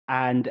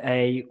and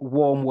a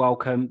warm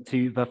welcome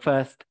to the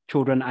first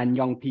Children and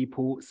Young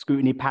People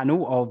Scrutiny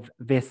panel of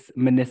this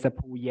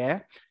municipal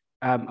year.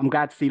 I'm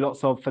glad to see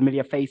lots of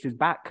familiar faces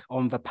back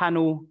on the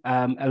panel,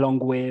 along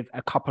with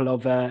a couple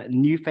of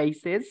new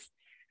faces.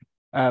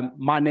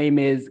 My name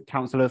is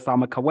Councillor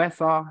Sama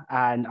Kawesa,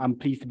 and I'm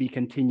pleased to be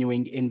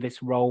continuing in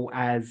this role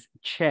as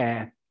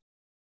chair.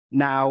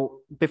 Now,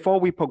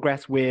 before we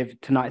progress with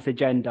tonight's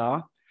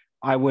agenda,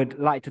 I would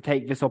like to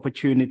take this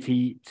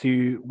opportunity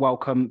to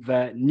welcome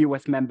the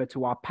newest member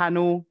to our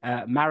panel,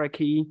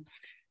 Mariki,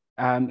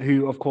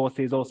 who of course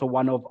is also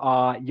one of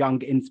our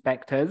young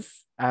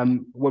inspectors.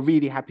 We're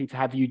really happy to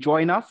have you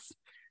join us,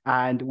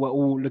 and we're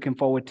all looking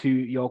forward to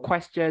your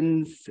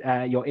questions,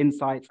 your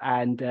insights,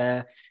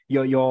 and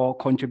your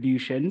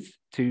contributions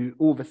to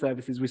all the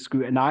services we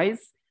scrutinize.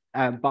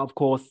 But of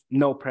course,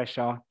 no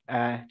pressure,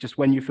 just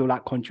when you feel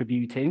like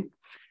contributing.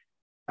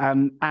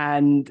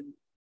 And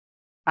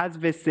as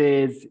this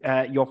is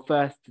your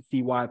first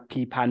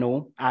CYP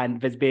panel, and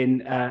there's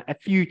been a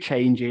few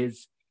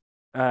changes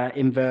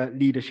in the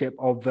leadership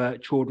of the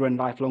Children,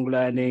 Lifelong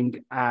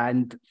Learning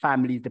and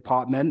Families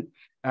Department,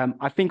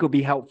 I think it'll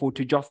be helpful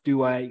to just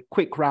do a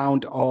quick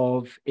round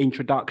of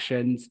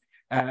introductions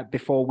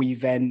before we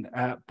then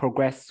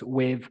progress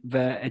with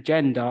the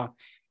agenda.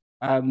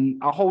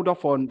 I'll hold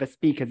off on the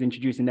speakers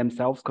introducing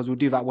themselves because we'll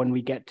do that when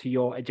we get to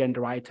your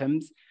agenda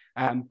items.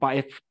 But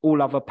if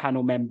all other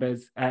panel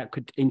members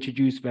could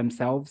introduce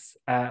themselves,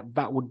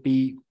 that would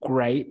be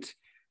great.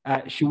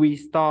 Should we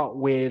start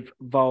with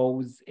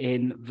those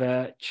in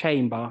the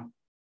chamber?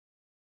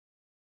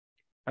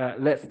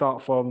 Let's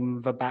start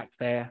from the back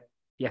there.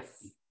 Yes.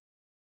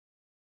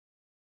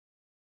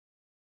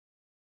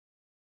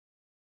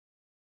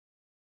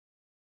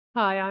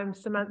 Hi, I'm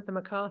Samantha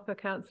MacArthur,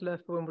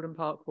 Councillor for Wimbledon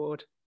Park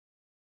Ward.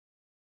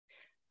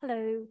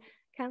 Hello,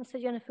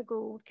 Councillor Jennifer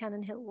Gould,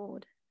 Cannon Hill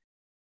Ward.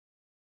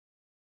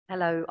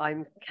 Hello,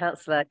 I'm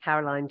Councillor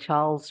Caroline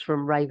Charles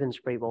from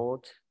Ravensbury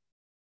Ward.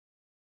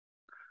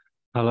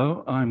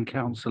 Hello, I'm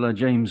Councillor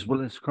James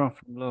Williscroft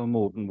from Lower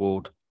Morden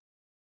Ward.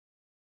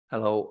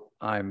 Hello,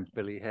 I'm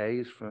Billy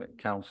Hayes, from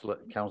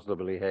Councillor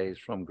Billy Hayes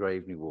from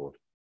Graveney Ward.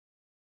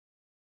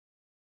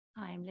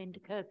 I'm Linda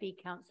Kirby,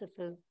 Councillor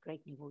for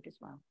Graveney Ward as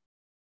well.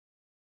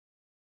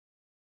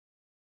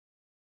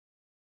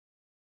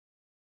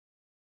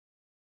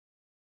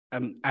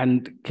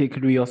 And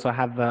could we also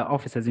have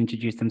officers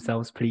introduce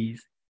themselves,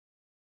 please?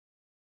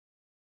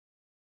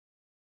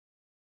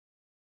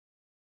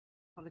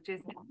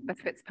 Apologies,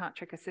 Beth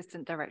Fitzpatrick,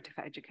 Assistant Director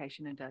for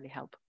Education and Early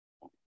Help.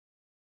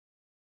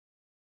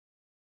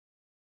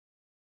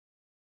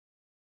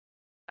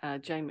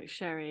 Jane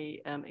McSherry,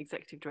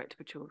 Executive Director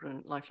for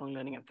Children, Lifelong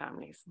Learning and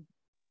Families.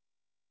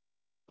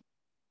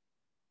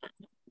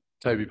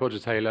 Toby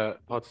Podger-Taylor,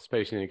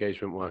 Participation and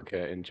Engagement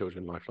Worker in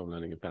Children, Lifelong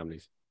Learning and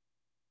Families.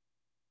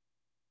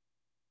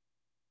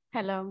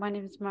 Hello, my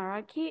name is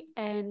Maraki,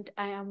 and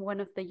I am one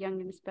of the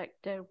young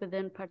inspector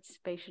within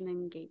Participation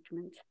and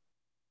Engagement.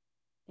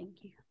 Thank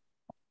you.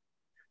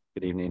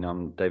 Good evening,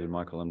 I'm David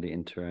Michael. I'm the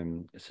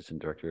Interim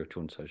Assistant Director of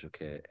Children's Social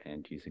Care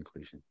and Youth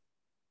Inclusion.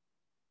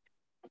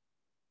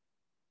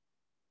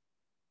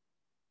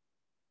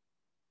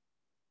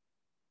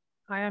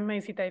 Hi, I'm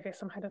Maisie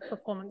Davis. I'm Head of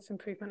Performance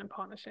Improvement and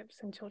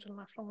Partnerships in Children,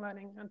 Lifelong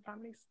Learning and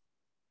Families.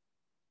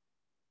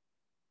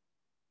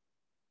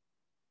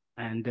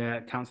 And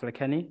Councillor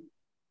Kenny?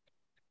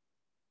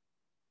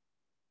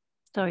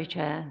 Sorry,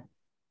 Chair.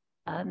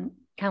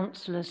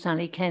 Councillor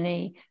Sally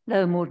Kenny,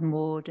 Lower Morden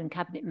Ward and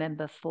Cabinet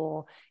Member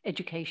for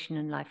Education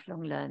and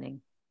Lifelong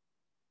Learning.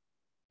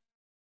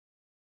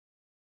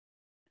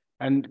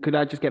 And could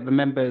I just get the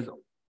members?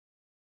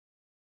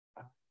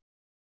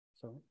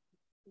 Sorry?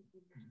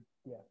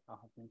 Yeah, I'll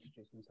have them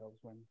introduce themselves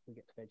when we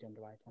get to the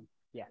agenda item.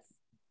 Yes.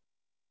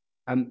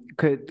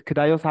 Could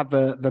I also have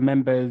the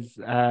members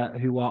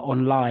who are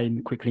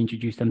online quickly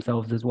introduce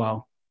themselves as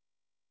well?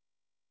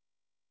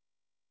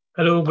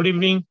 Hello, good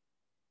evening.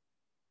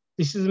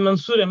 This is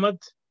Mansoor Ahmed,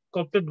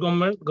 corporate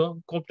member,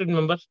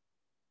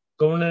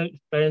 Governor,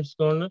 Parents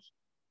Governor,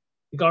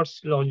 Regards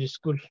Lodge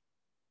School.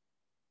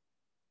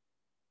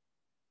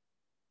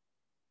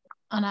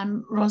 And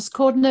I'm Ros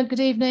Cordner, good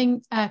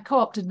evening,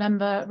 co-opted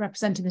member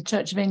representing the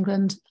Church of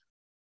England.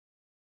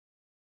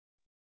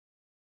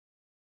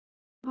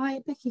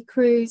 Hi, Becky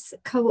Cruz,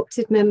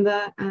 co-opted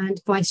member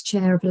and vice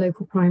chair of a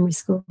local primary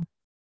school.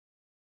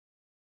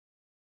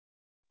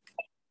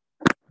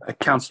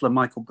 Councillor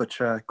Michael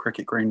Butcher,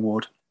 Cricket Green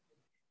Ward.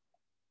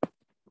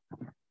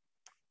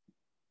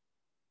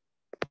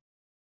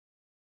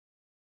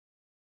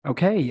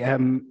 Okay,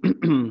 thank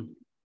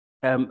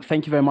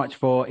you very much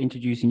for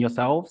introducing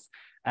yourselves.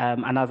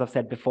 And as I've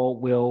said before,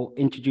 we'll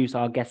introduce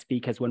our guest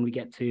speakers when we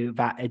get to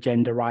that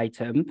agenda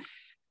item.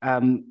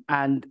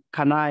 And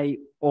can I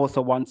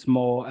also once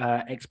more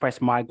express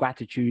my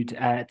gratitude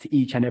to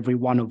each and every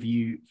one of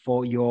you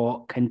for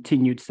your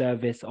continued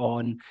service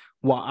on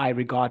what I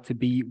regard to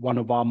be one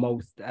of our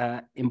most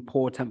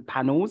important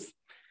panels.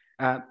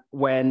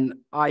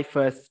 When I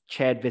first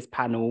chaired this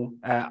panel,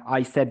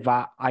 I said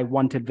that I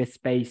wanted this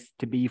space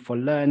to be for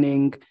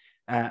learning,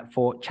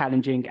 for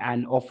challenging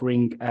and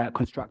offering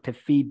constructive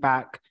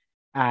feedback,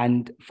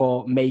 and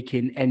for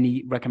making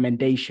any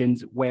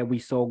recommendations where we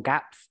saw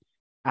gaps.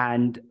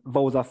 And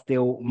those are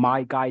still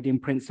my guiding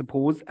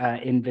principles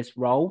in this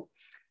role.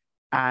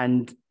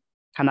 And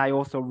can I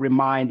also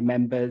remind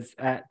members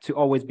to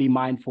always be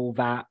mindful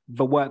that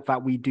the work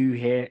that we do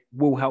here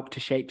will help to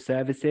shape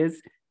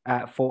services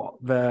for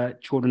the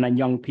children and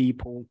young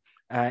people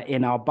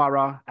in our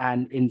borough,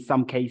 and in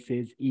some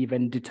cases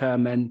even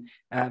determine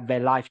their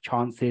life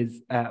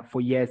chances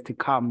for years to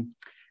come.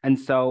 And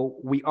so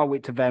we owe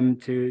it to them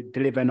to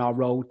deliver in our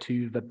role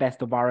to the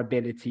best of our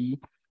ability.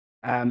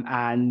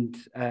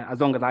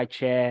 As long as I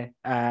chair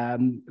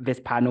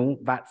this panel,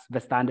 that's the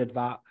standard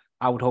that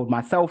I would hold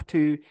myself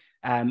to,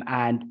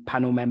 and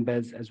panel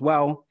members as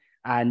well.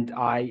 And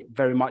I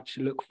very much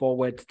look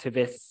forward to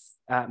this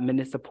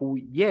municipal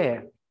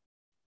year.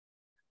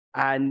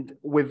 And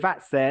with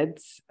that said,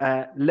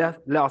 let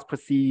us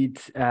proceed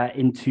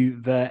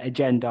into the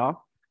agenda.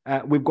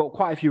 We've got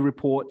quite a few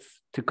reports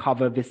to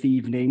cover this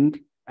evening,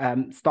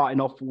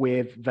 starting off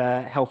with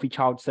the Healthy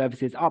Child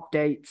Services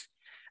update,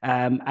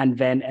 and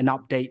then an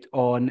update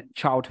on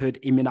childhood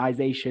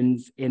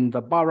immunisations in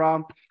the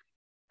borough.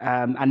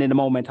 And in a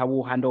moment, I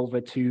will hand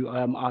over to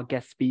our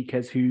guest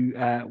speakers who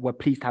we're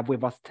pleased to have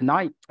with us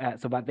tonight,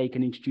 so that they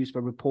can introduce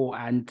the report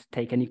and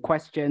take any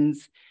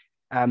questions.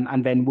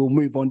 And then we'll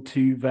move on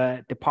to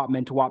the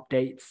departmental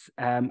updates,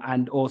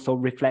 and also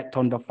reflect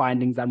on the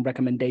findings and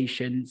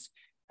recommendations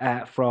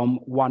from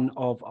one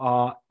of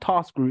our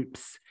task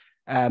groups,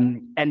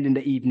 ending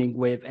the evening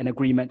with an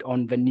agreement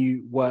on the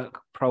new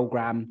work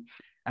programme.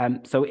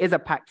 So it is a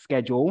packed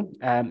schedule,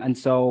 and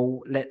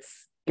so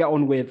let's get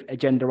on with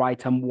agenda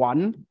item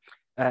 1.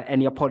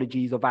 Any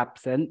apologies of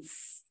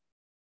absence?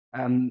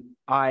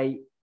 I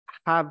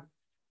have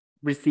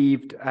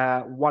received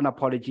one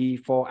apology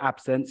for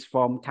absence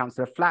from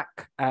Councillor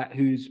Flack,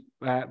 who's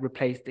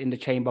replaced in the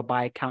chamber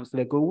by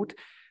Councillor Gould.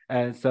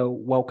 So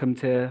welcome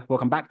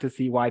back to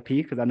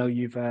CYP, because I know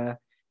you've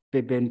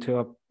been to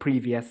a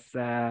previous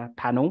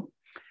panel.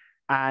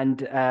 And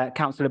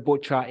Councillor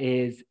Butcher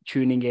is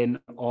tuning in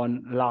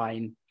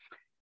online.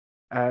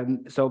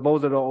 So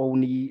those are the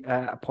only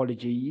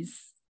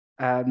apologies.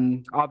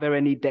 Are there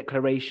any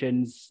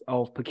declarations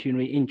of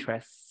pecuniary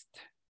interest?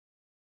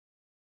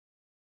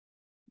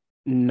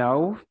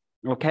 No.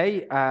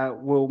 Okay,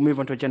 we'll move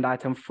on to agenda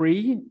item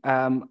 3.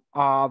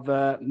 Are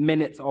the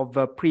minutes of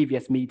the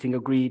previous meeting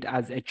agreed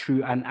as a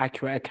true and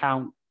accurate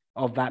account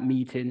of that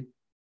meeting?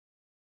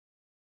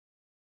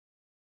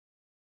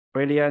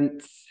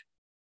 Brilliant.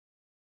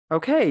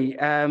 Okay,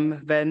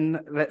 then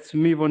let's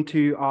move on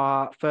to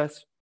our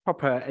first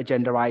proper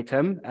agenda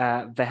item,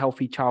 the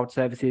Healthy Child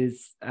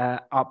Services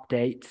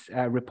update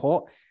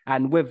report.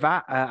 And with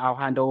that, I'll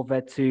hand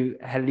over to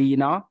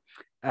Helena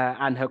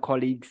and her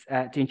colleagues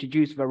to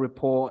introduce the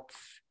report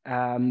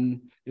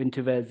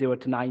into the 0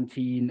 to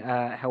 19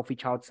 Healthy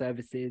Child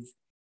Services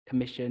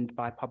commissioned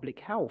by Public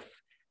Health.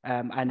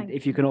 And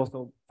if you can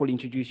also fully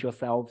introduce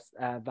yourselves,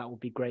 that would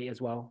be great as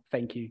well.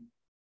 Thank you.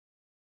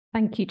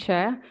 Thank you,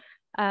 Chair.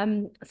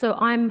 So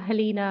I'm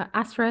Helena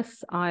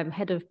Asras. I'm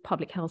Head of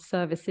Public Health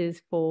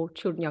Services for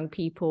Children, Young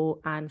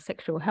People and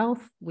Sexual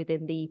Health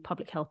within the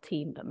Public Health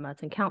team at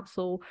Merton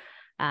Council.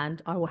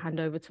 And I will hand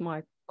over to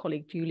my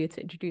colleague Julia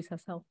to introduce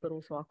herself, but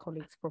also our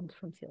colleagues from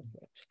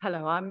CLCH.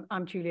 Hello,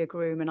 I'm Julia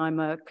Groom, and I'm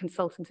a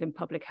consultant in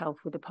public health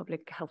with the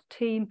Public Health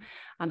team,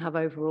 and have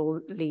overall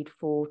lead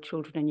for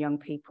children and young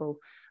people,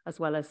 as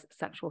well as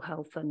sexual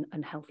health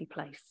and healthy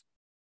place.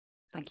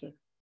 Thank you.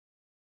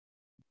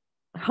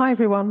 Hi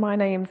everyone, my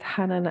name's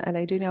Hannah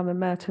Eladuni. I'm the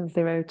Merton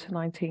 0 to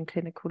 19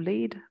 clinical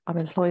lead. I'm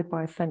employed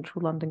by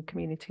Central London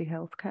Community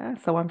Healthcare,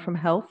 so I'm from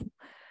health.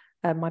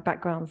 My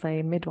background's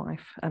a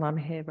midwife, and I'm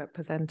here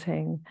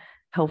representing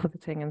health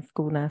visiting and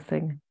school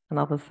nursing and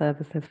other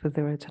services for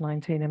 0 to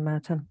 19 in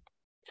Merton.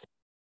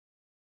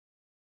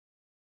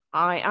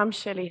 I am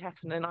Shelley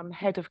Heffernan. I'm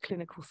Head of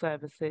Clinical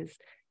Services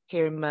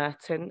here in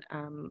Merton,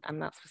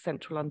 and that's for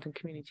Central London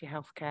Community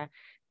Healthcare.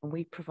 And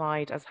we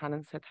provide, as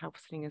Hannah said, health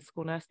visiting and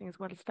school nursing, as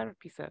well as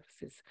therapy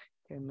services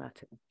here in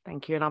Merton.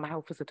 Thank you. And I'm a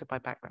health visitor by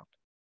background.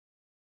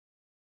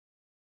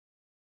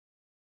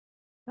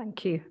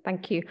 Thank you.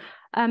 Thank you.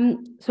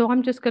 So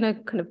I'm just going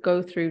to kind of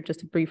go through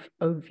just a brief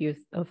overview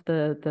of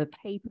the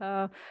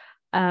paper.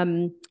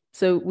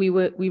 So we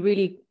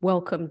really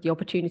welcomed the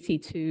opportunity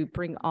to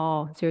bring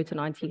our 0 to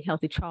 19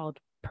 Healthy Child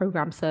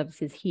Programme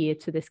services here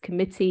to this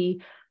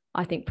committee.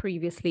 I think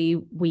previously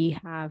we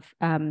have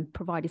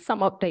provided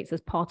some updates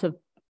as part of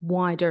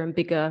wider and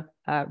bigger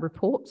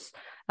reports,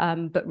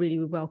 but really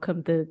we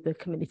welcome the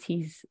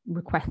committee's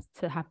request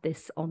to have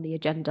this on the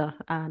agenda,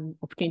 and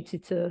opportunity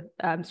to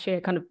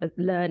share kind of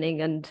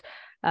learning and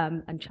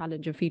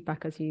challenge and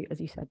feedback, as you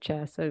said,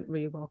 Chair. So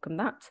really welcome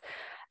that.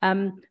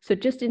 So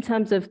just in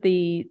terms of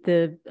the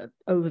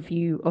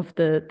overview of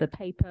the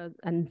paper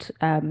and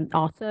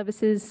our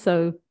services,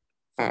 so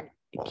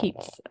it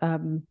keeps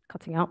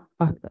cutting out.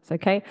 I hope that's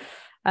okay.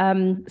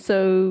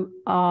 The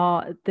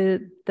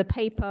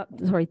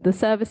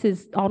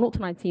services, our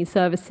 0-19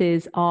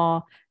 services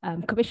are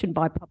commissioned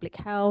by Public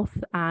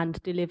Health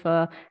and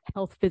deliver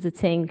health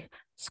visiting,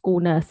 school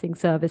nursing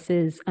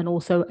services, and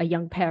also a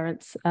young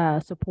parents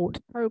support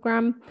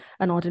programme,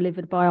 and are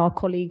delivered by our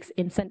colleagues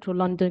in Central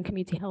London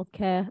Community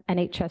Healthcare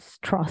NHS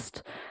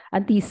Trust.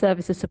 And these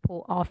services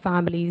support our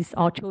families,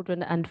 our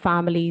children and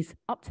families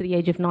up to the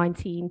age of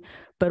 19,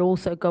 but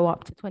also go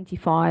up to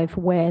 25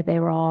 where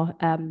there are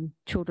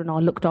children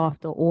are looked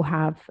after or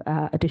have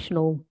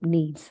additional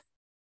needs.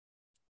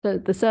 So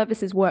the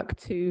services work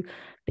to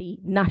the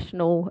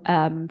national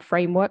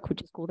framework,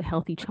 which is called the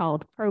Healthy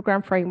Child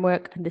Programme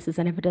Framework, and this is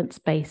an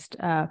evidence-based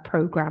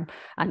programme,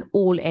 and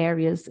all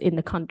areas in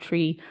the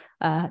country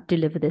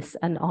deliver this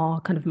and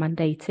are kind of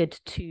mandated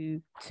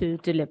to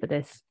deliver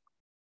this.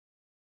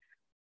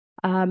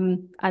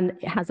 And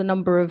it has a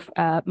number of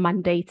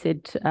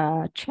mandated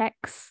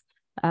checks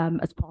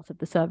as part of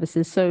the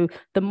services. So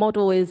the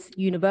model is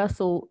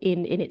universal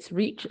in its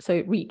reach, so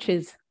it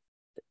reaches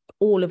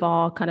all of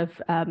our kind of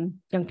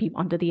young people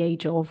under the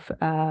age of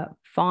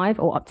 5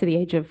 or up to the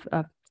age of,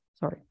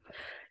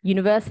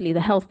 universally,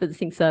 the health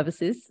visiting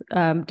services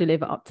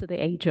deliver up to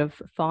the age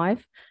of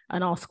 5,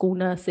 and our school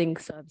nursing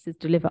services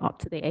deliver up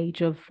to the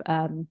age of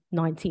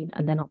 19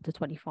 and then up to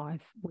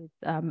 25 with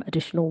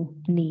additional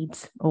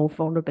needs or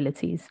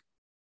vulnerabilities.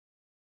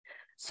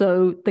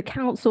 So the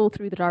council,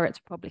 through the Director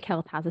of Public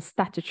Health, has a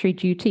statutory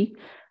duty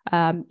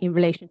in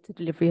relation to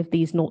delivery of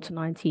these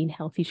 0-19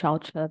 healthy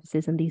child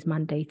services and these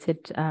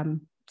mandated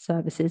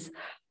services.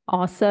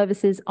 Our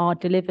services are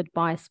delivered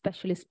by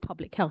specialist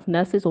public health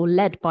nurses or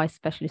led by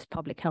specialist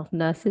public health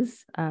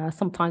nurses,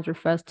 sometimes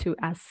refers to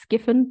as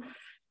SCIFN,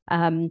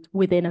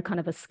 within a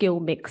kind of a skill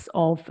mix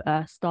of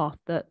staff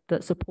that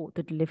support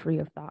the delivery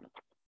of that.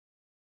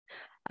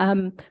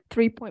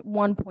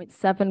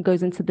 3.1.7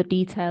 goes into the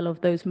detail of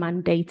those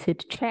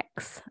mandated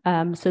checks.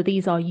 So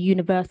these are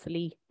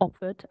universally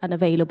offered and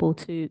available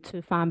to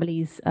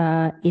families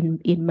in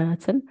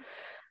Merton.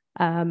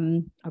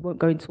 I won't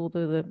go into all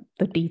the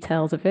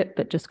details of it,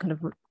 but just kind of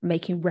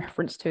making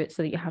reference to it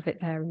so that you have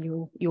it there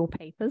in your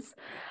papers.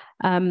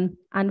 And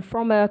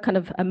from a kind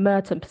of a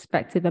Merton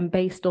perspective, and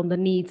based on the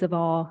needs of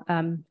our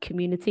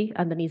community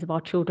and the needs of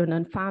our children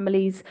and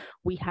families,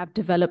 we have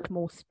developed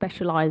more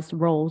specialised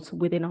roles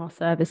within our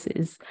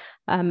services.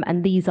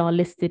 And these are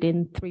listed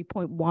in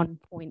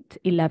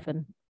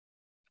 3.1.11.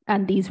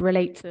 And these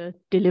relate to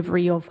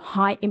delivery of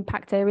high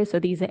impact areas. So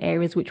these are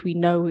areas which we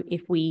know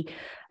if we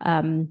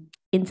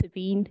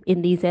intervene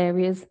in these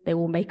areas, they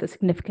will make a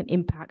significant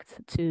impact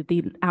to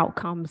the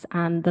outcomes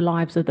and the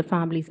lives of the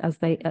families as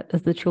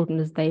the children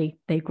as they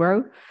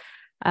grow.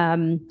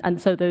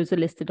 And so those are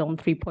listed on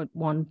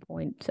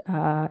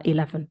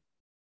 3.1.11.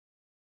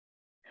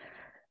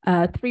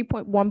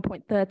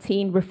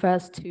 3.1.13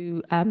 refers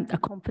to a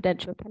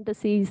confidential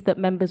appendices that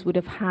members would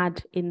have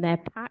had in their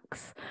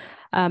packs.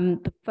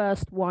 The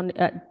first one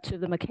to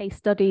them are case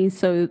studies.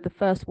 So the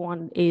first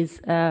one is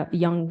a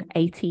young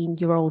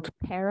 18-year-old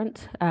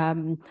parent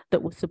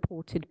that was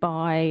supported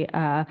by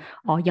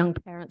our young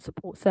parent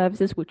support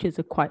services, which is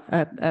quite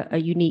a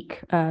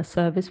unique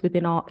service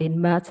in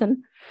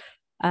Merton.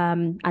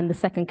 And the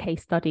second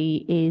case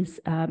study is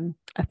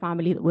a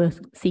family that were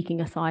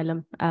seeking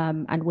asylum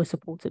and were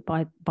supported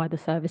by the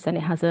service, and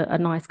it has a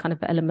nice kind of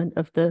element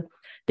of the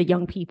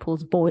young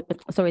people's voice,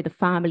 the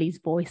family's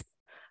voice,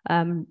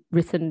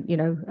 written,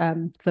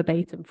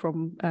 verbatim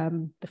from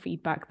the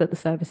feedback that the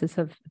services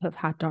have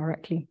had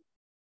directly.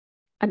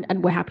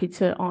 And we're happy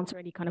to answer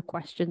any kind of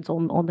questions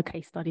on the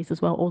case studies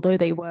as well. Although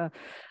they were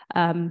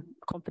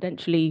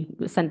confidentially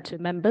sent to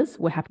members,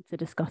 we're happy to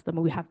discuss them,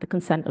 and we have the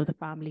consent of the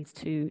families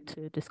to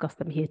discuss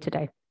them here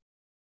today.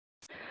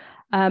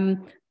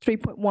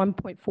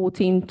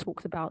 3.1.14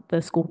 talks about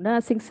the school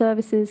nursing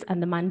services,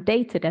 and the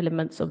mandated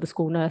elements of the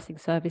school nursing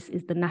service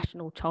is the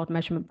National Child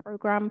Measurement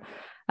Programme,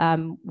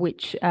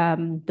 which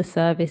the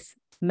service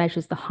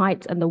measures the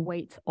height and the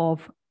weight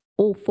of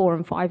all 4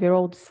 and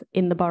 5-year-olds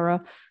in the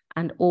borough,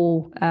 and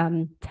all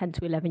 10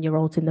 to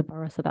 11-year-olds in the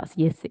borough, so that's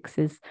year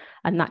 6s,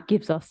 and that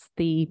gives us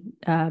the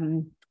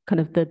kind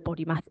of the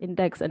body mass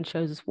index and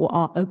shows us what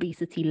our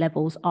obesity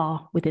levels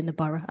are within the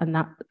borough, and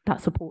that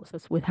supports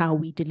us with how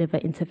we deliver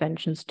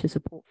interventions to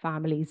support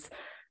families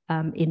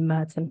in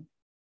Merton.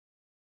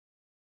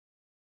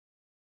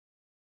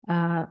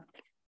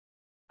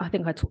 I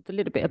think I talked a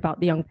little bit about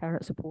the young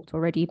parent support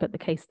already, but the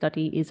case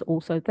study is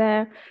also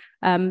there.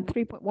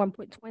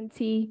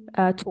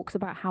 3.1.20 talks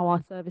about how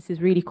our services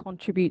really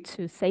contribute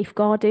to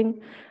safeguarding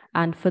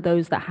and for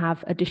those that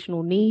have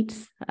additional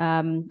needs,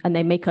 and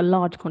they make a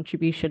large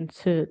contribution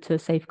to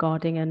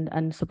safeguarding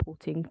and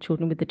supporting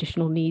children with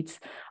additional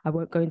needs. I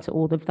won't go into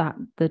all of that,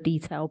 the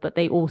detail, but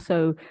they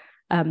also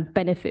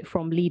benefit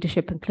from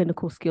leadership and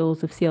clinical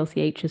skills of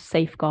CLCH's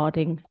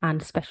safeguarding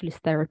and specialist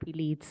therapy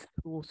leads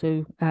who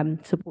also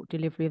support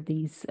delivery of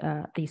these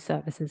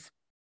services.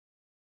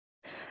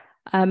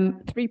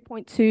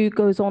 3.2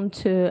 goes on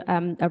to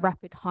a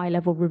rapid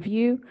high-level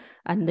review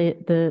and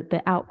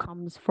the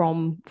outcomes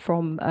from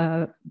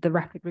the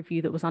rapid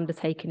review that was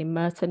undertaken in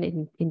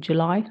Merton in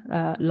July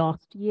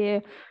last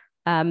year,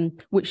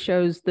 which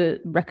shows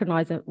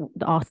recognizing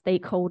our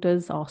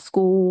stakeholders, our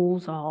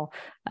schools, our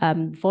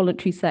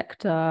voluntary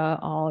sector,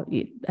 our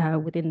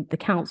within the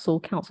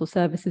council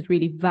services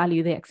really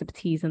value the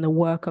expertise and the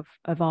work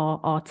of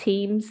our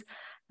teams.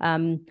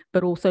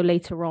 But also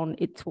later on,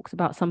 it talks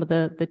about some of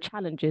the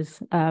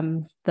challenges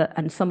and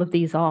some of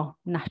these are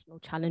national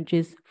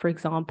challenges. For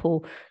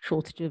example,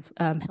 shortage of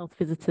health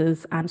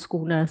visitors and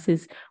school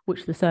nurses,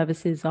 which the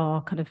services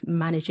are kind of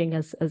managing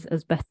as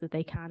best as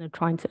they can and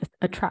trying to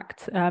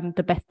attract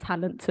the best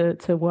talent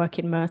to work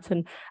in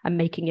Merton and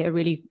making it a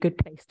really good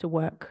place to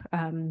work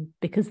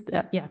because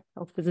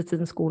health visitors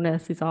and school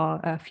nurses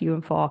are few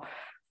and far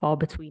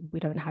between. We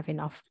don't have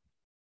enough.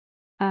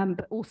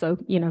 But also,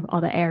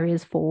 other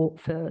areas for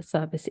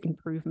service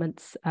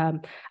improvements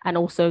and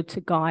also to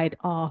guide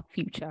our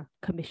future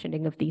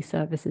commissioning of these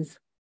services.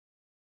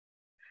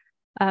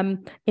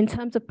 In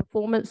terms of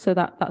performance, so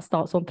that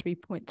starts on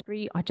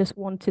 3.3, I just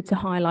wanted to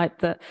highlight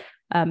that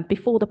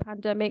before the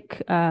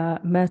pandemic,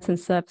 Merton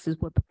services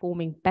were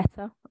performing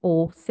better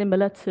or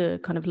similar to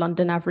kind of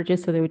London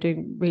averages, so they were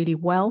doing really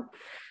well.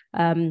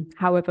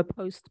 However,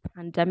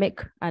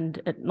 post-pandemic,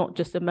 and not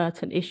just a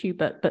Merton issue,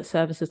 but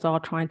services are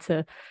trying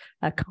to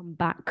come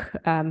back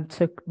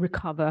to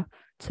recover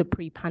to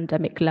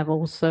pre-pandemic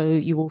levels. So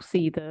you will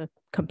see the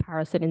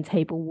comparison in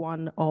table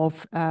 1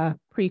 of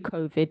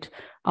pre-COVID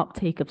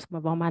uptake of some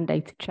of our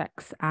mandated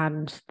checks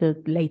and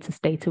the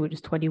latest data, which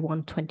is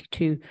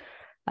 21-22,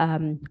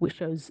 which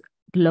shows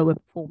lower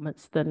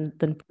performance than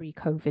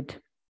pre-COVID.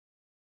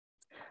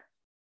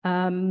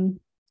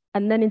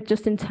 And then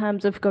just in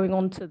terms of going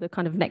on to the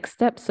kind of next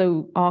step,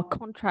 so our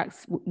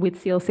contracts with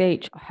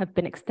CLCH have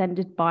been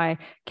extended by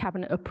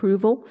cabinet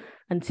approval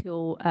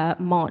until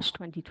March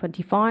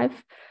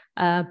 2025.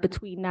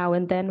 Between now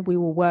and then, we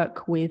will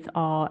work with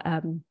our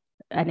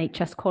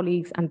NHS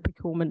colleagues and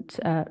procurement,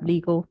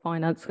 legal,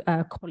 finance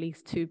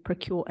colleagues to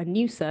procure a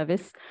new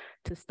service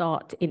to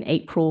start in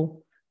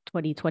April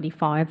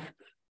 2025.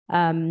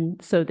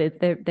 So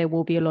there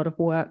will be a lot of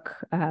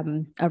work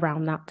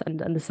around that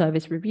and the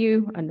service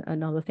review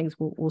and other things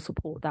will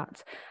support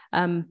that.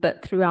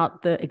 But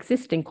throughout the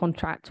existing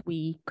contract,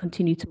 we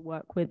continue to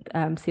work with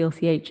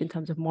CLCH in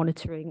terms of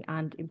monitoring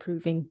and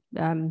improving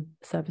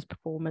service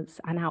performance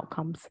and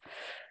outcomes.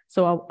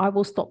 So I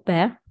will stop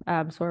there.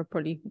 So I've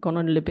probably gone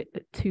on a little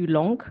bit too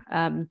long,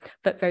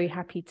 but very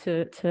happy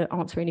to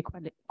answer any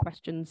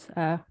questions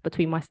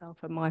between myself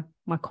and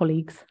my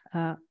colleagues.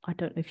 I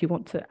don't know if you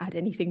want to add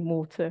anything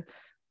more to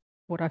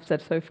what I've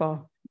said so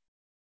far,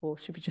 or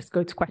should we just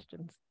go to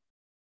questions?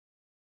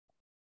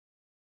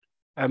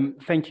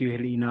 Thank you,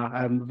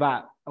 Helena.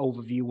 That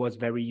overview was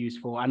very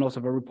useful, and also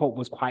the report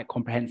was quite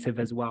comprehensive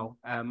as well.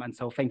 And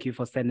so thank you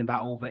for sending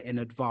that over in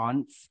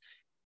advance.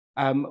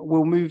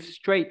 We'll move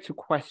straight to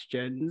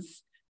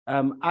questions.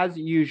 As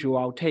usual,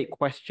 I'll take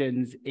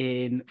questions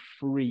in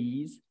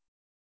threes.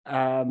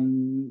 I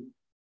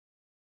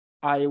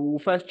will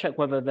first check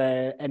whether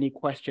there are any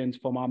questions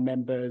from our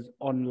members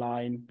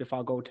online before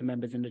I go to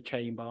members in the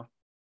chamber.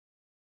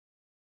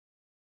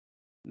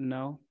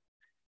 No?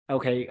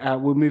 Okay,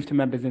 we'll move to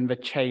members in the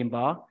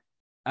chamber.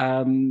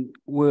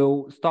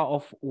 We'll start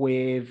off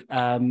with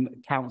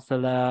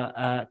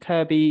Councillor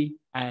Kirby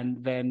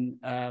and then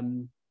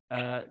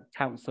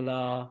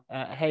Councillor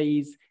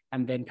Hayes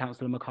and then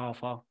Councillor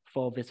MacArthur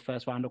for this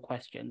first round of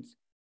questions.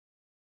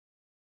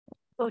 I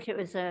thought it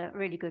was a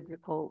really good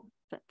report.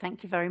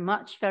 Thank you very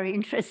much. Very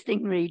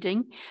interesting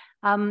reading.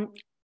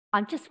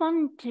 I just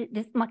wanted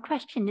to, my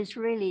question is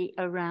really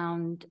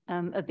around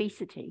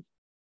obesity,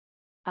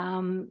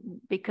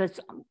 because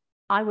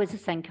I was a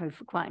Senko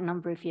for quite a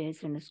number of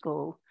years in a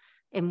school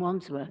in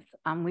Wandsworth,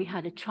 and we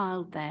had a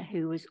child there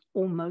who was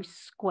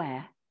almost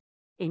square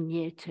in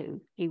year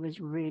 2. He was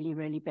really,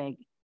 really big.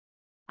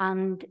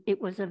 And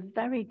it was a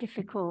very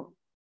difficult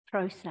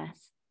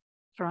process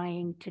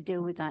trying to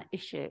deal with that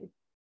issue.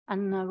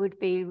 And there would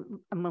be,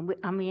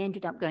 and we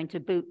ended up going to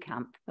boot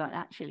camp, but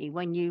actually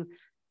when you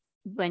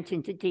went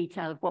into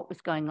detail of what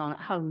was going on at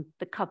home,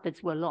 the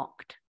cupboards were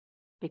locked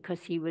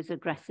because he was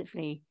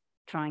aggressively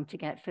trying to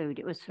get food.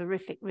 It was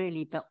horrific,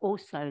 really, but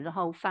also the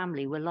whole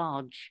family were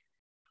large.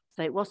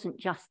 So it wasn't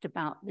just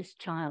about this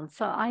child.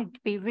 So I'd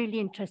be really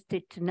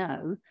interested to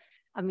know,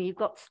 I mean, you've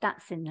got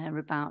stats in there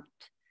about,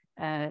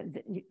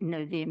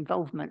 the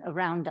involvement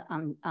around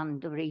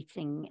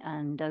undereating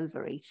and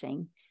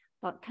overeating.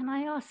 But can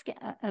I ask,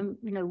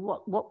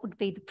 what would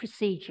be the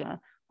procedure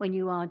when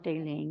you are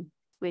dealing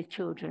with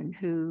children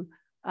who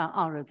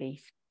are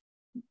obese?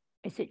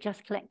 Is it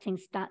just collecting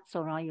stats,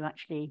 or are you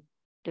actually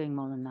doing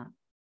more than that?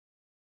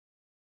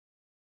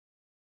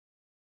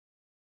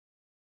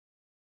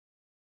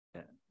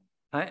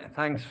 Yeah.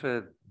 Thanks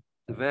for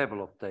the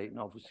verbal update, and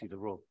obviously the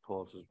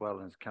report as well,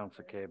 and as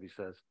Councillor Kirby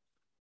says,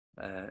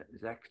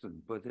 is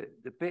excellent. But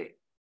the bit,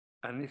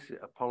 and this,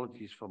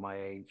 apologies for my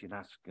age in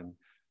asking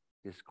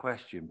this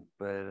question,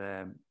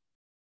 but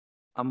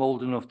I'm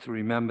old enough to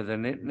remember the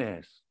knit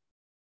nurse.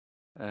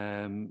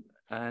 And,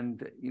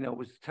 you know, it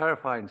was a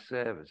terrifying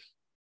service.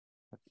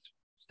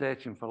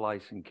 Searching for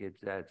lice in kids'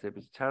 heads. It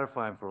was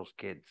terrifying for us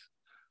kids,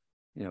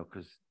 you know,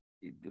 because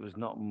there was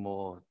not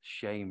more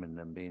shaming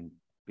than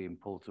being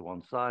pulled to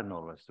one side and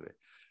all the rest of it.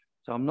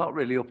 So I'm not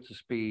really up to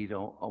speed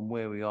on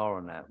where we are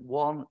on that.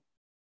 One,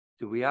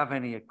 do we have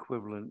any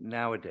equivalent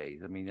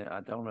nowadays? I mean,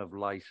 I don't know if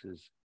lice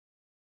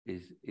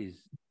is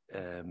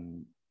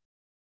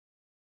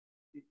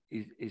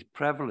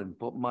prevalent,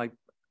 but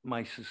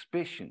my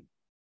suspicion,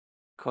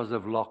 because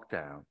of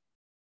lockdown,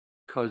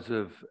 because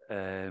of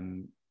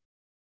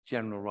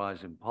general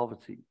rise in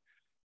poverty,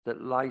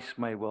 that lice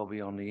may well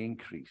be on the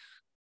increase.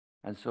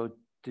 And so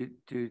do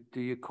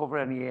you cover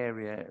any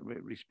area with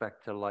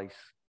respect to lice?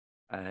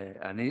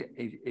 And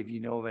if you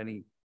know of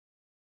any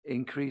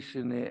increase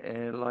in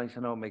the lice, I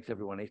know it makes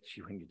everyone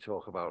itchy when you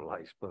talk about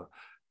lice, but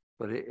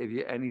if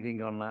you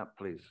anything on that,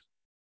 please.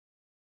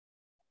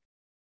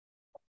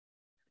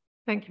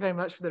 Thank you very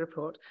much for the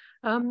report.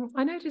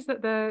 I noticed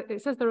that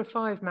it says there are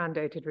 5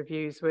 mandated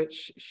reviews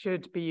which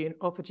should be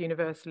offered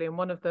universally, and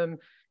one of them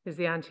is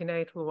the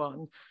antenatal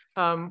one,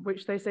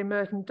 which they say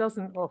Merton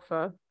doesn't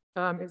offer.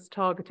 It's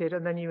targeted,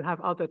 and then you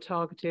have other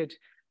targeted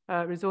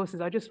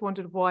resources. I just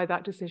wondered why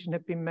that decision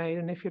had been made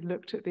and if you'd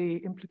looked at the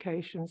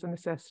implications and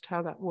assessed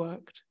how that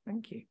worked.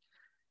 Thank you.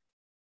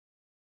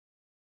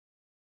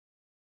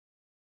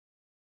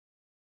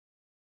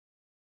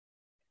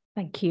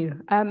 Thank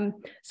you.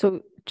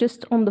 So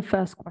just on the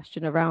first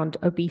question around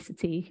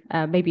obesity,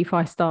 maybe if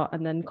I start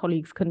and then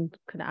colleagues can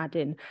add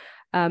in.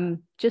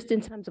 Just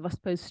in terms of, I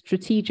suppose,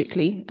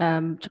 strategically,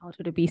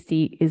 childhood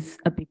obesity is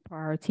a big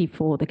priority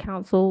for the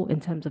council in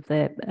terms of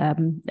the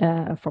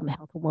from the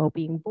Health and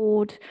Wellbeing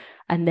Board,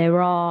 and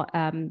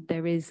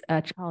there is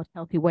a Child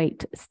Healthy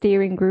Weight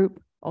steering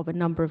group of a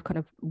number of kind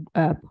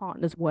of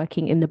partners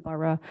working in the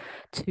borough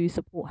to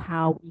support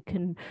how we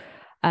can.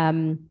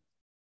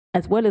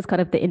 As well as kind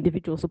of the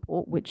individual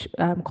support, which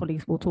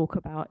colleagues will talk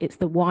about, it's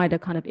the wider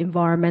kind of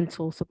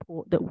environmental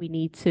support that we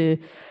need to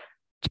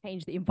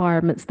change the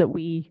environments that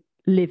we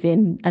live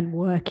in and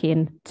work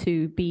in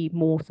to be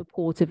more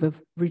supportive of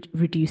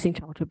reducing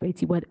childhood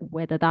obesity,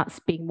 whether that's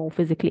being more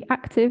physically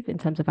active in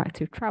terms of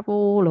active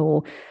travel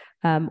or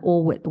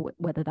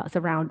whether that's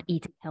around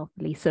eating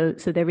healthily. So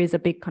there is a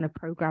big kind of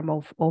program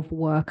of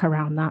work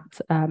around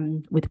that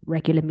with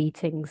regular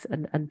meetings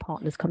and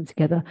partners come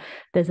together.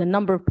 There's a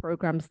number of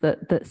programs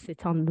that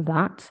sit under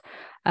that.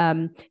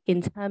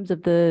 In terms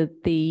of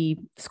the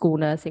school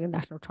nursing and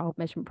national child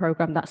measurement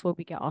program, that's where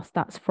we get our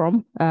stats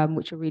from,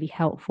 which are really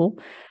helpful.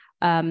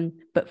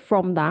 But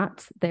from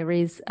that, there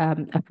is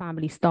a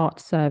family start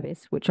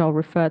service, which I'll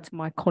refer to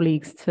my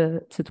colleagues to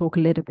talk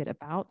a little bit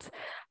about.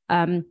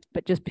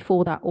 But just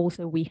before that,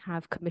 also, we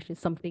have commissioned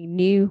something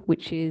new,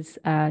 which is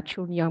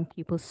Children and Young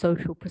People's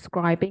Social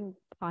Prescribing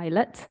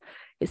Pilot.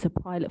 It's a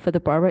pilot for the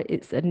borough.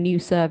 It's a new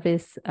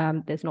service.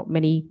 There's not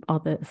many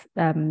other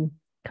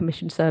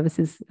commissioned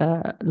services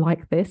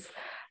like this,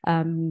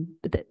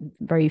 but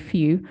very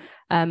few.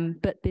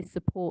 But this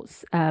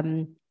supports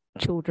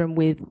children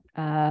with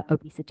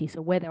obesity.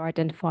 So where they're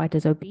identified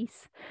as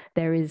obese,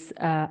 there is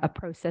a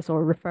process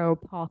or a referral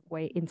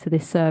pathway into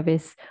this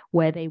service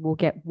where they will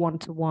get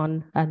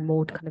one-to-one and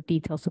more kind of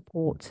detailed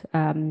support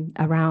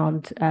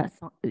around,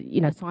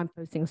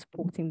 signposting,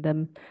 supporting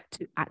them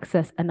to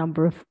access a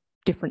number of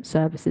different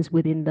services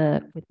within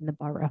the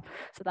borough.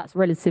 So that's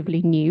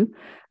relatively new.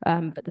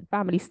 But the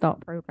Family Start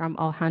program,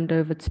 I'll hand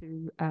over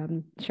to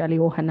Shelley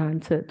or Hanan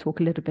to talk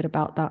a little bit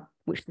about that,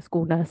 which the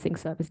school nursing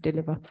service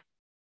deliver.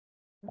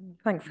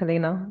 Thanks,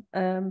 Helena.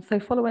 So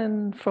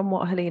following from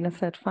what Helena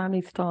said,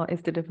 Family Start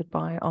is delivered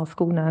by our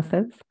school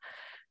nurses.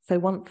 So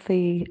once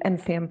the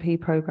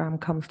NCMP programme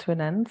comes to an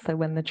end, so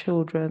when the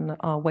children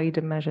are weighed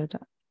and measured,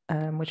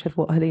 which is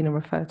what Helena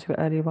referred to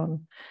earlier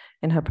on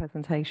in her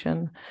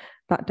presentation,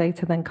 that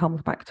data then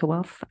comes back to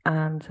us,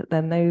 and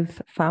then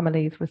those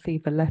families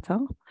receive a letter,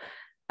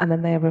 and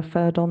then they are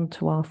referred on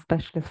to our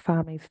specialist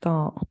Family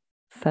Start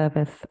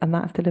service, and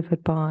that's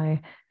delivered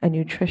by a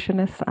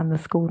nutritionist and the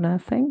school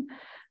nursing.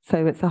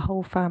 So it's a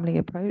whole family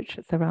approach.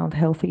 It's around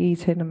healthy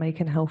eating and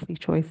making healthy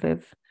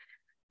choices.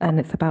 And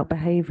it's about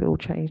behavioural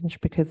change,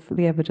 because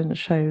the evidence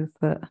shows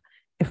that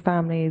if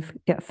families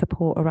get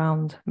support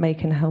around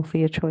making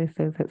healthier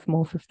choices, it's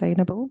more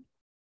sustainable.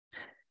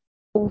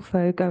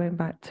 Also, going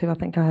back to, I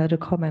think I heard a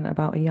comment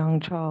about a young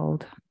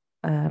child.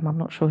 I'm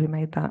not sure who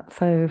made that.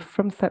 So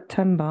from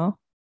September,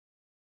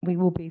 we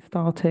will be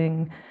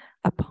starting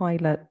a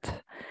pilot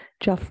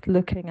just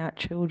looking at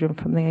children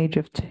from the age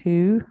of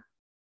 2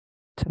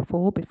 to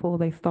 4 before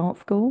they start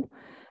school,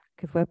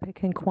 because we're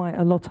picking quite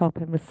a lot up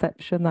in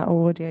reception that are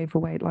already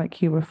overweight,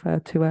 like you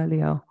referred to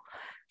earlier.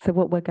 So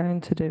what we're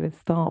going to do is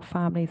start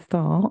Family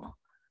Start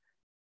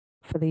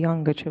for the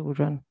younger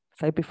children.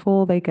 So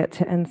before they get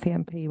to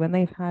NCMP, when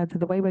they've had,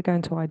 the way we're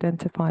going to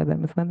identify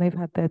them is when they've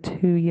had their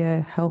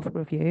 2-year health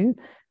review,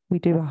 we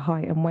do a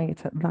height and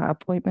weight at that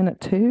appointment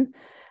at 2,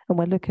 and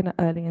we're looking at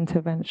early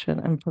intervention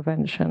and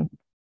prevention.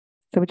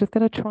 So we're just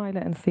going to trial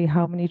it and see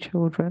how many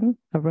children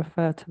are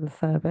referred to the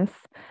service.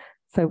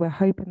 So we're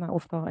hoping that will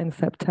start in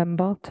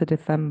September to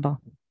December.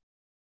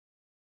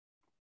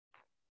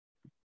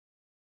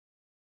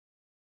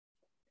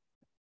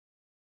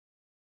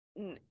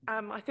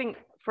 I think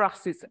for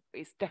us,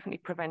 it's definitely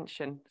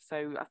prevention.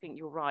 So I think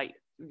you're right.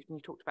 You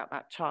talked about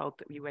that child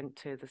that we went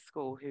to the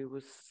school who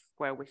was,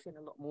 well, we're seeing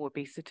a lot more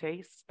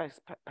obesity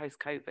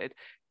post-COVID.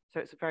 So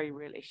it's a very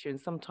real issue. And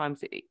sometimes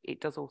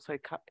it does also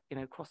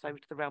cross over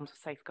to the realms of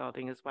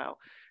safeguarding as well.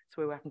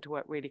 So we're having to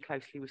work really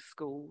closely with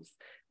schools,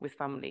 with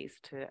families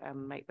to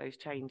make those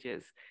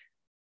changes.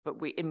 But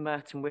in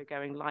Merton, we're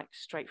going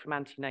straight from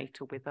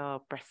antenatal with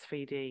our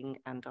breastfeeding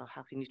and our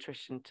healthy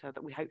nutrition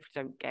that we hopefully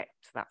don't get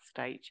to that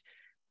stage.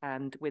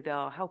 And with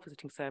our health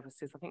visiting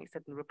services, I think it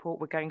said in the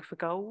report, we're going for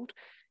gold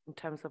in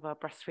terms of our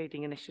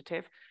breastfeeding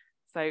initiative.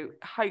 So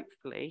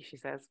hopefully, she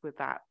says, with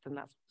that, then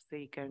that's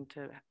obviously going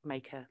to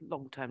make a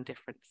long-term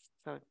difference.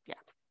 So, yeah.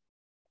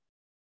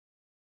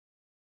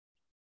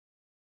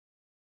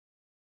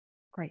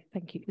 Great,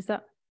 thank you. Is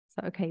that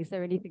okay? Is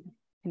there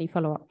any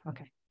follow-up?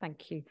 Okay,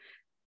 thank you.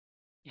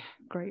 Yeah,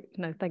 great.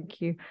 No,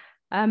 thank you.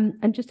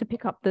 And just to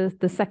pick up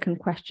the second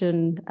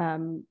question,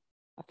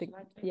 I think,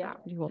 yeah,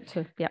 you want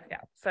to, yeah.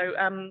 So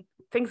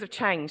things have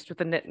changed with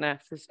the knit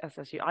nurses.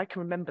 I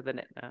can remember the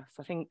knit nurse.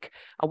 I think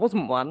I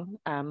wasn't one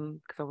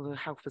because I was a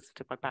health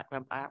visitor by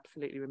background, but I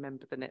absolutely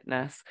remember the knit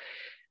nurse.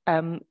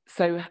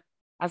 So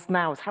as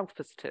health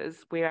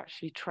visitors, we're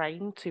actually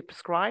trained to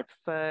prescribe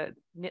for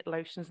knit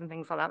lotions and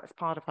things like that. That's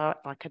part of our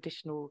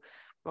additional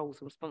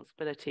roles and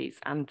responsibilities,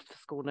 and for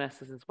school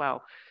nurses as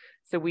well.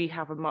 So we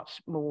have a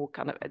much more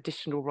kind of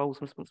additional roles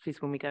and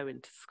responsibilities when we go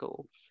into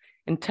school.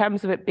 In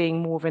terms of it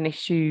being more of an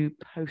issue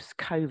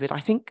post-COVID,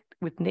 I think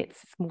with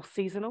knits, it's more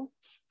seasonal.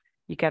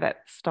 You get at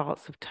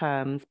starts of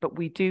terms, but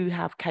we do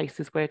have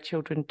cases where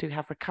children do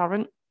have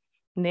recurrent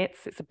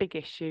knits. It's a big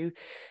issue,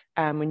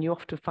 and you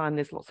often find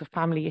there's lots of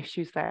family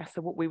issues there.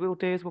 So what we will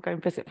do is we'll go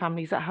and visit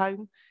families at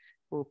home.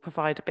 We'll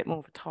provide a bit more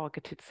of a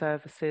targeted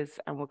services,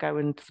 and we'll go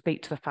and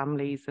speak to the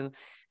families and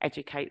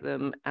educate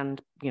them,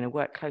 and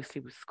work closely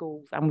with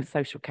schools and with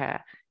social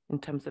care in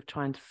terms of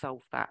trying to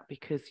solve that.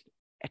 Because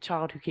a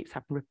child who keeps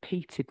having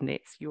repeated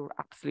knits, you're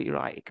absolutely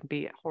right, it can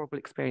be a horrible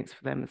experience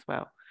for them as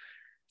well.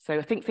 So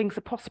I think things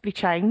have possibly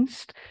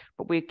changed,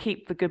 but we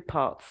keep the good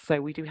parts. So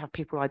we do have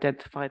people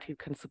identified who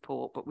can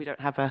support, but we don't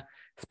have a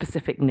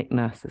specific knit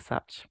nurse as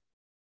such.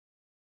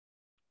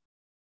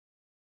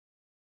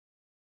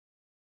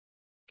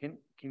 Can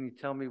you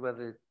tell me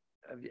whether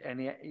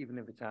even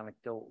if it's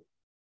anecdotal,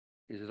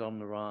 is it on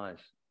the rise,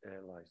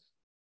 Lice?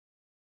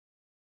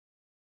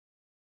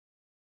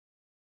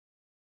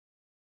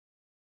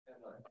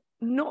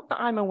 Not that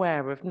I'm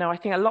aware of. No, I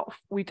think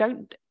we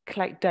don't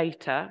collect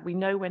data. We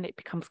know when it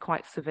becomes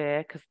quite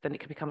severe, because then it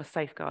can become a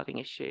safeguarding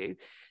issue.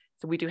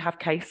 So we do have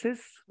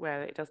cases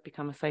where it does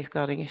become a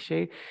safeguarding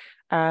issue.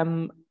 But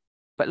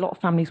a lot of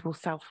families will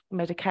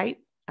self-medicate,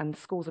 and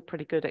schools are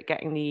pretty good at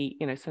getting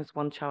since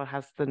one child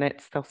has the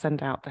knits, they'll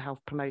send out the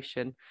health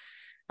promotion,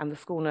 and the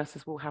school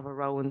nurses will have a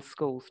role in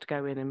schools to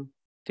go in and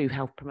do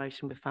health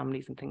promotion with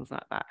families and things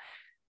like that.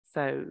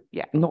 So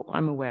yeah, not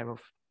I'm aware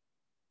of.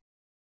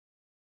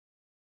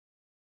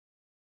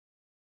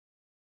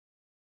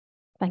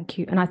 Thank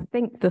you. And I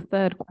think the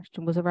third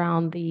question was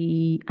around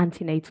the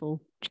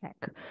antenatal check.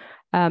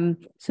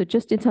 So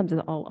just in terms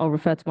of, I'll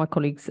refer to my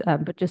colleagues,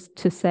 but just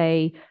to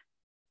say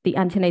the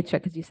antenatal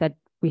check, as you said,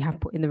 we have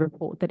put in the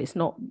report that it's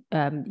not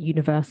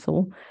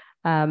universal.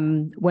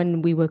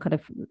 When we were kind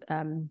of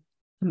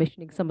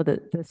commissioning some of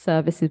the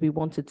services we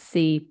wanted to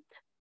see,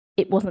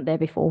 it wasn't there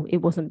before.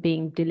 It wasn't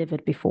being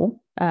delivered before.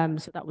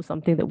 So that was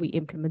something that we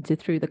implemented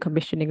through the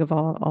commissioning of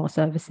our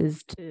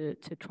services to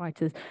try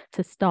to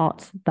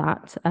start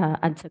that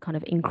and to kind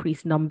of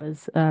increase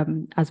numbers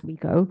as we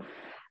go.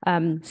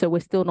 So we're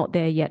still not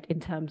there yet in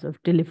terms of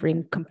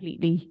delivering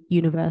completely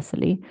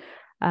universally.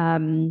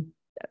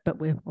 But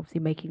we're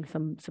obviously making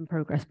some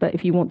progress. But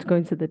if you want to go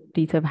into the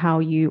detail of how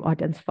you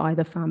identify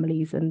the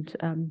families and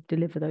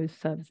deliver those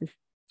services,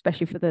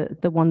 especially for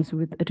the ones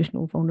with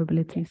additional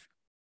vulnerabilities.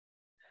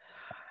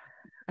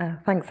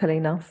 Thanks,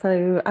 Helena.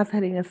 So as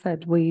Helena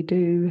said, we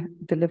do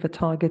deliver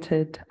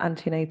targeted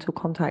antenatal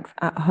contacts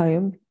at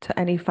home to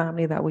any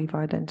family that we've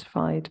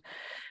identified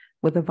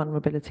with a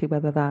vulnerability,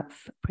 whether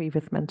that's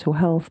previous mental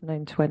health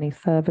known to any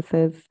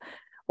services.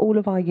 All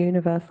of our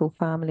universal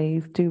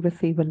families do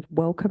receive a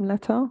welcome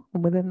letter,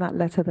 and within that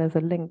letter there's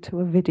a link to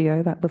a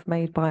video that was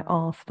made by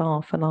our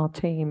staff and our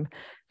team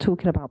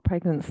talking about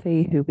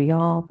pregnancy, who we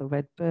are, the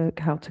Red Book,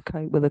 how to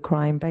cope with a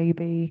crying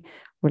baby,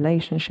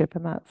 relationship,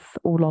 and that's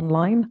all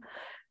online.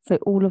 So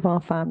all of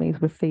our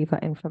families receive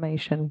that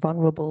information,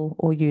 vulnerable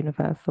or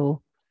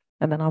universal,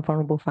 and then our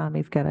vulnerable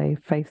families get a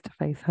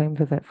face-to-face home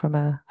visit from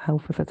a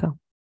health visitor.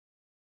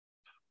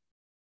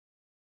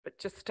 But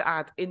just to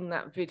add, in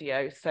that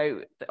video,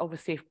 so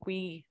obviously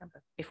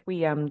if we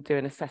do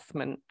an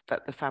assessment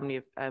that the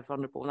family are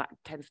vulnerable, and that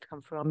tends to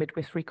come through our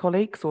midwifery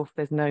colleagues, or if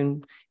there's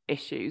known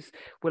issues,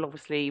 we'll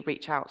obviously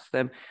reach out to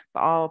them. But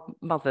our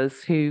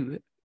mothers who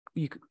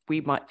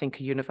we might think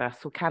a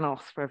universal can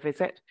ask for a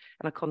visit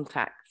and a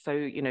contact. So,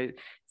 you know,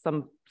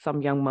 some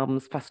young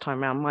mums first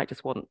time around might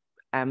just want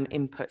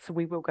input. So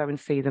we will go and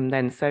see them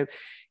then. So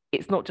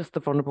it's not just the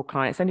vulnerable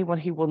clients, anyone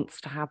who wants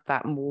to have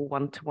that more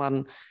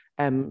one-to-one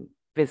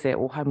visit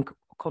or home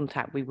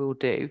contact, we will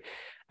do.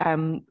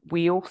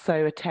 We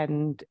also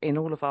attend in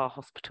all of our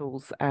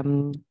hospitals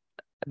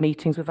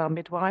meetings with our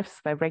midwives.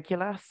 They're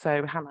regular.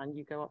 So Hannah,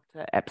 you go up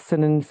to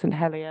Epsom and St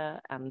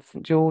Helier and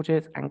St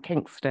George's and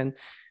Kingston,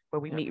 where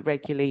we meet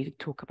regularly to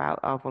talk about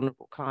our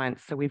vulnerable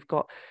clients. So we've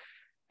got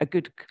a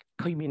good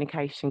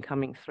communication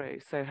coming through.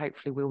 So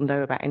hopefully we'll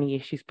know about any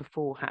issues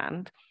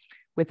beforehand.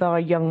 With our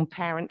young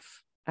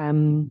parents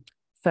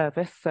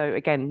service, so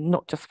again,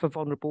 not just for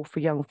vulnerable, for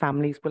young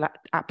families, we'll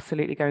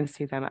absolutely go and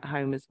see them at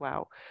home as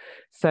well.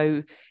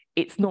 So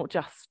it's not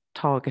just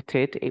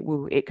targeted.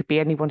 It could be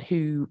anyone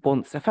who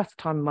wants a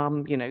first-time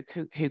mum, you know,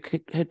 who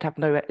could have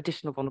no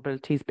additional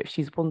vulnerabilities, but if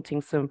she's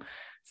wanting some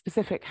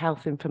specific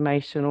health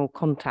information or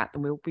contact,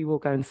 then we will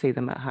go and see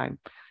them at home.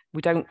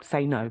 We don't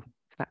say no,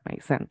 if that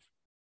makes sense.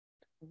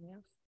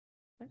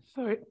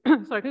 Sorry,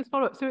 can I just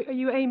follow up? So are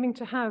you aiming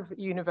to have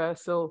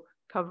universal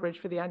coverage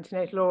for the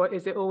antenatal, or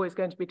is it always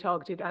going to be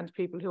targeted and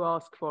people who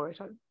ask for it?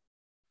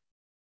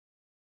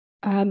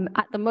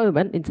 At the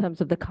moment, in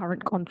terms of the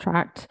current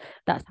contract,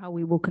 that's how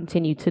we will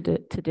continue to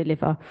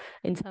deliver.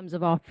 In terms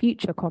of our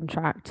future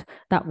contract,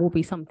 that will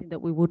be something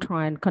that we will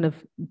try and kind of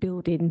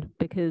build in,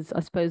 because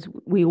I suppose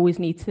we always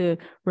need to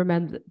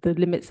remember the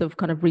limits of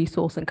kind of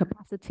resource and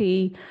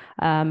capacity,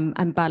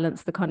 and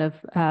balance the kind of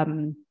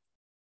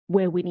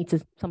where we need to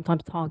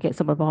sometimes target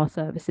some of our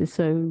services.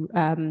 So,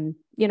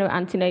 you know,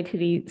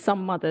 antenatally,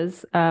 some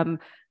mothers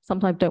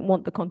sometimes don't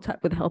want the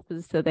contact with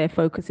helpers, so their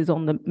focus is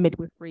on the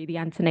midwifery, the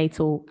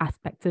antenatal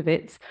aspect of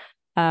it.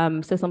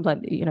 So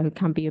sometimes, you know, it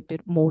can be a bit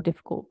more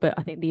difficult, but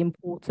I think the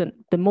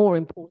more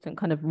important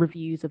kind of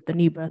reviews of the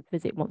new birth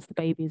visit once the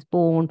baby is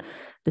born,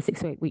 the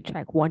 6 to 8 week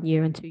check, 1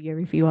 year and 2 year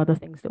review, other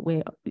things that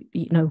we're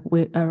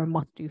a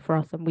must do for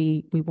us, and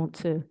we want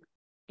to,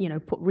 you know,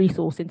 put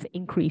resource into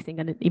increasing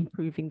and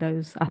improving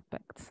those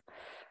aspects.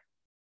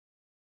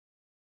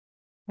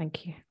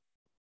 Thank you.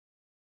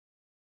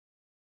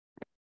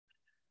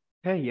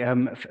 Okay,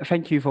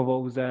 thank you for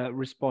those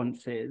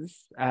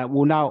responses.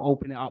 We'll now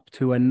open it up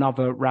to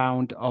another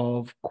round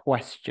of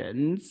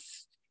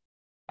questions.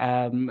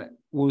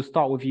 We'll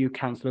start with you,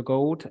 Councillor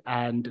Gold,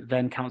 and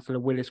then Councillor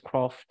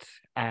Willis-Croft,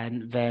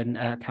 and then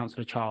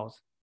Councillor Charles.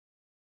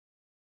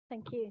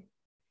 Thank you.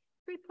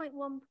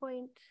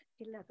 3.1.11,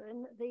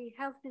 the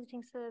health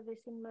visiting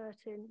service in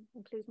Merton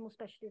includes more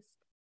specialist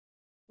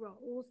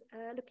roles,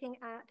 looking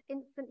at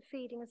infant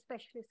feeding and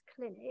specialist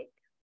clinic,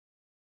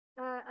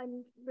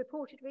 and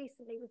reported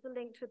recently was the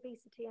link to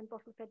obesity and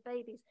bottle-fed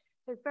babies.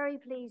 So very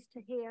pleased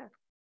to hear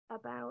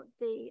about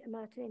the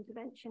Merton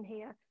intervention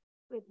here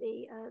with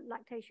the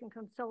lactation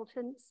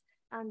consultants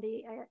and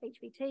the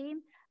HV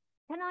team.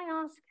 Can I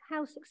ask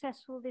how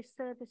successful this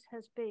service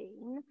has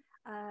been,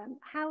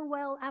 how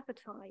well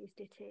advertised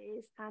it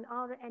is, and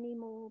are there any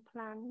more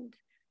planned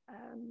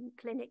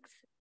clinics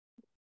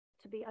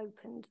to be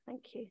opened?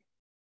 Thank you.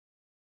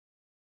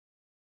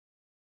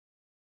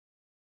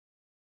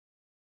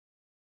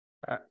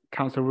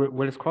 Councillor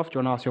Willis-Croft, do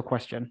you want to ask your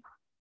question?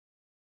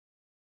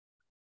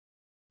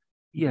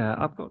 Yeah,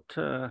 I've got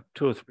 2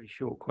 or 3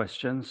 short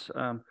questions.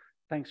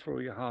 Thanks for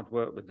all your hard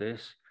work with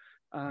this.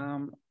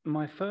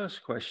 My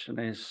first question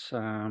is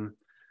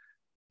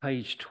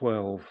page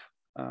 12,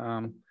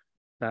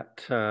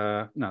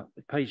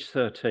 page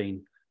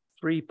 13,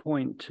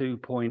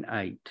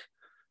 3.2.8.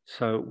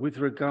 So with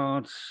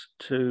regards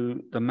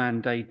to the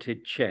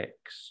mandated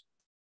checks,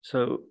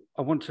 so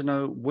I want to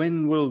know,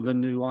 when will the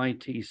new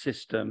IT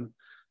system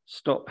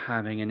stop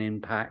having an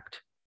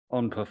impact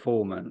on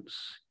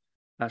performance?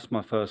 That's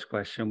my first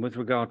question. With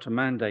regard to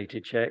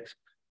mandated checks,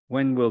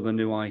 when will the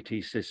new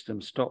IT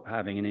system stop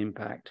having an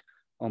impact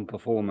on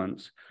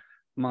performance?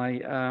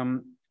 My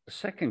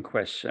second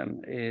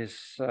question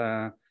is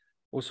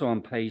also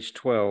on page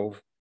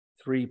 12,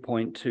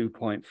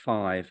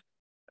 3.2.5,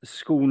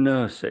 school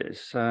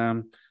nurses.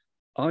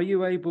 Are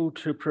you able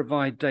to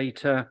provide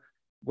data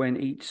when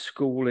each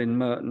school in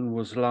Merton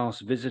was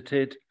last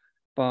visited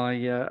by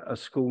a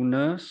school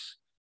nurse?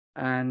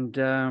 And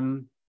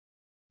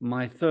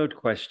my third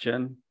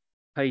question,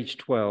 page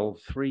 12,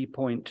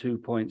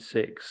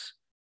 3.2.6.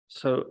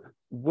 So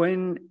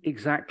when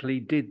exactly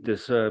did the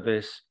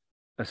service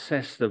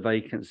assess the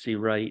vacancy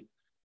rate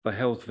for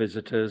health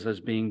visitors as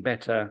being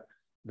better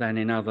than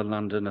in other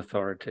London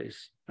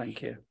authorities?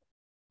 Thank you.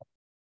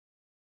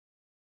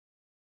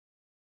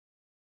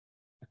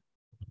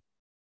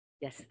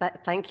 Yes,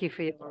 thank you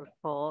for your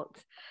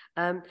report.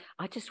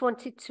 I just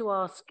wanted to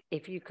ask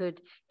if you could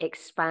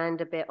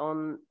expand a bit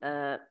on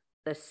the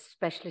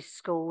specialist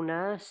school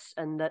nurse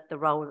and the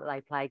role that they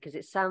play, because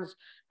it sounds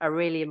a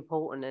really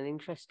important and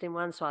interesting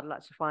one. So I'd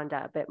like to find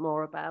out a bit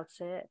more about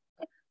it.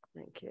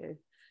 Thank you.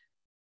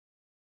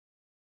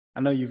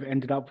 I know you've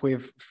ended up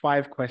with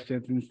 5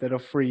 questions instead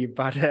of 3,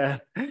 but I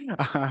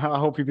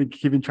hope you've been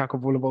keeping track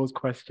of all of those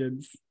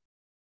questions.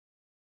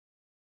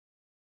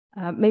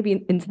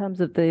 Maybe in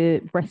terms of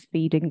the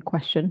breastfeeding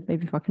question,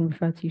 maybe if I can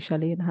refer to you,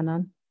 Shelley and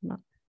Hanan.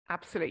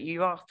 Absolutely.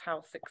 You asked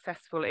how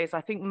successful it is.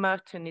 I think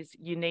Merton is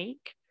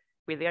unique.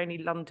 We're the only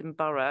London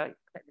borough,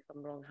 correct me if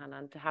I'm wrong,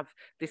 Hanan, to have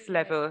this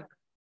level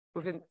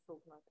within.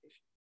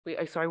 We're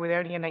the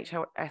only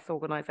NHS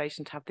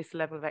organisation to have this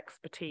level of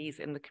expertise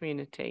in the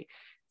community.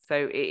 So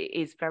it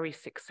is very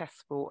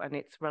successful, and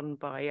it's run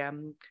by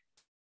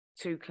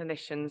two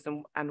clinicians,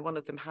 and one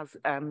of them has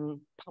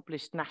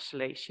published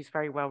nationally. She's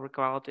very well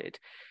regarded,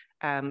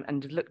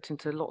 and looked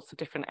into lots of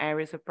different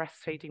areas of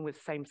breastfeeding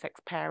with same-sex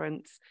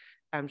parents.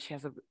 She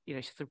has a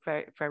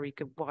very, very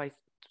good wide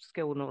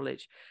skill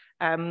knowledge.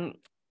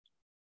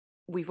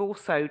 We've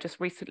also just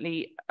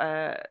recently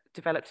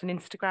developed an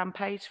Instagram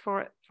page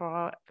for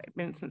our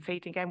infant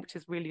feeding game, which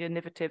is really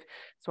innovative.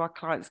 So our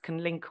clients can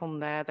link on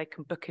there, they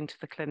can book into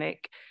the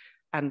clinic,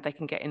 and they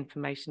can get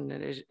information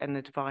and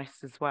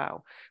advice as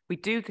well. We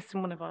do this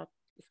in one of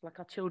it's like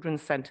our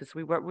children's centres.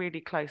 We work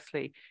really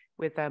closely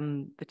with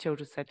the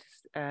children's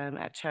centres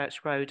at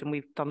Church Road, and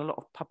we've done a lot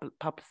of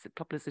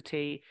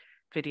publicity,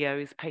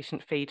 videos,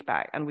 patient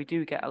feedback, and we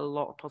do get a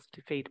lot of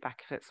positive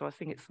feedback of it. So I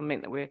think it's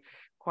something that we're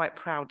quite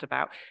proud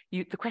about.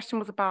 The question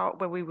was about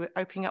where we were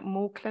opening up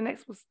more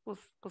clinics. Was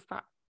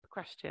that the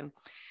question?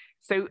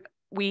 So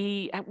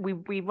we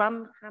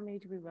run. How many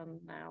do we run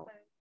now?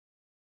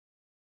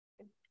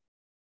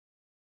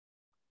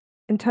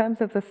 In terms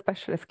of the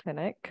specialist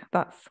clinic,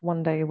 that's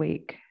 1 day a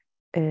week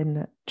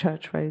in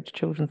Church Road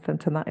Children's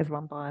Centre, and that is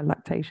run by a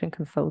lactation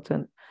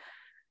consultant.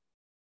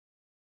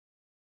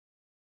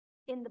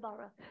 In the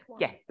borough?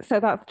 Yeah, so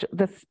that's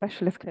the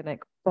specialist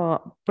clinic.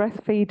 But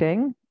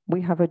breastfeeding,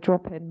 we have a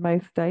drop-in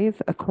most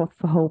days across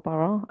the whole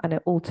borough, and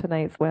it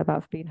alternates where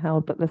that's been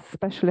held. But the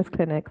specialist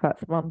clinic,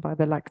 that's run by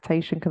the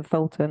lactation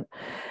consultant.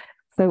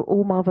 So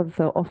all mothers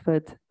are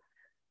offered,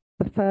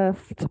 the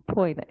first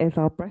point is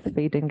our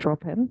breastfeeding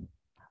drop-in,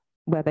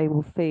 where they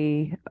will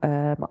see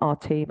our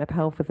team of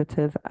health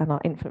visitors and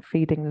our infant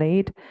feeding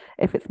lead.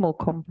 If it's more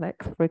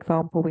complex, for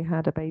example, we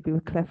had a baby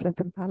with cleft lip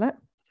and palate,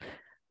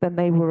 then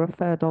they were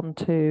referred on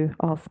to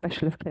our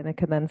specialist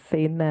clinic and then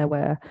seen there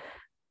where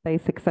they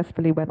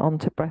successfully went on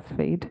to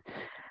breastfeed.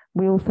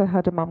 We also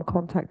had a mum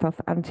contact us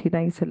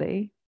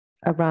antenatally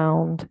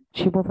around,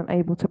 she wasn't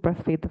able to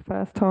breastfeed the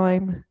first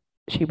time,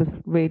 she was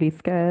really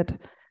scared.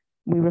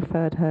 We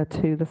referred her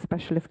to the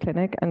specialist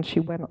clinic, and she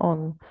went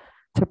on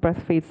to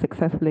breastfeed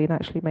successfully and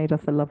actually made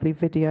us a lovely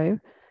video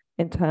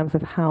in terms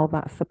of how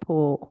that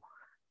support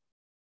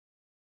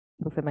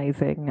was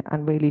amazing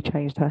and really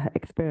changed her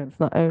experience,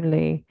 not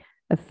only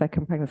a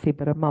second pregnancy,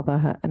 but a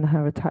mother and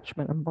her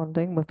attachment and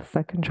bonding with the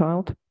second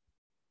child.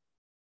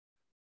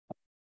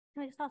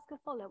 Can I just ask a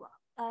follow-up?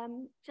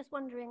 Just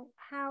wondering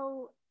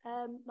how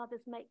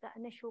mothers make that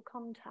initial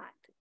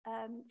contact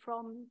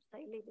from,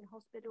 say, leaving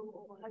hospital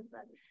or home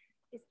birth.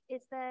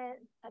 Is there,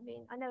 I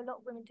mean, I know a lot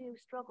of women do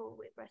struggle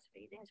with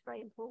breastfeeding, it's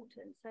very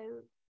important. So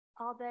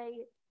are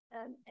they,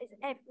 is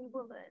every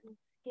woman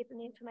given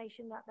the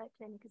information that their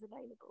clinic is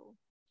available?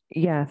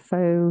 Yeah,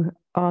 so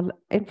our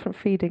infant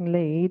feeding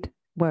lead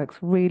works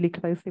really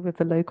closely with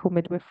the local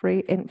midwifery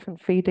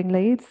infant feeding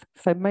leads.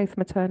 So most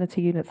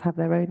maternity units have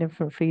their own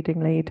infant feeding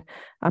lead,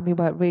 and we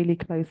work really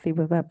closely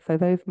with them. So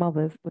those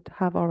mothers would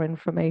have our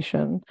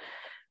information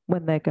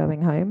when they're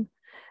going home.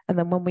 And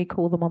then when we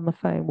call them on the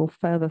phone, we'll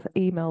further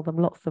email them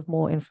lots of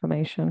more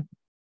information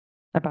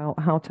about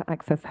how to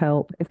access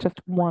help. It's just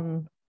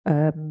one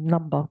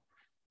number,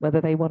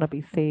 whether they want to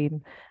be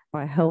seen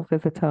by a health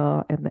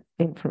visitor in the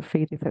infant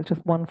feeding. So it's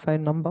just one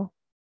phone number.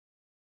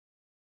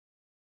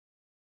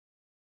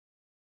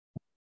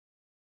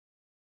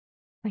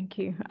 Thank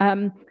you.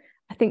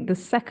 I think the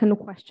second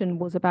question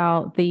was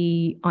about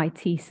the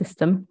IT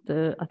system.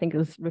 I think it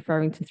was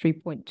referring to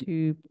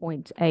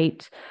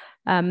 3.2.8.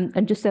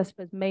 And just I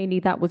suppose mainly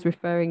that was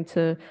referring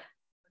to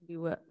we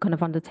were kind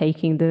of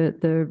undertaking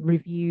the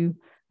review,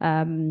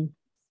 the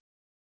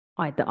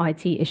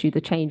IT issue,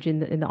 the change in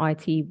the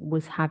IT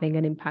was having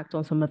an impact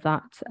on some of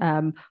that.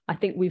 I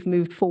think we've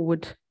moved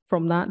forward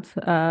from that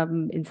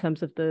in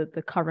terms of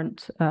the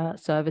current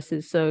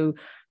services. So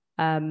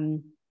I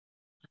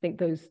think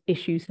those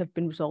issues have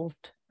been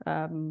resolved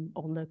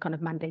on the kind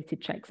of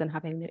mandated checks and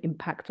having an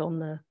impact on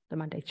the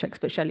mandated checks.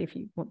 But Shelley, if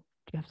you want,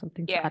 do you have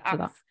something to add to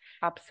that?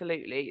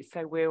 Absolutely.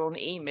 So we're on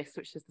EMIS,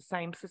 which is the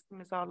same system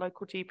as our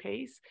local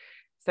GPs.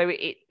 So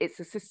it's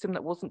a system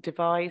that wasn't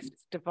devised.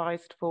 It's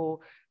devised for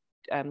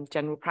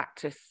general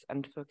practice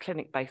and for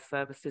clinic-based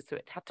services. So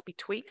it had to be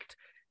tweaked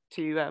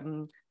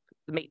to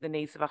meet the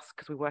needs of us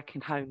because we work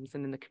in homes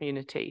and in the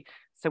community.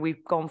 So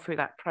we've gone through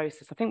that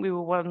process. I think we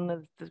were one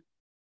of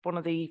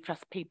the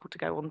first people to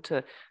go on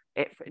to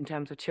it in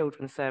terms of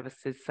children's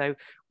services. So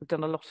we've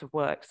done a lot of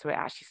work. So it's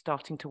actually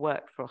starting to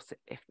work for us,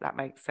 if that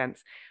makes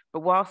sense.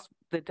 But whilst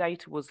the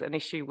data was an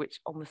issue, which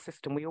on the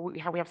system, we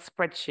have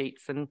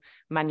spreadsheets and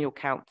manual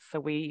counts. So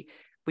we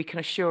can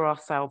assure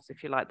ourselves,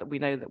 if you like, that we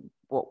know that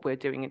what we're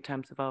doing in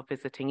terms of our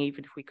visiting,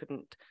 even if we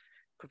couldn't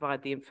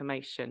provide the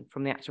information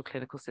from the actual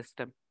clinical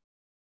system.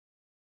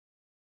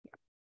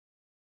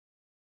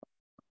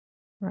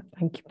 Right,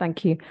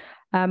 thank you.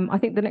 I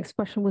think the next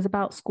question was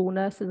about school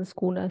nurses and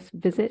school nurse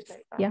visits.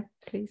 Yeah,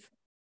 please.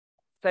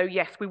 So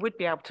yes, we would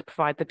be able to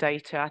provide the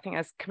data. I think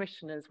as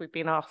commissioners, we've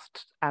been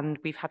asked, and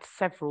we've had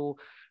several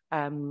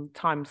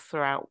times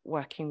throughout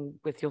working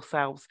with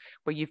yourselves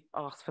where you've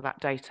asked for that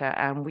data,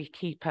 and we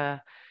keep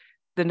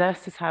the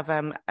nurses have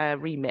a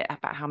remit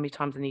about how many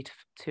times they need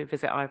to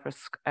visit either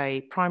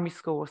a primary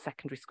school or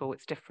secondary school.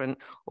 It's different,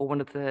 or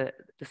one of the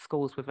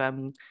schools with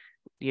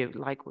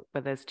like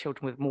where there's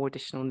children with more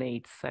additional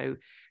needs. So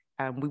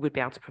we would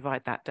be able to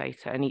provide that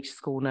data, and each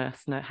school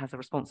nurse has a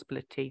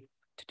responsibility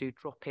to do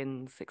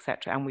drop-ins,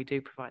 etc. And we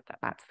do provide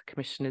that back to the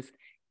commissioners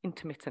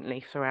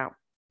intermittently throughout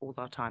all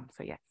our time.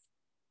 So yes.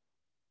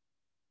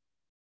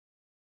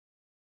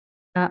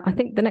 I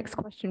think the next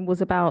question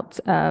was about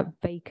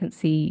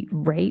vacancy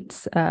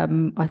rates.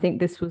 I think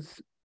this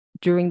was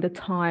during the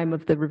time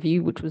of the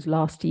review, which was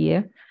last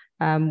year,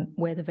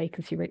 where the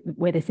vacancy rate,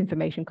 where this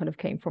information kind of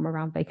came from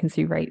around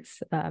vacancy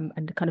rates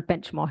and kind of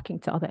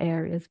benchmarking to other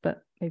areas.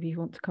 But maybe you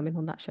want to come in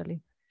on that,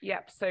 Shelley.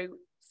 Yep. So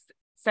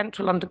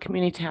Central London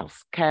Community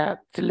Health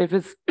Care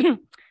delivers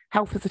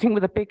health visiting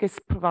with the biggest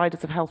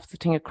providers of health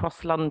visiting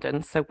across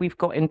London. So we've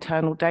got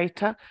internal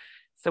data.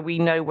 So we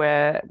know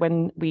where,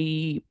 when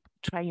we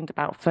trained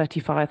about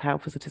 35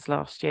 health visitors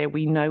last year,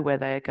 we know where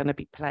they're going to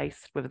be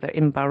placed, whether they're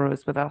in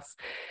boroughs with us.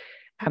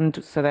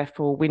 And so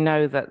therefore we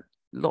know that a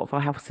lot of our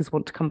health visitors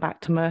want to come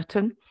back to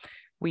Merton.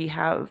 We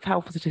have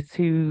health visitors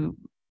who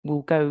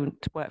will go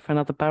to work for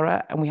another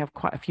borough, and we have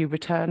quite a few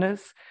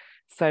returners.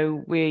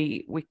 So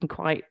we can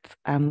quite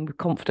with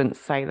confidence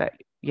say that,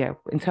 yeah,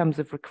 in terms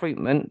of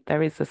recruitment,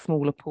 there is a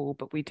smaller pool,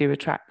 but we do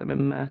attract them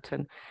in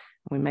Merton.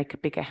 We make a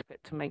big effort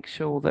to make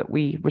sure that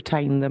we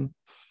retain them.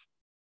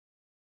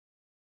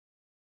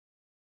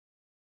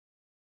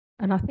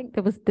 And I think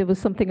there was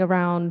something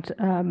around,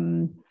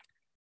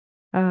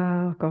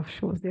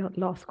 gosh, what was the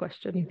last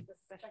question?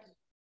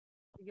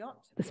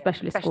 The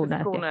specialist school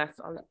nurse. School nurse.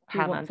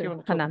 Hannah, do you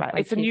want to talk about it?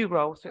 It's a new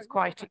role, so it's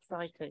quite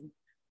exciting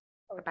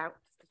to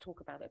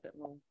talk about it a bit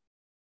more.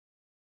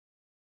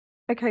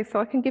 Okay, so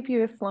I can give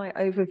you a slight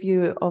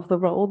overview of the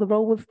role. The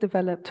role was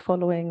developed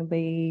following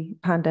the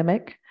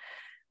pandemic.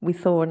 We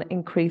saw an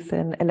increase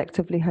in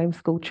electively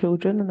homeschooled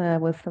children, and there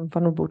were some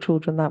vulnerable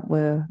children that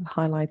were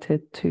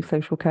highlighted to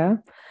social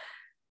care.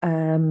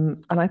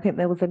 And I think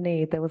there was a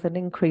need. There was an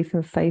increase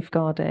in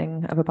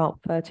safeguarding of about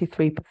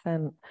 33%.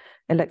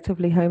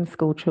 Electively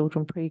homeschooled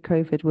children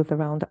pre-COVID was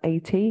around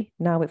 80.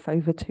 Now it's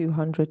over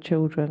 200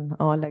 children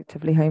are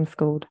electively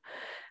homeschooled.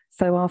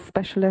 So our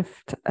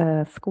specialist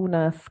school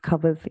nurse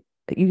covers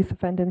youth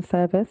offending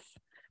service,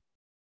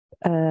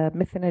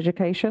 missing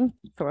education.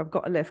 So I've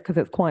got a list because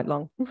it's quite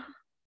long.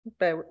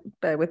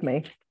 bear with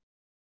me.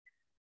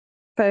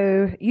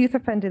 So youth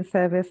offending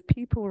service,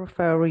 pupil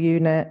referral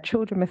unit,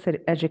 children missing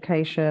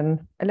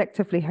education,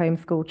 electively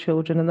homeschooled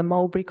children, and the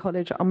Mulberry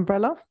College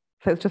umbrella.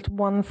 So it's just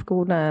one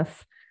school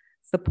nurse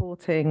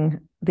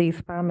supporting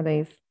these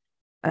families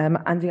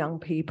and young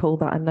people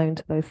that are known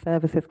to those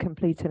services,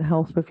 completing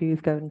health reviews,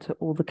 going to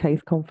all the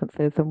case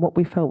conferences. And what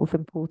we felt was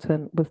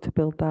important was to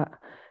build that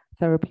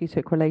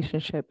therapeutic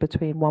relationship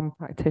between one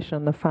practitioner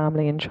and the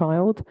family and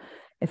child,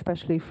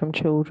 especially from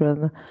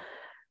children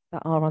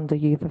that are under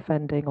youth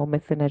offending or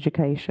missing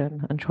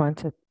education, and trying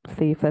to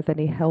see if there's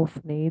any health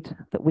need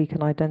that we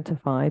can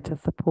identify to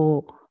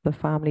support the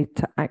family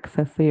to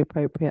access the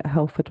appropriate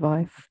health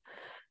advice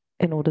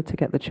in order to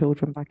get the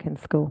children back in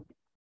school.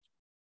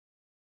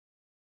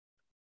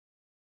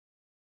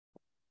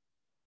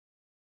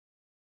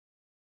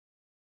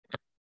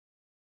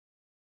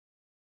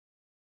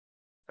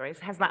 Sorry,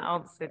 has that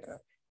answered?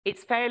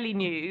 It's fairly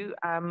new.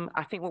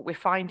 I think what we're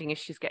finding is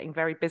she's getting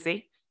very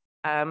busy.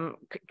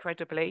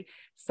 Incredibly.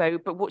 So,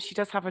 but what she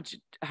does have,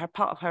 her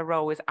part of her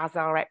role is as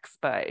our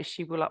expert, is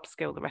she will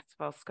upskill the rest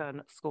of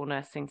our school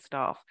nursing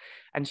staff,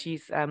 and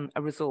she's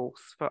a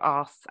resource for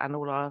us and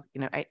all our,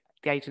 the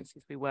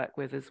agencies we work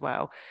with as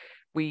well.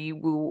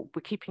 We're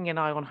keeping an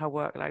eye on her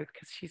workload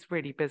because she's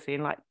really busy,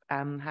 and like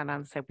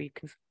Hanan said,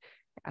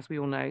 as we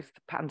all know,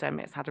 the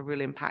pandemic's had a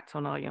real impact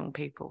on our young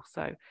people.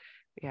 So,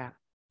 yeah,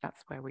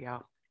 that's where we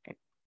are. Okay.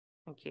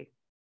 Thank you.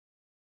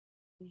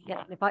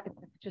 Yeah, if I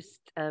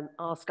just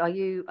ask, are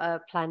you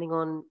planning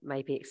on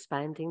maybe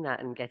expanding that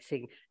and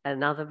getting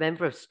another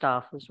member of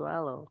staff as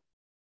well? Or?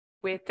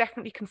 We're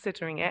definitely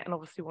considering it, and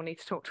obviously we'll need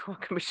to talk to our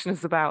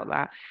commissioners about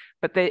that.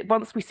 But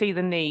once we see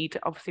the need,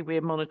 obviously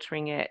we're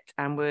monitoring it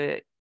and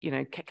we're,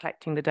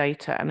 collecting the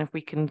data. And if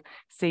we can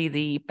see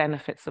the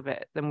benefits of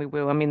it, then we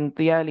will. I mean,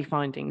 the early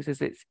findings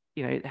is it's,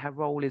 her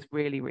role is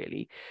really,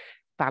 really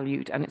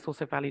valued, and it's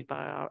also valued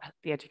by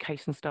the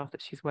education staff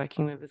that she's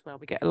working with as well.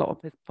 We get a lot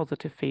of this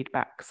positive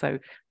feedback, so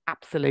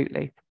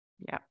absolutely,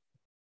 yeah.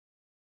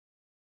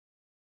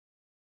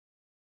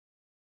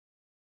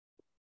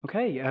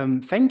 Okay,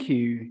 thank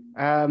you.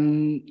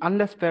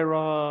 Unless there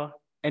are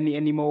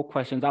any more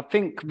questions, I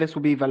think this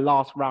will be the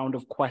last round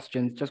of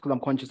questions, just because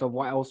I'm conscious of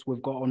what else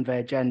we've got on the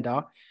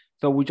agenda.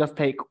 So we'll just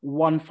take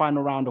one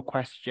final round of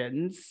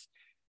questions.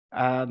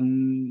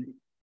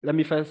 let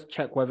me first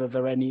check whether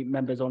there are any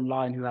members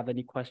online who have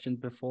any questions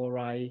before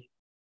I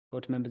go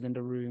to members in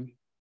the room.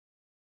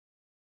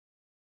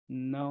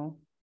 No?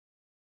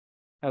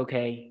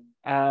 Okay.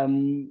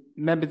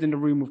 Members in the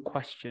room with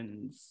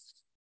questions.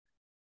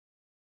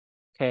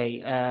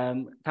 Okay,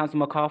 Councillor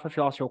MacArthur, if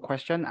you ask your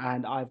question,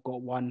 and I've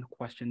got one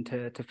question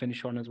to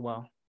finish on as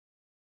well.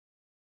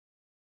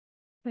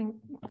 Thank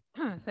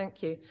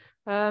you.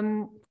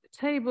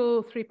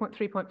 Table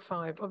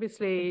 3.3.5,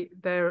 obviously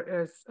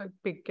there is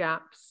big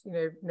gaps,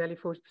 nearly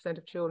 40%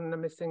 of children are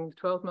missing the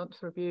 12-month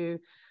review,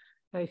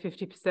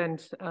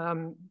 50%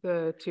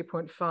 the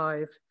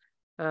 2.5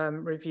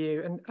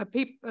 review. And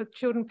are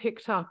children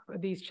picked up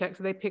these checks?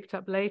 Are they picked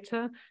up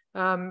later?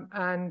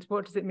 And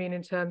what does it mean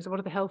in terms of what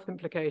are the health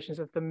implications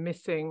of them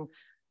missing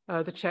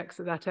the checks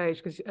at that age?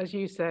 Because as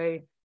you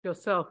say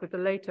yourself with the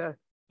later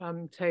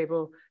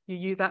table,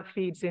 that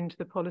feeds into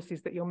the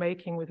policies that you're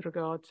making with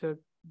regard to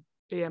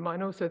BMI,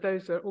 and also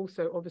those are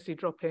also obviously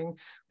dropping,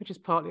 which is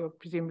partly or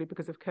presumably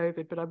because of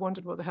COVID. But I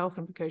wondered what the health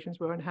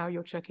implications were and how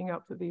you're checking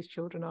up that these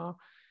children are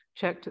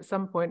checked at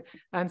some point.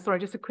 And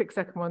sorry, just a quick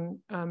second one,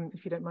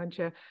 if you don't mind,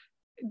 Chair.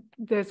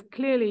 There's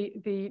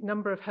clearly the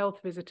number of health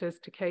visitors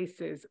to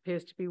cases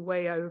appears to be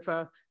way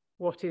over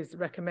what is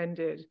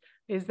recommended.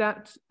 Is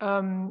that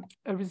a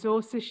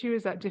resource issue?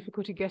 Is that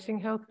difficulty getting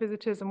health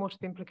visitors? And what are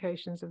the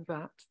implications of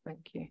that?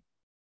 Thank you.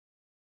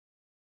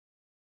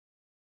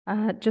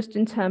 Just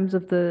in terms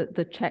of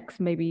the checks,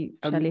 maybe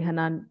Shelley,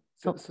 Hanan.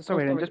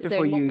 Sorry, and just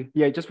before you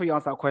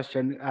answer that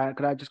question,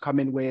 could I just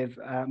come in with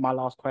my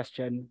last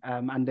question,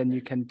 and then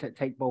you can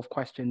take both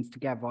questions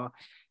together.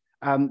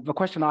 The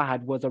question I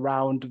had was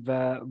around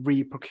the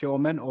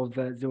re-procurement of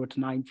the 0 to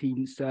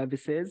 19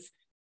 services,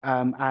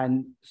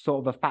 and sort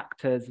of the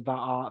factors that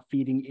are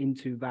feeding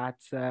into that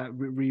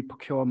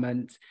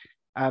re-procurement.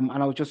 And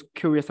I was just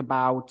curious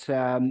about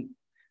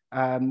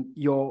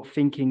your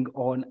thinking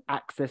on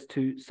access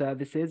to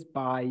services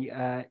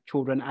by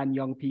children and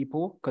young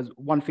people, because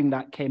one thing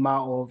that came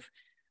out of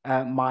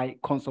my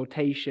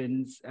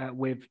consultations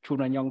with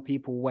children and young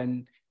people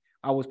when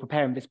I was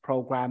preparing this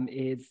program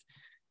is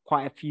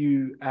quite a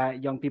few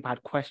young people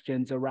had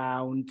questions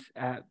around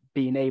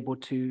being able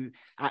to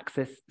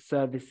access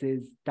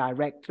services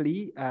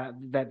directly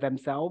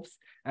themselves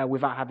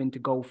without having to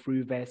go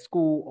through their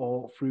school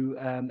or through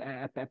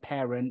a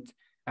parent.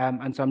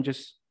 And so I'm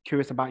just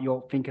curious about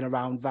your thinking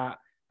around that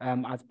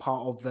as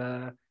part of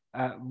the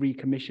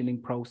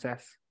recommissioning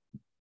process.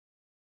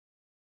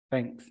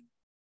 Thanks.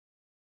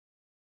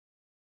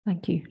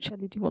 Thank you.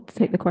 Shelley, do you want to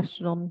take the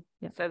question on?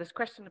 Yeah. So this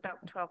question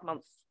about 12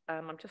 months,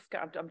 I'm managed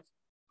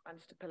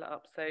to pull it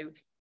up. So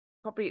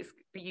probably it's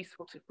be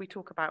useful if we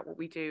talk about what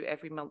we do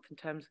every month in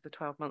terms of the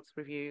 12 months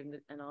review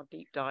and our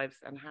deep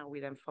dives and how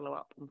we then follow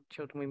up on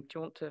children. Do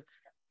you want to,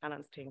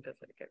 Anna's team does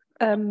it go?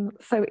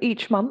 So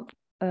each month,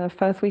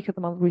 first week of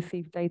the month, we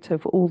receive data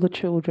of all the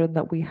children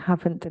that we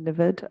haven't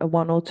delivered a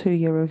 1 or 2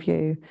 year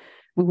review.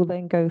 We will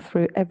then go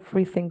through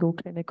every single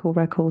clinical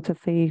record to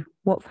see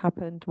what's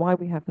happened, why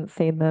we haven't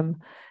seen them,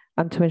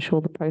 and to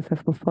ensure the process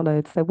was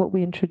followed. So what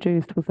we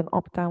introduced was an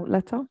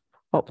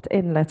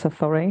opt-in letter,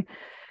 sorry.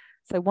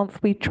 So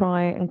once we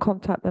try and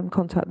contact the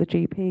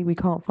GP, we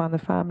can't find the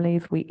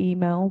families, we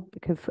email,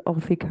 because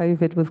obviously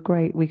COVID was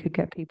great, we could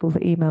get people's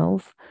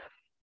emails.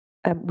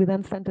 We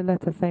then send a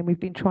letter saying we've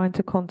been trying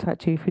to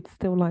contact you. If you'd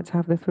still like to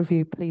have this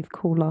review, please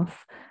call us.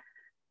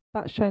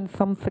 That's shown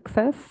some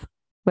success,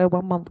 where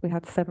 1 month we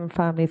had 7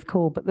 families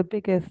call, but the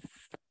biggest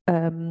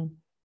percentage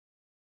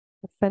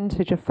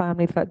of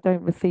families that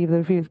don't receive the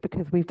reviews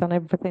because we've done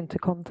everything to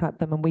contact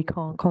them and we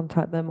can't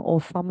contact them,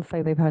 or some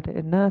say they've had it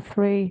in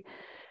nursery.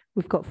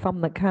 We've got some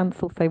that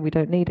cancel, say we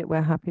don't need it,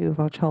 we're happy with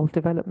our child's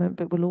development,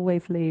 but we'll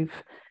always leave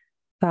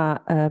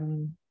that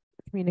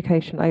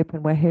communication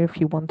open. We're here if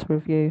you want to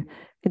review.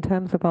 In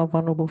terms of our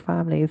vulnerable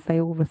families, they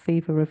all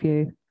receive a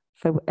review.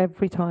 So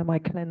every time I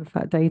cleanse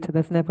that data,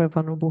 there's never a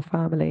vulnerable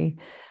family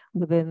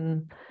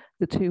within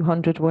the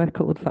 200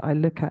 records that I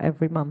look at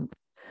every month,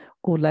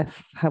 or less,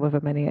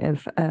 however many it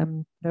is.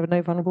 There are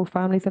no vulnerable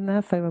families in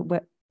there, so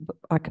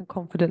I can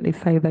confidently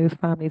say those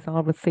families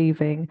are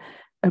receiving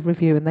a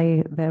review,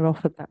 and they're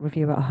offered that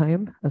review at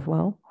home as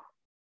well.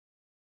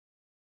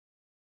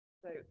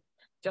 So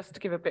just to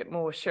give a bit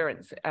more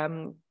assurance,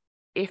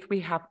 if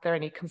there are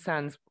any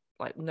concerns,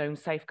 like known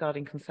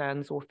safeguarding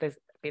concerns, or if there's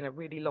been a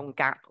really long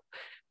gap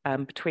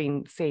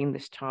between seeing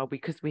this child,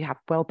 because we have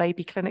well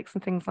baby clinics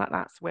and things like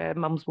that, where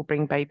mums will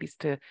bring babies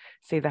to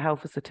see the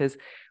health visitors,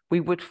 we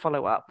would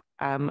follow up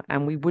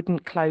and we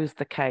wouldn't close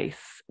the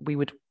case. We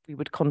would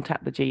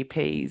contact the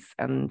GPs,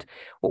 and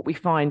what we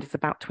find is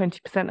about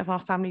 20% of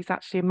our families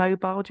actually are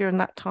mobile during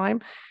that time,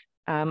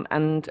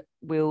 and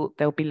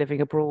they'll be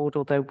living abroad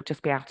or they'll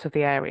just be out of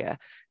the area.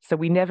 So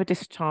we never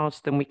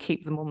discharge them. We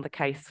keep them on the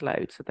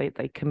caseload so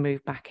they can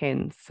move back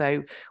in.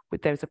 So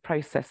there's a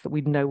process that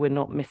we know we're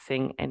not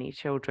missing any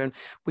children.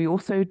 We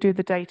also do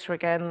the data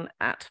again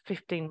at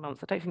 15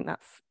 months. I don't think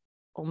that's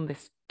on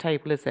this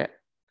table, is it?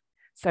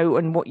 So,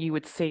 and what you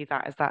would see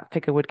that is that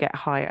figure would get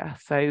higher.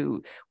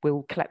 So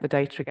we'll collect the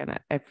data again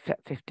at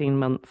 15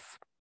 months.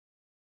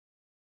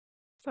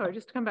 Sorry,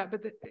 just to come back,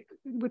 but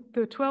with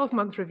the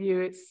 12-month review,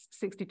 it's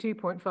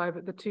 62.5.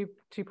 At the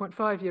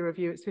 2.5-year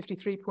review, it's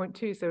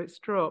 53.2, so it's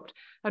dropped.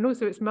 And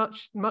also it's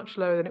much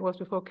lower than it was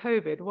before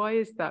COVID. Why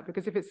is that?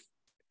 Because if it's,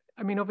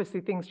 I mean,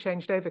 obviously things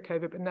changed over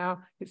COVID, but now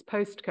it's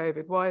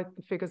post-COVID. Why are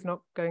the figures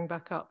not going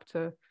back up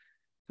to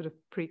sort of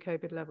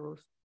pre-COVID levels?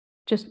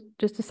 Just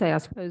to say, I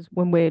suppose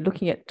when we're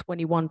looking at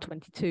 21,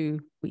 22,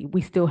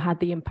 we still had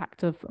the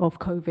impact of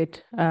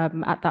COVID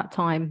at that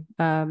time.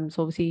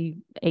 So obviously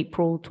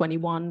April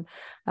 21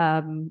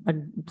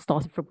 and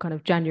started from kind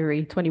of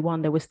January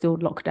 21, there were still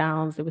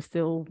lockdowns. There was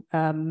still,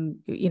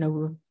 we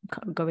were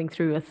going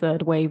through a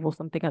third wave or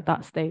something at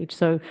that stage.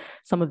 So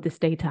some of this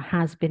data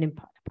has been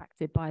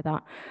impacted by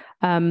that.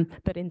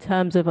 But in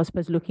terms of, I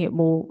suppose, looking at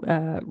more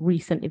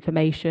recent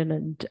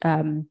information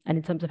and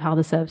in terms of how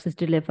the services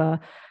deliver,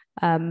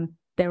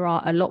 there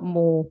are a lot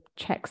more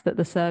checks that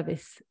the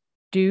service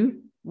do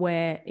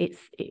where it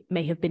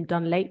may have been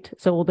done late.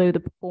 So although the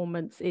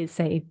performance is,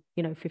 say,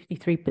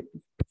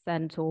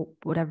 53% or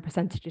whatever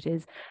percentage it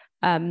is,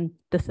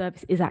 the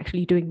service is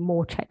actually doing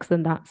more checks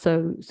than that.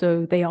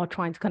 So they are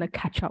trying to kind of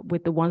catch up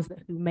with the ones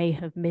who may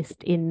have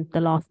missed in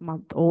the last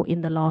month or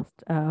in the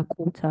last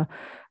quarter.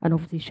 And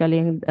obviously Shelley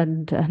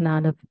and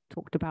Hanan have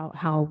talked about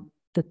how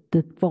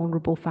the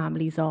vulnerable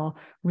families are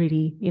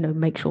really,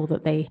 make sure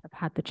that they have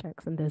had the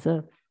checks, and there's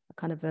a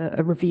kind of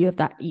a review of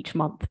that each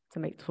month to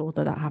make sure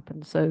that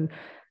happens. So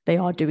they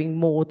are doing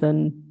more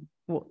than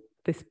what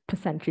this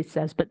percentage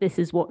says, but this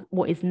is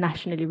what is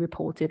nationally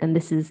reported, and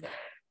this is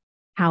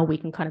how we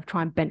can kind of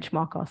try and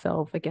benchmark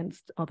ourselves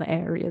against other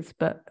areas.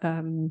 But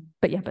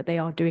they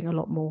are doing a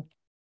lot more.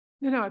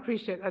 No, I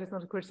appreciate that. It's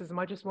not a criticism.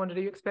 I just wondered,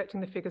 are you expecting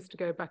the figures to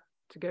go back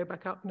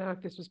up now?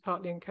 If this was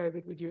partly in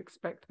COVID, would you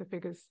expect the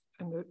figures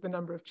and the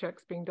number of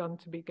checks being done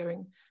to be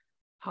going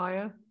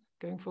higher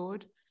going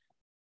forward?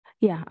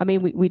 Yeah, I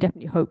mean, we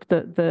definitely hope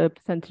that the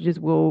percentages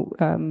will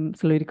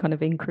slowly kind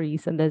of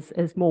increase, and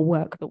there's more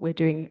work that we're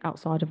doing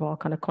outside of our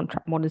kind of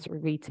contract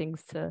monitoring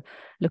meetings to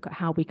look at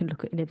how we can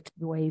look at innovative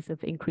ways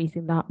of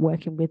increasing that,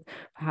 working with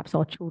perhaps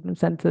our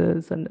children's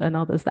centres and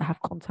others that have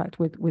contact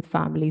with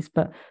families.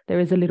 But there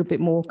is a little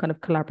bit more kind of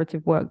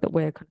collaborative work that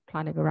we're kind of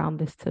planning around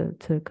this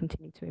to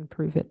continue to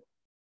improve it.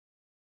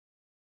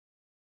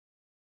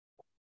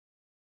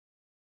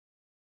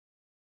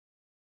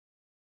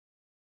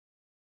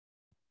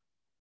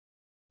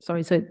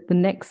 Sorry, so the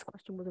next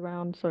question was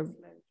around the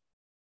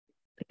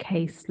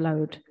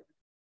caseload.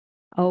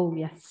 Oh,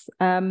 yes.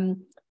 Do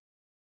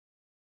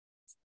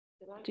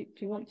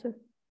you want to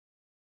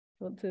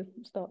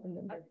start? And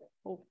then,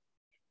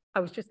 I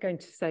was just going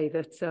to say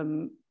that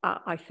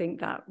I think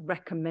that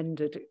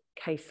recommended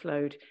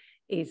caseload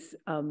is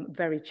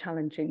very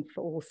challenging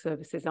for all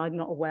services. I'm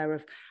not aware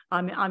of,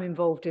 I'm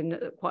involved in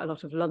quite a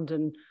lot of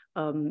London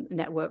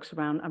networks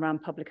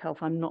around public health.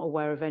 I'm not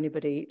aware of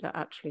anybody that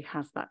actually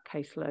has that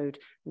caseload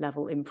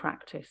level in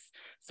practice.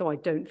 So I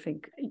don't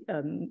think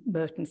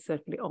Merton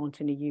certainly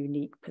aren't in a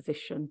unique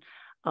position.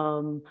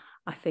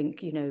 I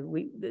think,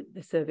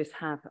 the service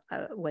have,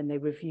 when they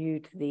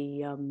reviewed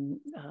the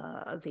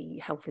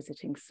health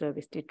visiting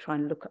service, did try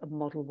and look at a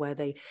model where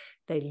they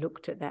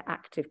looked at their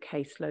active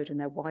caseload and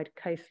their wider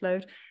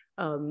caseload,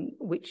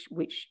 which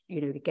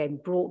again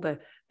brought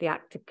the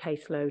active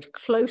caseload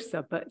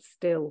closer, but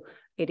still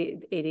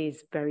it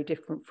is very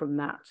different from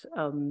that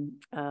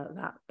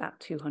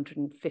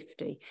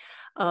 250.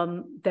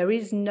 There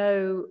is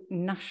no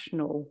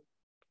national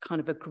kind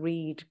of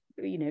agreed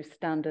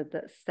standard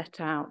that's set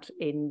out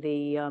in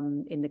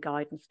the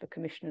guidance for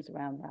commissioners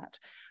around that.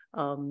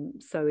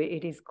 So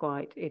it is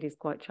quite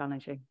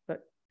challenging. But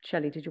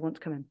Shelley, did you want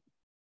to come in?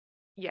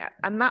 Yeah,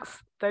 and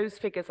those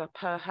figures are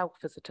per health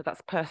visitor.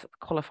 That's per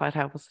qualified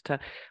health visitor.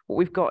 What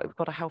we've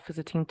got a health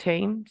visiting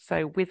team.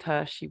 So with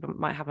her, she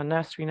might have a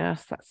nursery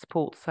nurse that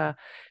supports her.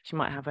 She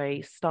might have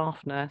a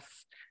staff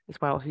nurse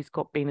as well, who's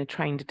been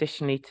trained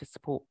additionally to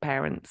support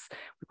parents.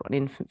 We've got an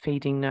infant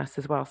feeding nurse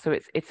as well. So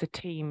it's a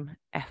team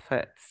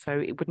effort. So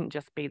it wouldn't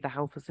just be the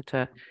health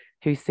visitor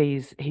who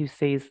sees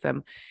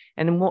them.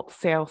 And then what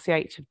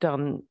CLCH have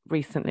done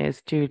recently,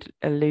 as Jude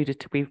alluded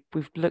to,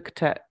 we've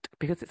looked at,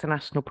 because it's a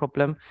national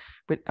problem,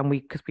 and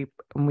we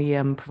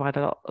provide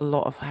a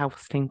lot of health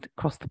visiting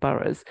across the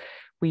boroughs.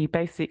 We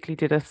basically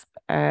did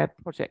a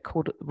project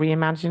called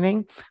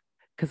Reimagining,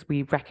 because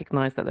we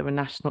recognise that there are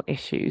national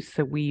issues.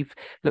 So we've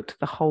looked at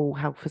the whole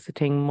health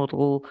visiting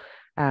model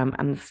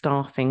and the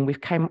staffing.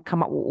 We've come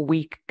up with what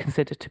we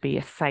consider to be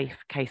a safe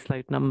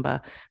caseload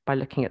number by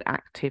looking at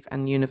active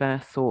and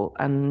universal,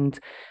 and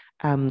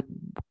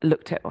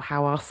looked at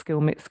how our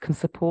skill mix can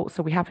support.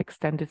 So we have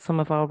extended some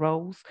of our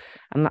roles,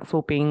 and that's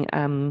all being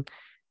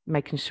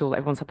making sure that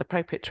everyone's had the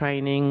appropriate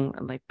training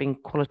and they've been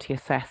quality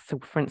assessed. So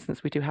for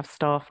instance, we do have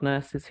staff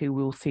nurses who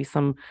will see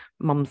some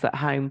mums at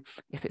home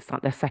if it's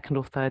like their second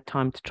or third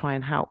time, to try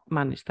and help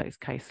manage those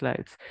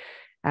caseloads.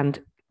 And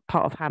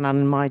part of Hannah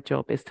and my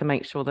job is to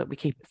make sure that we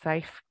keep it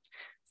safe.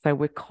 So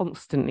we're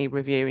constantly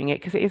reviewing it,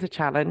 because it is a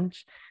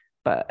challenge,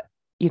 but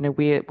you know,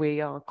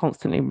 we are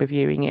constantly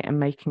reviewing it and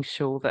making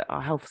sure that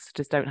our health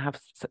visitors don't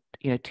have,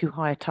 you know, too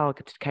high a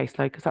targeted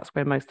caseload, because that's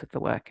where most of the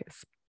work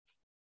is.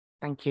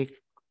 Thank you.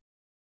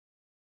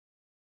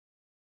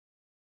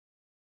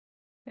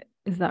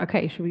 Is that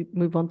okay? Should we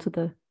move on to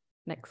the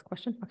next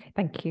question? Okay,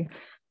 thank you.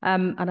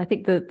 And I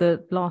think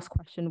the last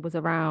question was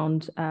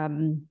around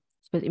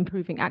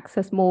improving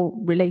access, more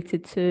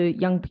related to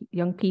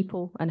young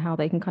people and how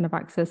they can kind of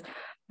access.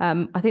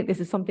 I think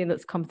this is something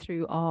that's come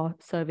through our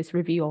service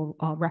review, or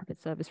our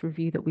rapid service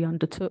review that we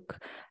undertook,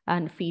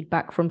 and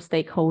feedback from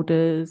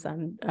stakeholders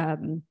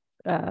and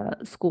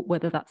school,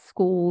 whether that's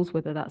schools,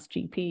 whether that's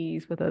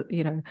GPs, whether,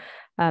 you know,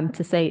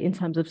 to say in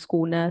terms of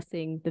school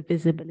nursing, the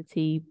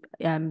visibility,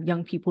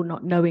 young people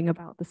not knowing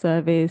about the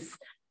service,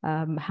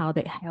 how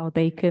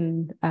they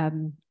can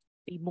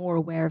be more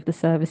aware of the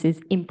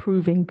services,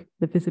 improving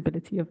the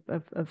visibility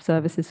of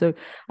services. So,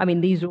 I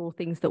mean, these are all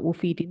things that will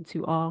feed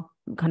into our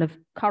kind of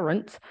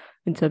current,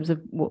 in terms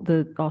of what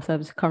our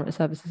current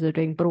services are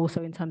doing, but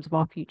also in terms of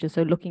our future.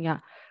 So looking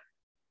at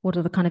what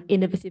are the kind of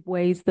innovative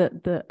ways that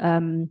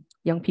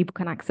young people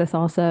can access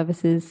our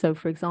services. So,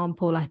 for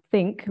example, I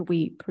think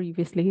we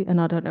previously, and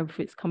I don't know if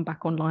it's come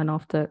back online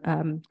after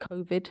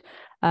COVID,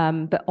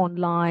 but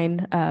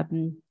online,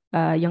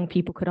 young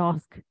people could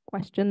ask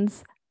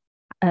questions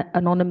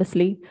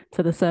anonymously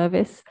to the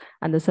service,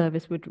 and the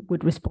service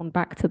would respond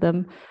back to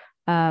them.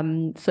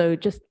 So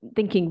just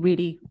thinking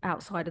really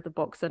outside of the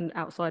box and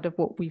outside of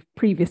what we've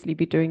previously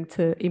been doing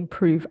to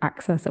improve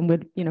access, and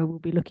we'll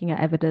be looking at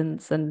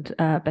evidence and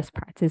best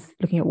practice,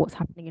 looking at what's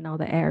happening in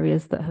other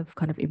areas that have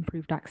kind of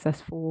improved access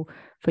for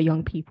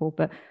young people.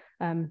 But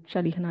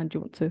Shelley, Hanan, do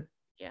you want to?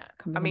 Yeah,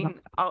 I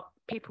mean,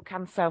 people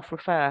can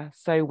self-refer,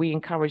 so we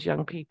encourage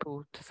young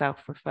people to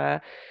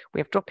self-refer. We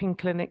have drop-in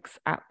clinics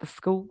at the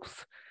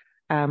schools.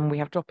 We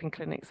have drop-in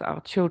clinics at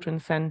our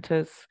children's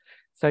centres,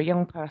 so a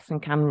young person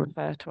can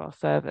refer to our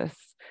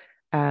service.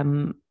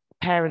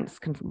 Parents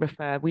can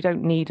refer. We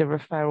don't need a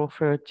referral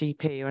for a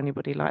GP or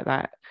anybody like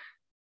that.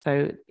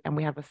 So, and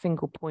we have a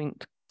single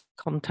point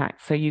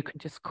contact, so you can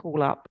just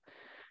call up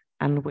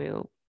and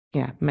we'll,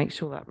 make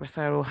sure that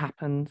referral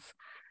happens.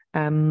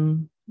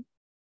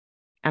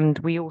 And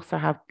we also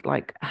have,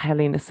 like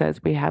Helena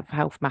says, we have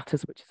Health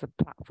Matters, which is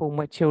a platform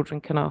where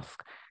children can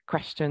ask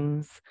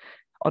questions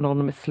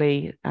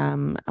anonymously.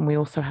 And we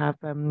also have,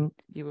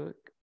 you were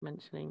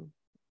mentioning.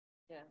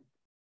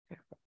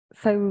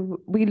 So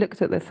we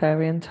looked at this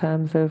area in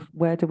terms of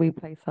where do we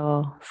place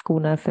our school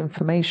nurse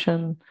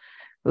information.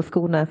 The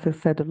school nurses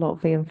said a lot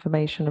of the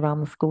information around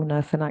the school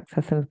nurse and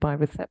accessing is by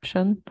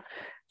reception.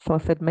 So I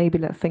said, maybe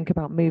let's think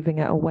about moving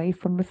it away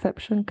from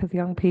reception, because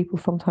young people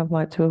sometimes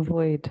like to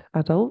avoid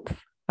adults,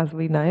 as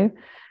we know.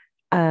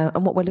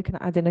 And what we're looking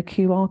at adding a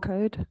QR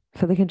code,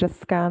 so they can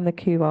just scan the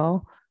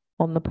QR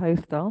on the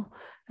poster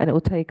and it will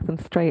take them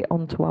straight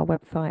onto our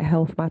website,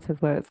 Health Matters,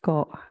 where it's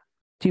got,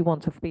 do you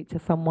want to speak to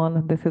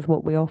someone? This is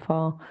what we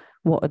offer,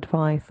 what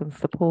advice and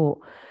support.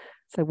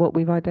 So what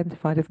we've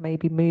identified is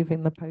maybe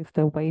moving the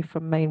poster away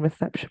from main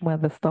reception where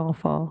the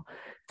staff are,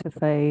 to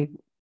say,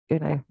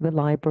 the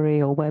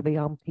library or where the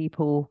young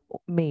people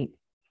meet,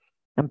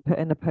 and put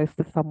in a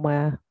poster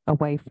somewhere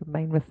away from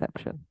main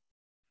reception.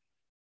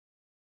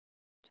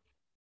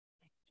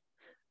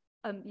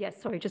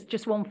 Yes, sorry,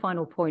 just one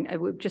final point.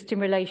 Just in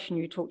relation,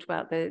 you talked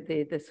about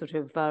the sort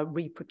of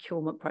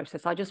re-procurement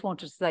process. I just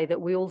wanted to say that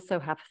we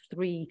also have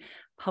 3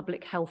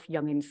 public health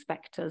young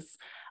inspectors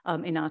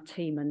in our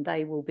team, and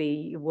they will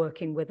be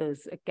working with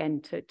us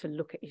again to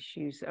look at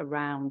issues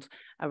around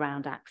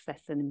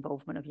access and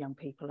involvement of young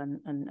people,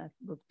 and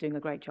we're doing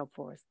a great job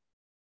for us.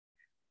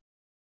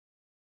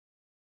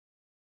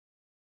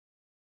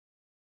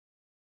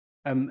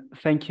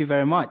 Thank you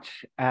very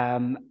much.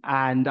 And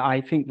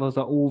I think those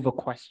are all the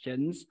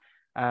questions.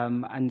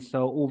 And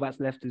so all that's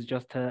left is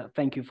just to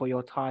thank you for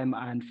your time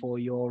and for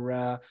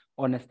your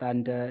honest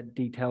and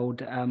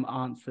detailed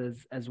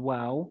answers as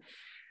well.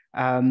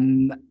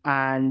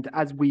 And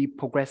as we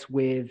progress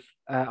with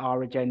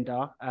our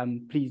agenda,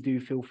 please do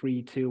feel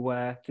free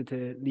to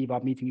leave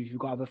our meeting if you've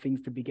got other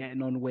things to be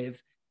getting on with.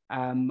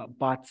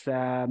 But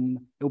it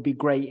would be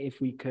great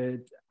if we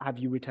could have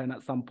you return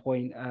at some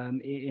point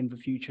in the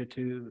future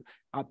to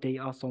update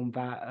us on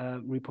that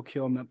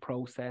reprocurement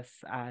process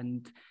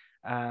and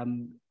just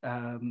an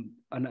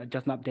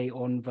update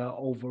on the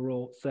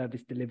overall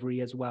service delivery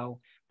as well.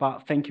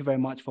 But thank you very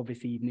much for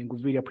this evening.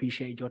 We really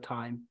appreciate your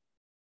time.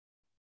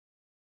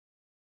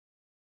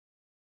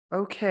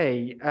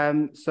 Okay,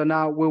 so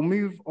now we'll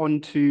move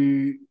on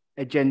to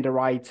agenda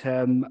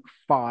item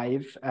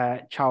 5,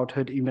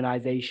 childhood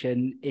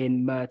immunisation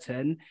in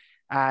Merton.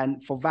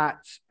 And for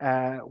that,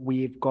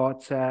 we've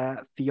got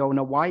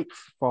Fiona White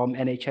from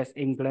NHS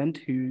England,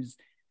 who's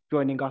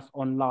joining us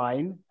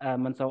online.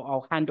 And so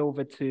I'll hand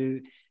over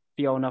to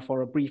Fiona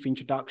for a brief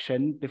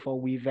introduction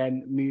before we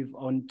then move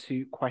on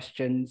to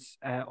questions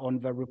on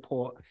the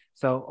report.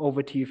 So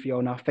over to you,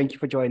 Fiona. Thank you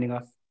for joining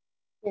us.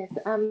 Yes,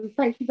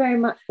 thank you very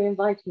much for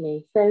inviting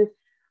me. So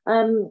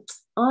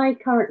I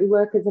currently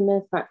work as a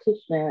nurse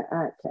practitioner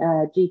at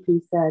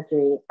GP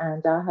surgery,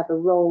 and I have a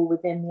role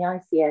within the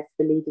ICS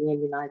for leading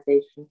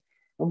immunisation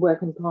and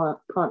work in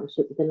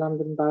partnership with the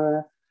London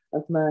Borough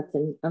of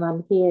Merton. And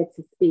I'm here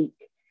to speak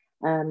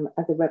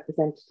as a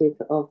representative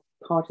of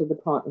part of the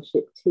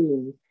partnership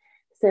team.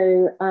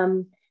 So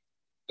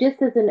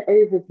just as an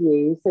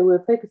overview, so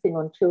we're focusing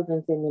on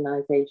children's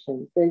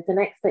immunisations. There's an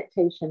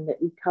expectation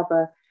that we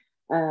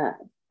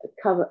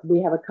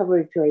we have a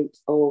coverage rate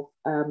of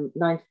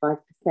 95%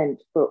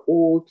 for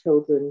all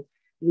children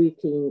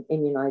routine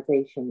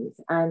immunisations,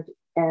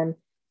 and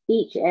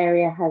each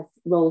area has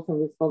roles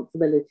and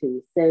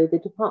responsibilities. So the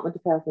Department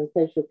of Health and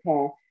Social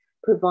Care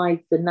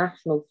provides the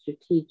national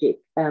strategic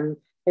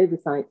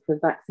oversight for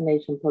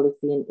vaccination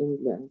policy in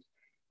England.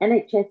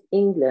 NHS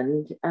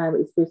England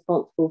is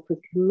responsible for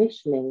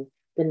commissioning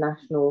the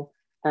national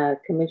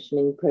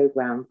commissioning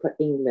programme for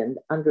England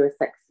under a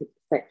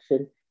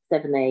section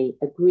 7A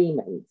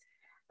agreement.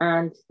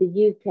 And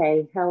the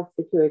UK Health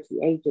Security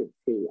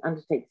Agency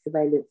undertakes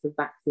surveillance of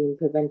vaccine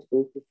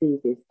preventable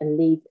diseases and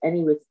leads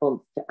any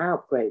response to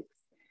outbreaks.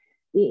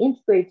 The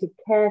integrated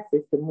care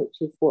system, which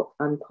is what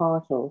I'm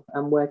part of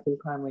and work in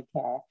primary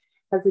care,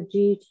 has a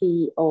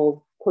duty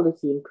of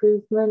quality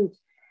improvement,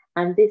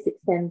 and this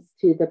extends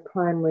to the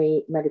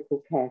primary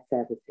medical care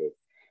services.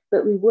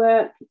 But we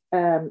work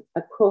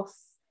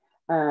across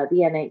the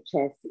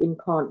NHS in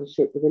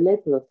partnership with the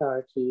local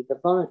authority, the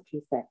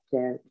voluntary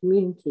sector,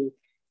 community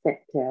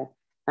sector,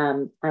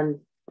 and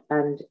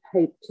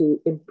hope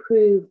to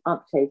improve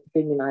uptake of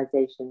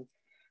immunisations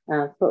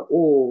for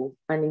all,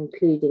 and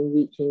including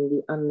reaching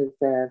the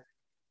unreserved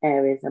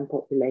areas and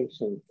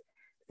populations.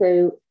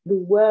 So we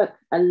work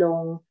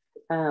along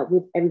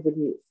with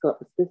everybody that's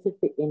got a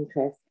specific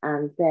interest,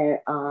 and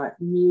there are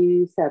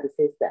new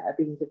services that are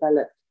being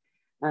developed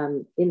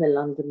in the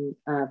London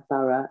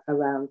Borough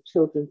around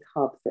children's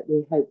hubs that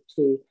we hope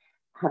to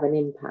have an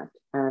impact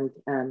and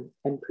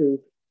improve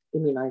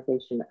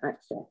immunisation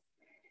access.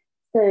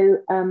 So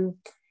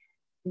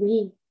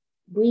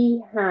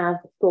we have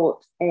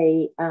got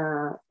a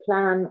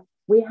plan.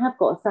 We have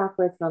got a South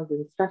West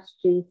London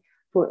strategy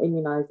for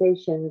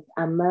immunisations,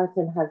 and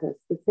Merton has a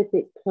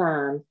specific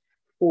plan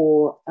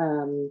for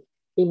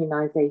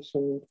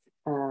immunisations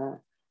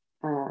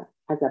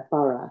as a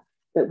borough,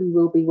 but we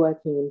will be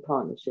working in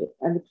partnership.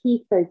 And the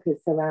key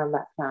focus around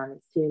that plan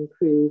is to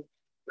improve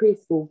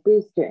preschool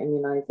booster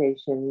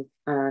immunisations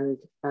and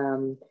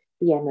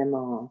the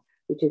MMR,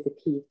 which is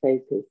a key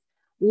focus.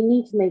 We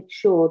need to make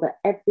sure that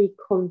every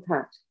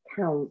contact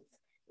counts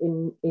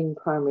in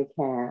primary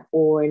care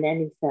or in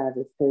any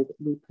service, so that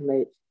we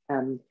promote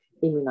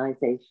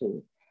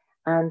immunisation.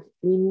 And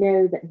we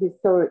know that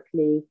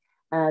historically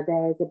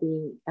there has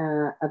been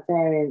a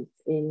variance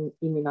in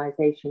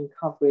immunisation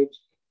coverage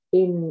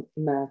in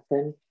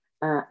Merton,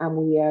 and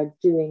we are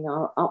doing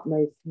our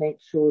utmost to make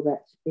sure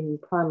that in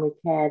primary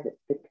care that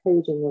the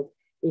coding of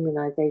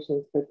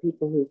immunisations for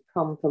people who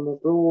come from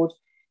abroad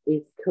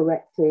is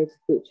corrected,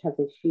 which has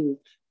a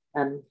huge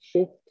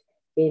shift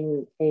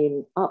in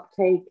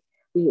uptake.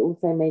 We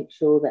also make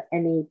sure that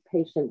any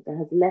patient that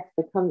has left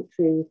the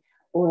country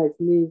or has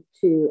moved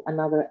to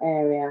another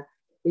area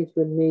is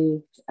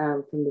removed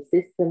from the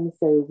system,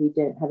 so we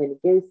don't have any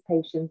ghost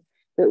patients.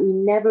 But we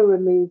never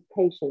remove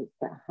patients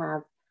that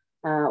have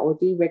or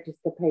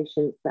deregister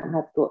patients that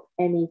have got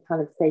any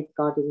kind of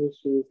safeguarding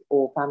issues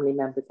or family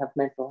members have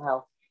mental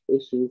health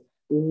issues.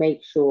 We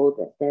make sure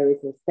that there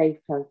is a safe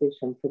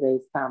transition for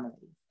those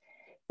families.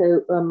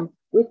 So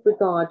with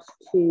regards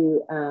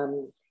to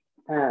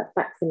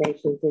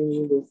vaccinations, and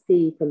you will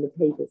see from the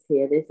papers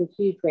here, there's a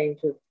huge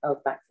range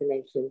of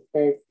vaccinations.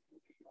 There's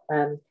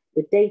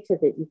the data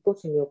that you've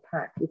got in your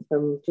pack is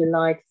from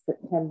July to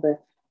September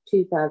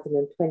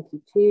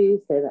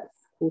 2022, so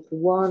that's quarter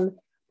 1.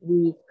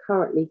 We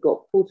currently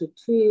got quarter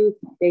 2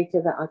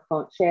 data that I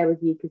can't share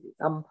with you because it's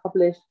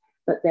unpublished,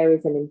 but there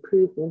is an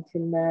improvement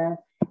in there.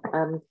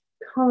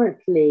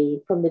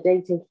 Currently, from the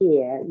data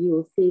here, you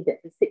will see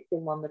that the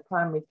 6-in-1, the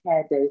primary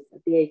care dose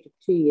at the age of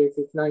 2 years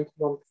is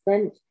 91%,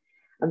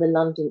 and the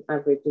London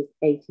average is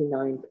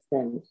 89%.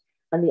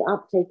 And the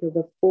uptake of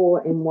the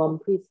 4-in-1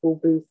 preschool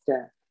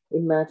booster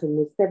in Merton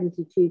was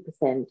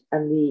 72%,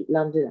 and the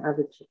London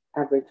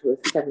average was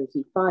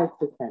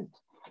 75%.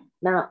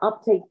 Now,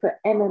 uptake for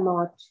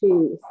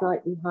MMR2 is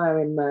slightly higher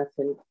in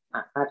Merton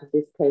out of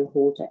this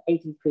cohort at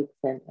 83%,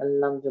 and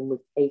London was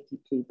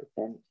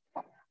 82%.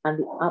 And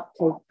the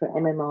uptake for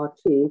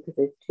MMR2, because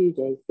there's 2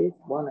 doses,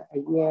 one at a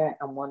year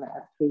and one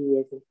at 3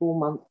 years and 4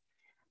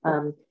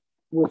 months,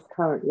 was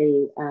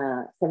currently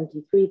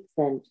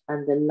 73%,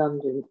 and the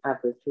London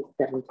average was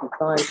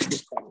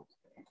 75%.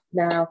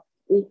 Now,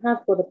 we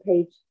have got a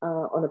page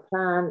on a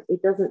plan.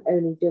 It doesn't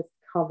only just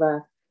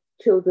cover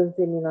children's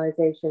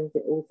immunisations,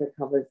 it also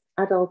covers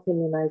adult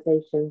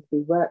immunisations. We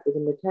work with the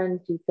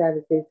maternity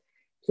services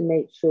to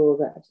make sure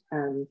that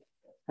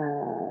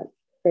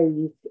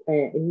babies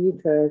in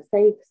utero are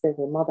safe, so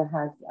the mother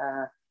has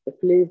the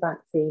flu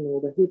vaccine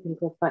or the whooping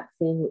cough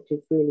vaccine, which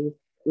is really,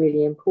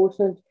 really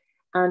important.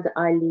 and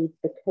I lead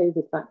the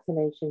COVID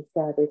vaccination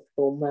service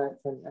for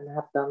Merton and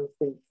have done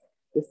since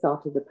the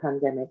start of the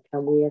pandemic.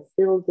 And we are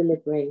still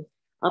delivering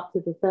up to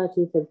the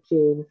 30th of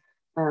June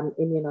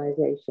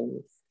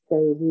immunisations.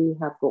 So we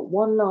have got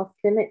one last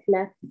clinic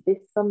left this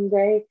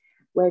Sunday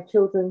where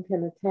children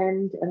can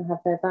attend and have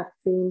their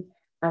vaccine,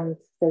 and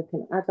so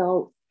can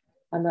adults,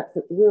 and that's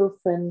at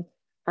Wilson,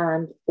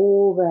 and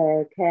all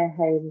their care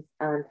homes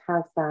and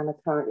housebound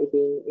are currently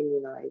being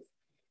immunised.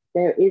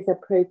 There is a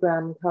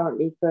programme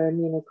currently for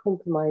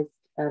immunocompromised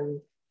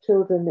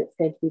children that's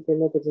going to be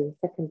delivered in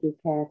secondary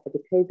care for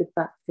the COVID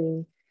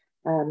vaccine.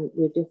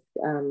 We're just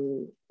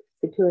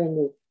securing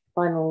the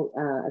final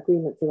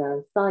agreements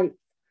around sites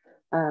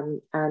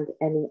and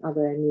any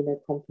other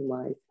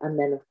immunocompromised. And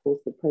then, of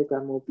course, the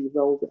programme will be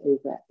rolled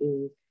over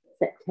in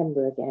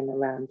September again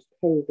around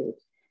COVID.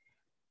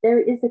 There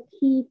is a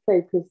key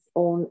focus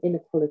on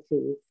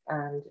inequalities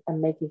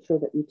and making sure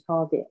that we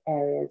target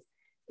areas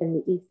in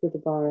the east of the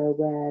borough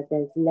where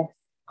there's less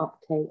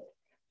uptake.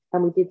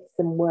 And we did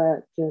some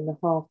work during the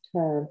half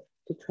term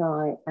to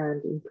try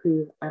and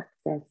improve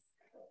access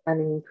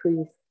and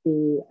increase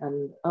the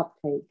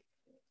uptake.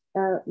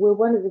 We're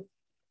one of the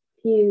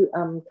few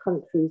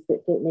countries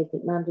that don't make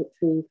it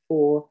mandatory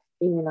for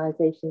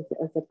immunisations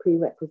as a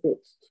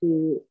prerequisite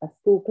to a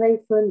school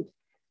placement.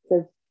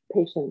 So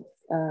patients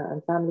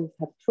and families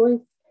have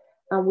choice.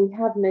 And we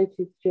have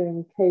noticed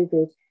during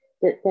COVID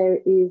that there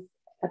is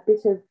a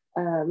bit of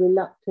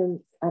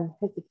reluctance and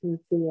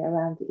hesitancy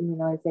around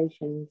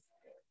immunisations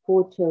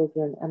for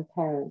children and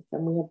parents.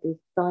 And we have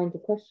designed a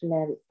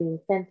questionnaire that's being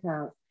sent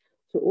out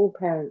to all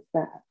parents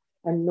that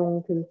are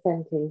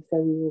non-consenting, so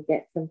we will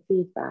get some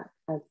feedback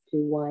as to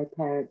why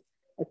parents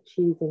are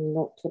choosing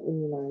not to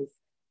immunise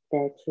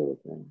their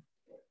children.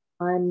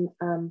 I'm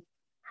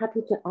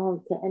happy to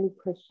answer any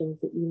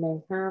questions that you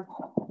may have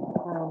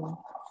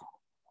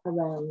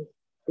around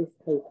this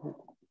paper.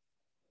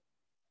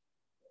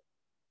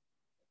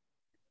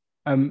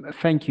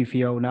 Thank you,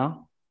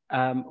 Fiona.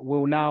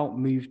 We'll now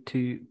move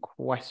to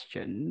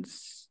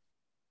questions.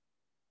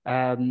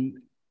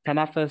 Can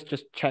I first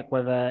just check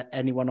whether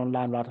anyone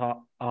online would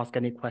ask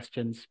any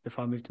questions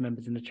before I move to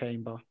members in the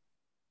chamber?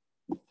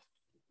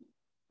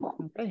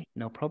 Okay,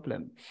 no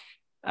problem.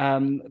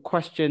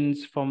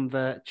 Questions from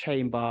the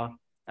chamber.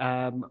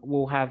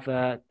 We'll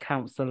have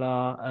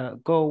Councillor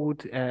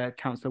Gold,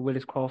 Councillor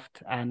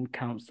Williscroft, and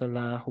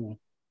Councillor Hall.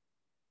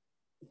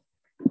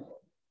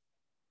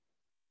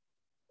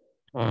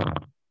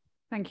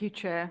 Thank you,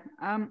 Chair.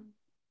 I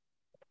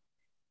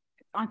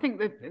think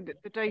that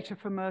the data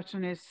for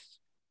Merton is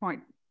quite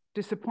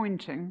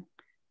disappointing.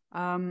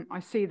 I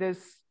see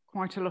there's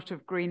quite a lot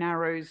of green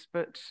arrows,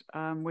 but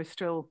we're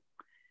still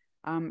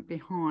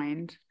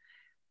behind.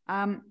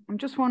 I'm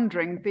just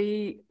wondering,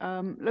 the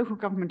Local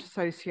Government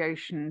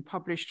Association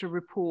published a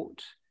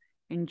report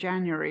in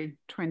January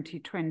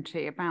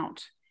 2020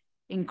 about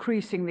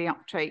increasing the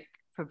uptake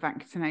for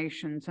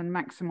vaccinations and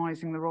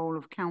maximising the role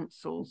of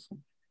councils.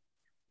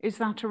 Is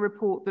that a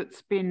report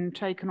that's been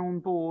taken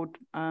on board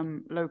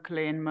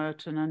locally in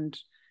Merton, and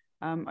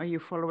are you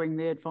following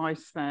the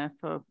advice there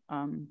for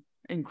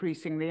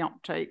increasing the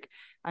uptake,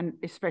 and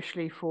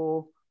especially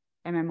for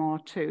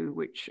MMR2,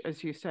 which,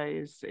 as you say,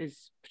 is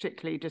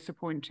particularly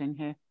disappointing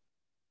here?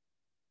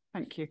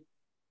 Thank you.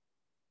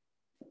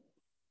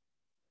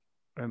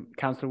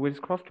 Councillor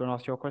Williscroft, do you want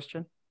to ask your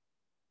question?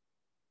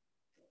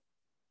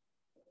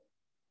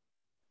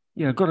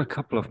 Yeah, I've got a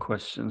couple of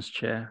questions,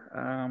 Chair.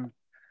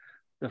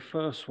 The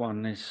first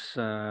one is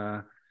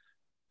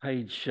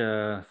page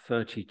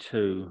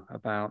 32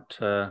 about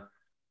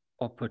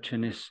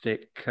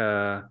opportunistic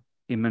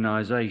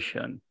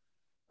immunisation.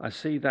 I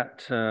see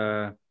that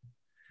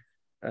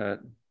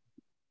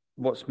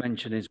what's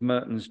mentioned is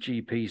Merton's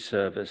GP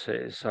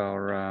services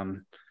are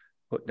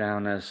put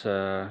down as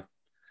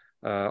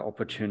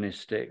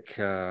opportunistic,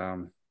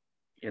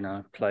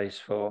 place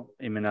for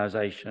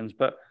immunisations,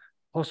 but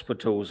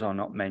hospitals are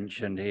not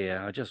mentioned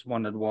here. I just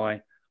wondered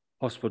why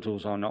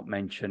hospitals are not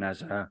mentioned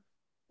as a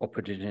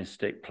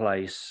opportunistic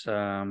place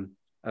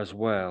as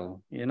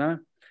well,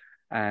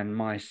 And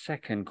my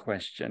second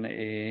question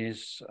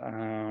is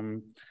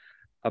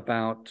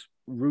about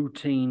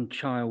routine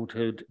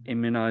childhood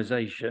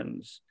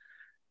immunisations.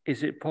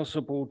 Is it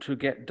possible to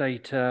get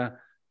data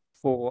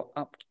for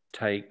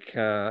uptake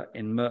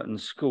in Merton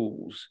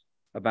schools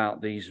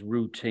about these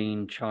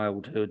routine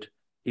childhood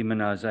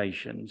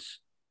immunisations?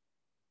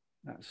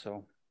 That's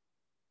all.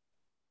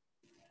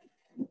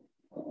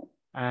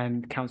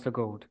 And Councillor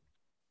Gold.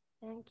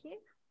 Thank you.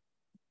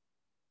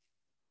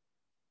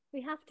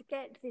 We have to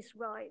get this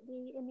right.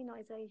 The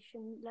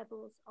immunisation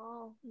levels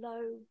are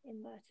low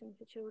in Merton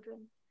for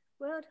children.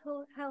 World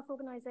Health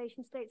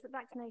Organization states that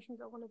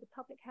vaccinations are one of the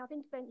public health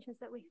interventions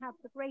that we have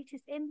the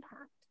greatest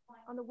impact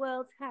on the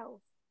world's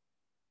health.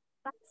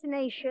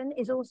 Vaccination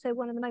is also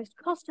one of the most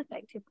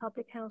cost-effective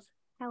public health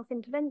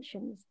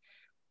interventions.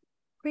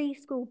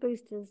 Preschool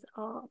boosters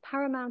are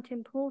paramount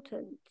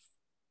importance.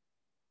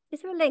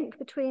 Is there a link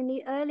between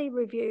the early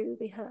review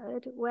we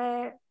heard,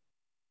 where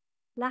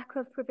lack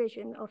of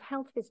provision of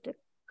health visitor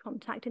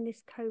contact in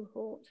this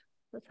cohort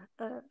that's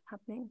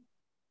happening.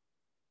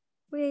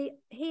 We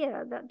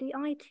hear that the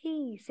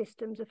IT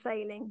systems are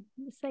failing.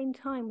 At the same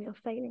time, we are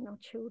failing our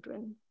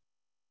children.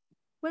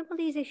 When will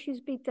these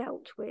issues be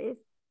dealt with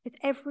if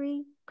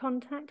every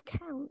contact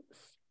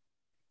counts?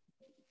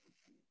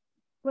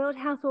 World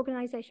Health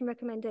Organization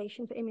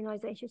recommendation for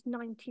immunisation is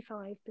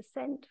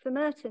 95%. For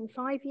Merton,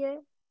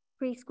 5-year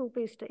preschool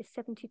booster is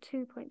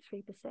 72.3%,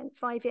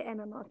 5-year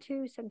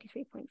MMR2,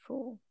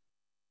 73.4%.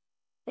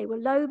 They were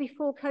low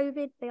before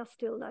COVID, they are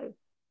still low.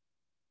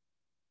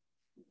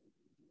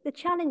 The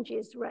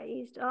challenges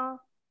raised are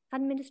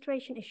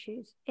administration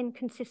issues,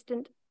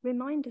 inconsistent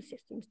reminder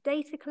systems,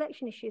 data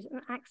collection issues,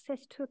 and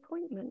access to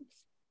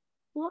appointments.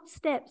 What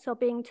steps are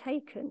being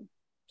taken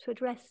to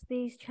address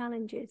these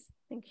challenges?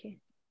 Thank you.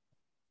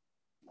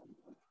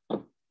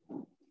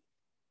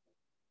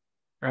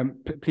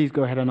 Please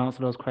go ahead and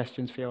answer those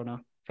questions,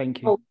 Fiona.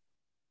 Thank you. Oh,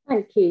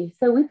 thank you.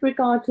 So with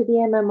regard to the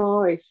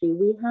MMR issue,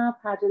 we have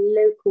had a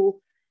local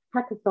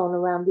hackathon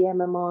around the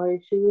MMR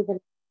issue. We've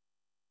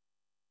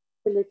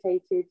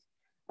facilitated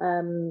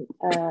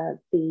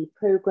the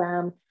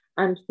programme,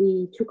 and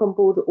we took on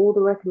board all the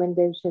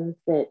recommendations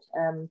that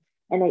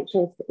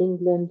NHS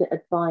England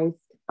advised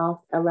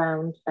us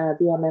around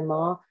the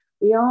MMR.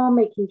 We are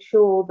making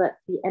sure that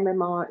the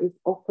MMR is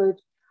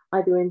offered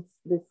either in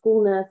the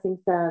school nursing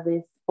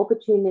service,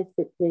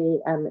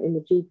 opportunistically in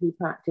the GP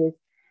practice,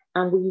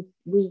 and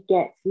we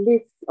get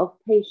lists of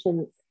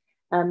patients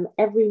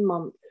every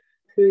month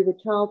through the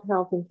Child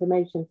Health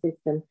Information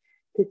System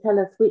to tell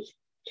us which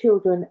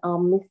children are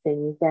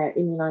missing their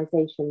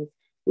immunisations.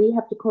 We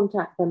have to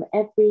contact them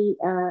we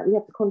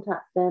have to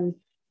contact them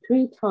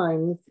 3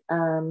 times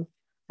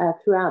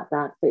throughout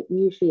that, but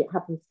usually it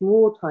happens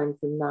more times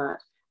than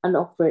that, and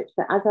offer it.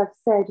 But as I've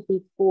said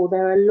before,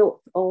 there are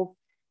lots of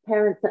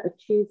parents that are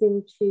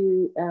choosing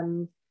to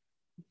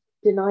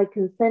deny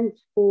consent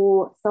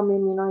for some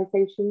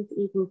immunisations,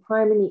 even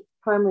primary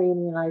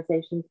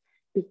immunisations,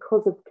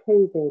 because of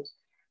COVID.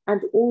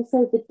 And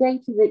also the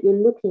data that you're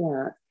looking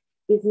at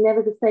is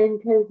never the same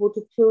cohort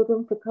of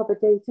children for cover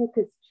data,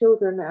 because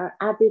children are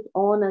added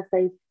on as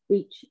they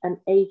reach an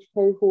age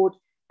cohort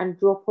and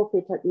drop off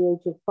it at the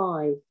age of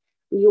 5.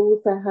 We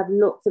also have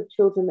lots of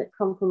children that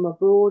come from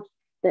abroad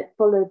that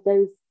follow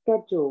those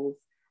schedules,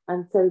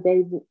 and so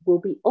they will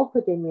be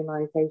offered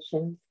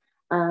immunisations,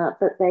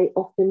 but they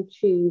often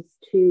choose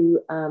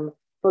to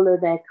follow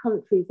their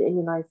country's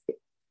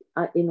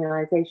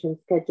immunisation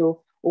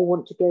schedule, or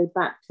want to go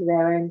back to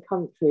their own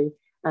country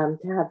to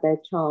have their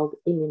child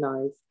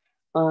immunised.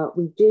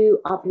 We do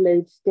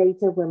upload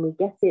data when we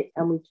get it,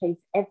 and we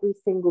chase every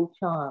single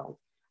child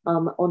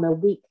on a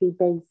weekly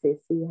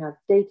basis. We have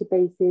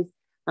databases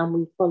and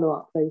we follow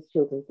up those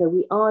children. So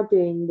we are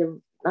doing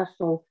the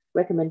national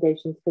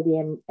recommendations for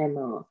the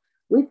MR.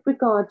 With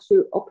regard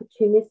to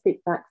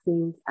opportunistic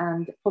vaccines,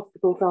 and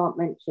hospitals aren't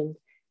mentioned,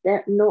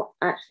 they're not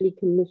actually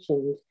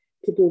commissioned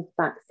to give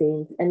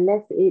vaccines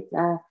unless it's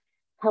a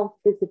health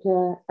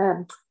visitor,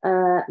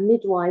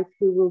 midwife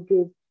who will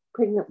give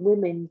pregnant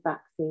women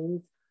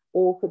vaccines,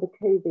 or for the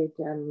COVID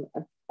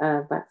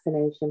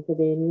vaccination for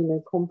the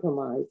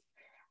immunocompromised.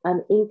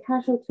 In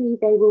casualty,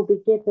 they will be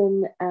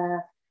given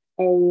a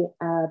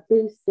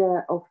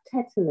booster of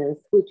tetanus,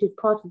 which is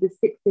part of the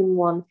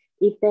 6-in-1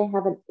 if they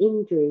have an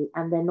injury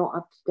and they're not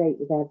up to date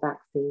with their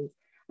vaccines.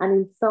 And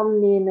in some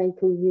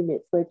neonatal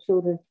units where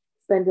children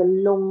spend a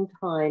long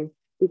time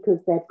because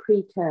they're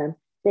preterm,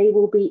 they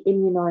will be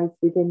immunised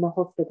within the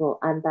hospital,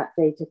 and that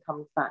data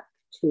comes back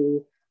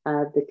to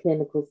the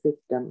clinical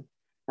system.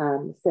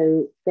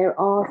 So there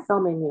are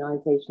some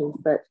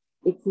immunisations, but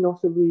it's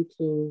not a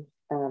routine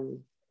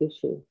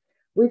issue.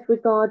 With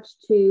regards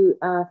to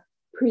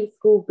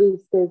preschool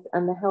boosters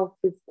and the health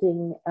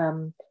visiting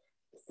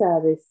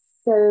service,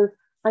 so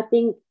I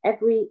think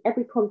every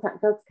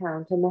contact does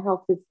count, and the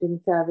health visiting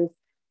service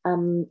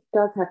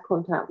does have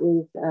contact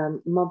with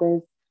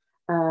mothers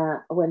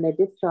when they're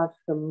discharged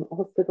from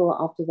hospital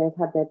after they've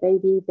had their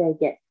baby. They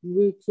get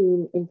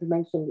routine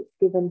information that's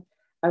given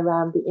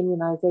around the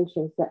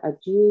immunisations that are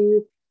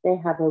due. They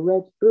have a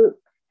red book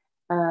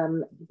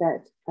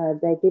that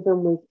they're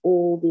given with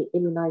all the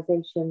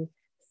immunisation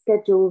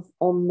schedules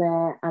on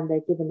there, and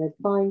they're given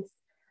advice.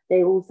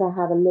 They also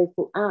have a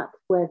local app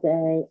where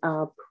they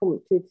are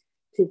prompted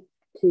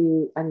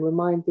to and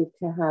reminded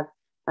to have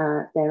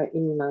their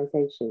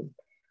immunisation.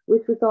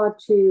 With regard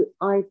to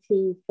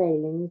IT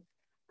failings,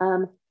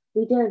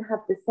 we don't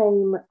have the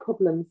same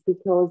problems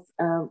because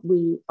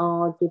we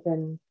are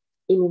given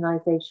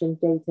immunisation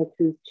data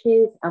through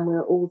CHIS, and we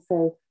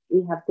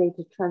have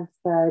data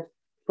transferred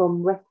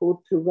from record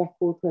to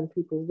record when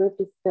people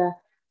register,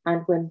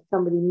 and when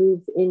somebody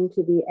moves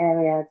into the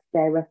area,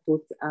 their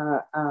records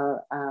are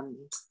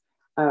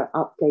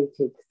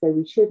updated. So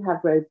we should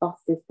have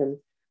robust systems.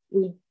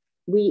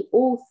 We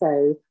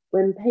also,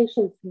 when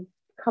patients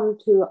come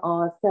to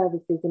our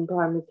services in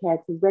primary care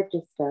to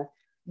register,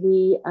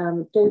 we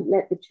don't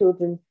let the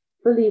children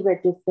fully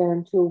register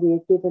until we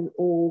are given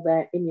all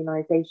their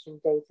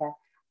immunisation data,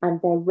 and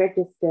they're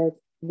registered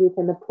with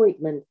an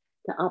appointment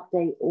to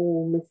update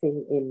all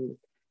missing IMs.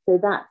 So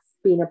that's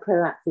been a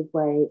proactive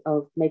way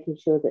of making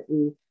sure that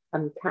we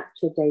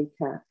capture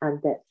data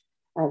and that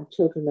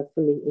children are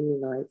fully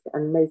immunised,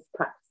 and most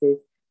practices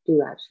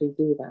do actually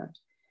do that.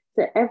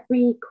 So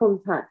every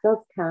contact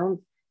does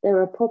count. There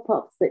are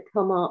pop-ups that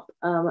come up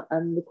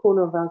on the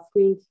corner of our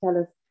screen to tell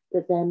us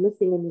that they're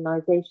missing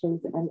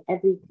immunisations, and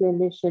every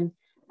clinician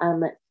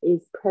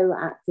is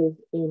proactive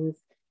in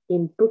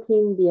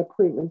booking the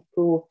appointment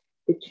for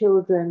the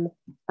children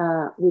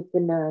with the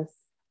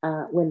nurse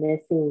when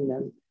they're seeing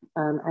them.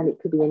 And it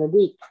could be in a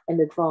week in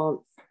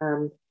advance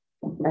so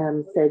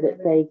that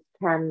they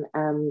can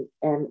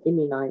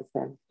immunise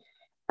them.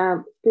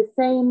 The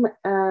same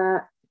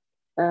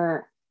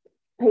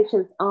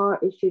patients are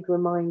issued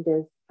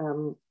reminders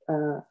and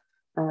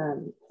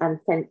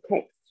sent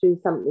text through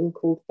something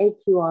called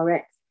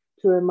AQRX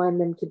to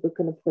remind them to book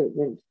an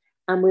appointment.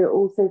 And we're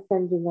also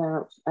sending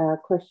out a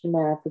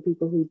questionnaire for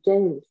people who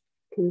don't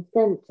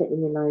consent to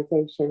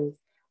immunisations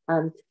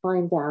to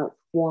find out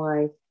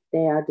why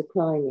they are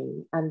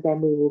declining, and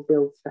then we will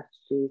build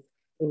strategies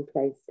in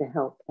place to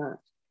help that.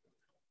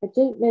 I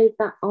don't know if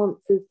that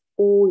answers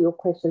all your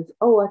questions.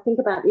 Oh, I think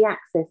about the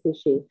access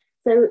issue.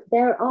 So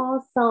there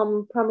are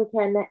some primary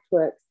care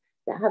networks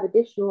that have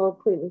additional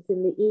appointments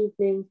in the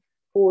evening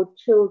for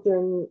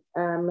children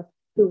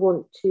who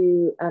want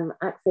to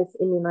access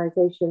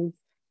immunisations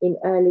in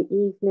early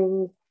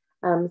evenings.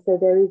 So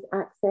there is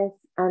access,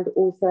 and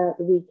also at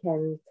the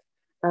weekends.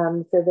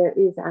 So there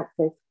is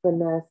access for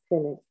nurse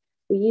clinics.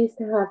 We used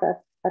to have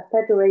a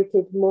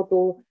federated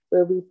model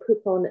where we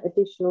put on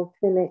additional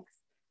clinics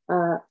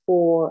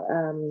for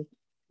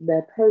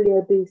the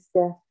polio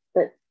booster,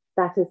 but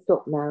that has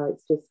stopped now.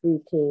 It's just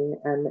routine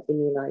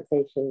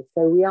immunisation.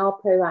 So we are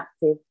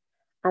proactive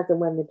as and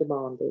when the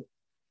demand is.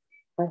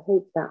 I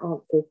hope that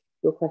answers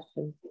your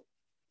question.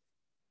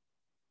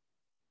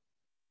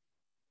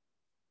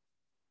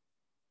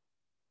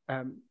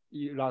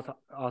 You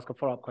ask a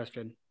follow-up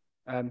question.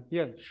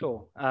 Yeah,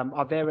 sure.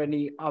 Are there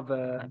any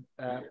other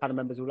panel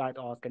members who would like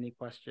to ask any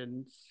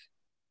questions?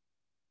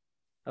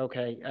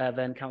 Okay,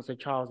 then Councillor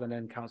Charles and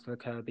then Councillor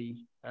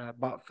Kirby.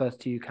 But first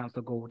to you,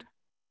 Councillor Gould.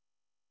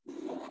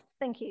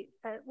 Thank you.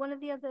 One of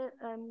the other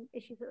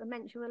issues that were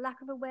mentioned were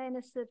lack of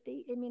awareness of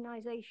the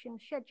immunisation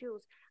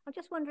schedules. I'm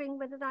just wondering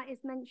whether that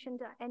is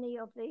mentioned at any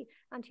of the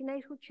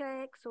antenatal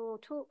checks or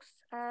talks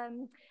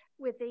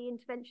with the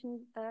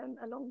intervention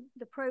along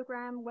the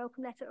programme,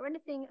 welcome letter, or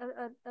anything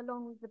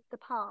along the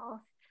path,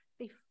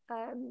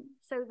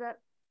 so that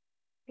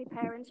the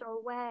parents are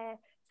aware,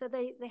 so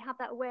they have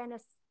that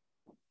awareness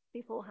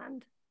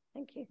beforehand.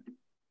 Thank you.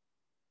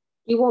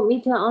 You want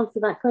me to answer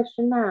that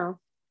question now?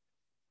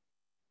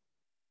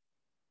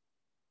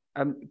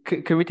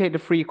 Can we take the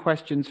 3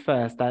 questions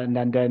first, and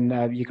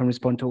then you can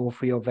respond to all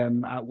 3 of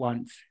them at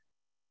once?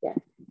 Yeah.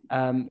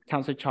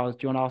 Councillor Charles,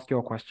 do you want to ask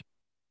your question?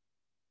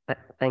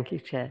 Thank you,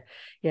 Chair.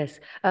 Yes,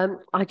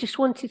 I just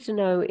wanted to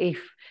know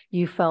if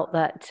you felt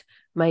that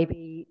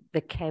maybe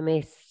the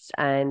chemists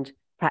and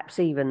perhaps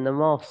even the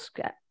mosque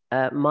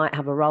might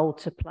have a role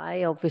to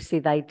play. Obviously,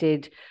 they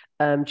did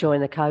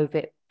during the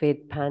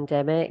COVID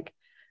pandemic,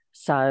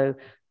 so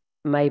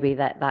maybe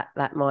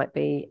that might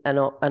be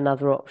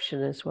another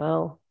option as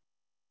well.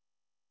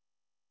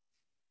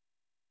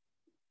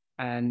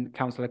 And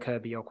Councillor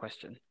Kirby, your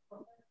question.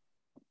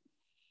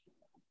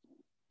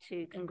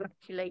 To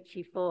congratulate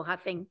you for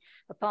having,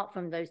 apart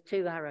from those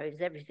 2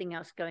 arrows, everything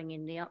else going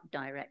in the up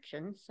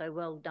direction. So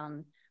well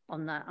done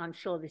on that. I'm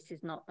sure this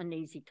is not an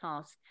easy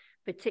task,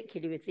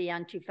 particularly with the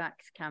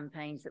anti-vax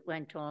campaigns that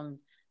went on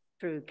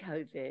through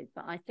COVID.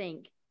 But I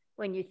think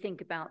when you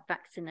think about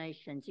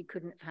vaccinations, you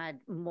couldn't have had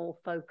more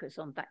focus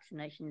on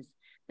vaccinations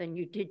than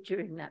you did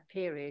during that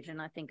period.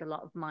 And I think a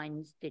lot of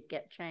minds did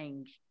get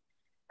changed.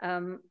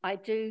 I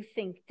do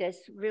think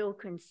there's real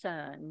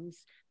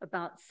concerns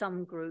about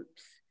some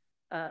groups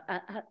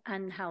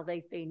and how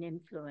they've been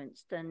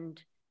influenced. And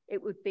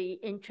it would be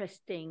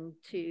interesting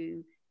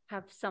to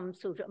have some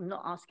sort of, I'm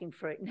not asking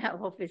for it now,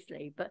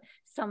 obviously, but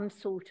some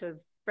sort of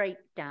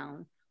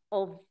breakdown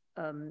of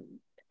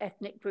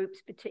ethnic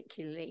groups,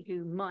 particularly,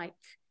 who might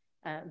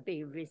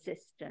be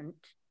resistant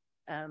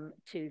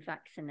to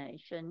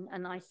vaccination.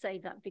 And I say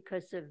that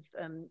because of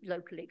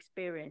local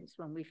experience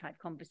when we've had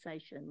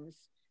conversations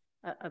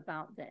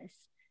about this.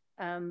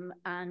 And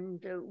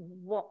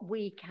what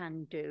we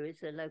can do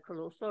as a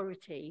local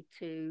authority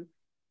to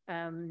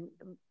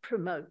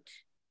promote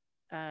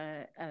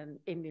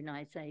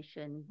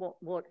immunisation.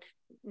 What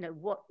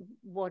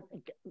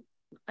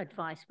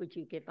advice would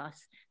you give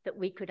us that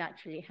we could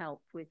actually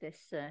help with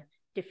this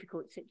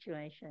difficult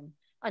situation?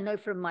 I know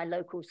from my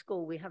local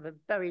school we have a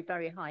very,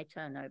 very high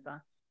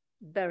turnover,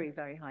 very,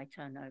 very high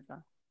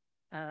turnover,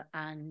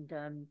 and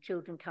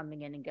children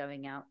coming in and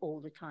going out all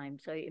the time.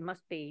 So it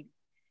must be.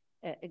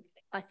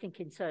 I think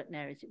in certain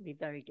areas it would be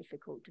very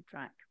difficult to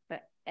track,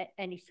 but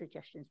any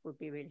suggestions would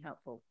be really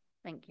helpful.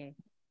 Thank you.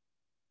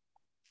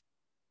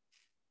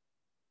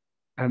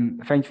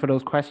 Thank you for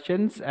those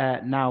questions.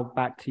 Now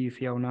back to you,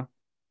 Fiona.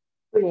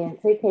 Brilliant.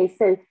 Okay,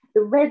 so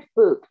The Red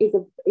Book is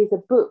a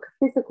book,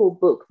 physical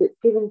book, that's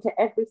given to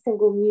every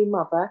single new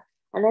mother,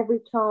 and every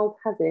child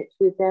has it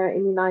with their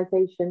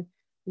immunisation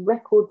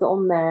records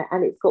on there,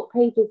 and it's got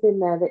pages in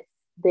there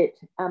that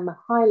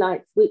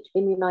highlights which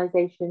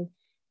immunisation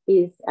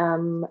is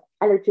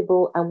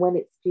eligible and when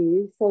it's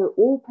due. So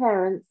all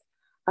parents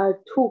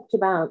talked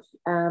about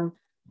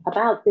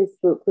this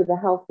book with a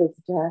health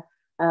visitor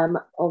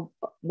of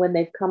when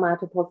they've come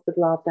out of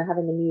hospital after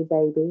having a new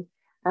baby.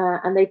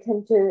 And they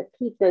tend to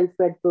keep those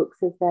red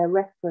books as their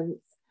reference.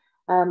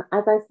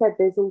 As I said,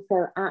 there's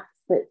also apps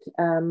that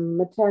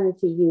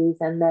maternity use,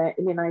 and their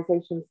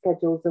immunisation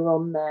schedules are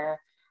on there.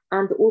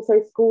 And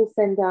also schools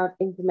send out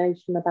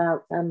information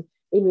about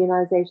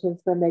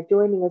immunisations when they're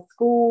joining a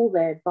school.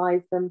 They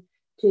advise them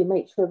to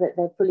make sure that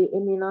they're fully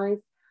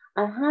immunised.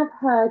 I have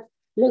heard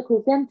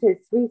local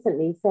dentists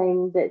recently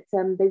saying that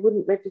they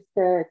wouldn't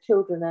register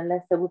children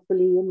unless they were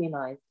fully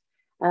immunised,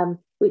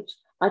 which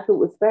I thought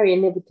was very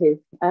innovative,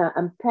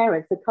 and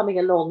parents are coming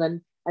along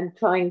and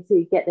trying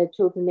to get their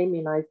children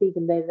immunised,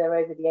 even though they're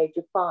over the age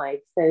of 5.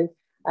 So,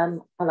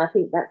 and I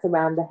think that's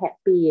around the Hep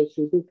B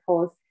issue,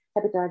 because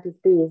hepatitis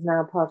B is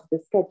now part of the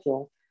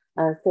schedule.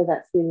 So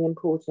that's really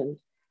important.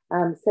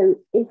 So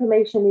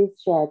information is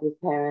shared with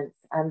parents,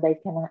 and they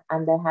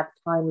have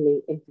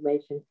timely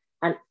information,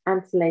 and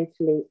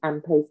antenatally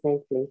and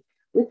postnatally.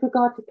 With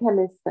regard to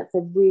chemists, that's a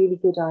really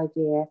good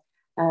idea.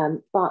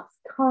 But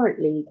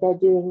currently they're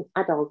doing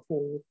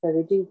adulting. So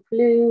they do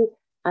flu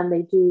and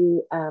they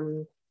do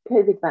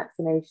COVID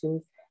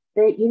vaccinations.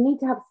 You need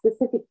to have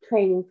specific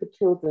training for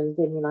children's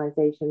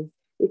immunizations.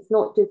 It's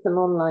not just an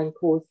online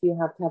course. You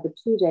have to have a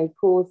 2-day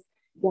course.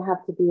 You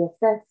have to be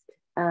assessed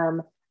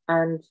and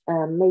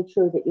make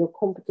sure that you're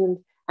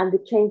competent. And the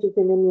changes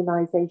in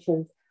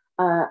immunizations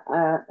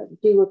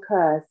do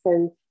occur.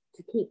 So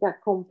to keep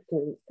that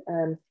competence,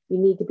 you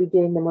need to be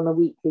doing them on a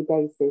weekly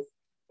basis.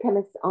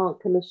 Chemists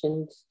aren't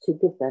commissioned to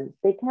give them.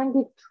 They can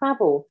give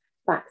travel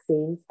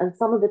vaccines, and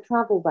some of the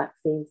travel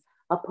vaccines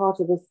are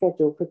part of the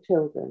schedule for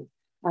children.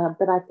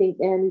 But I think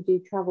they only do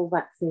travel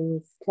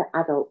vaccines to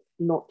adults,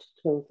 not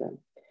children.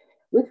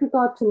 With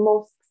regard to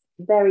mosques,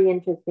 very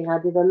interesting. I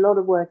did a lot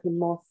of work in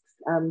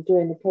mosques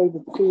during the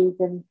COVID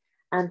season,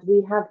 and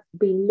we have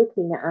been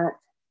looking at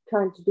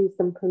trying to do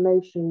some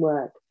promotion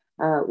work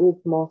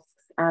with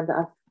mosques, and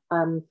I've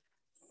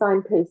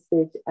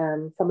signposted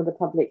some of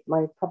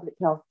my public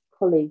health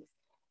colleagues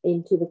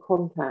into the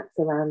contacts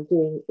around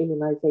doing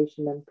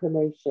immunisation and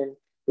promotion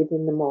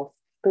within the mosques.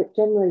 But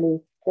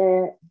generally,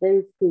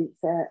 those groups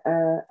their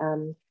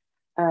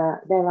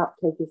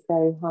uptake is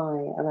very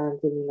high around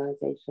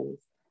immunisations,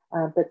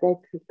 but there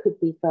could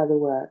be further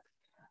work.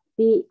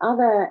 The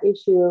other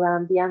issue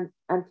around the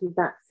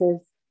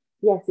anti-vaxxers,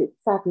 yes, it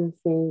saddens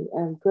me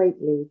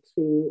greatly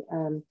to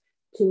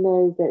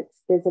know that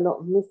there's a lot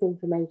of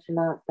misinformation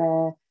out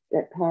there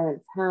that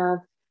parents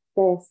have.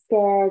 They're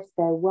scared,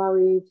 they're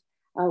worried.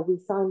 We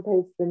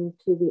signpost them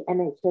to the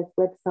NHS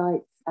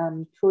websites,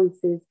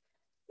 choices,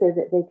 so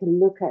that they can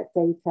look at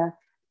data,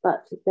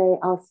 but they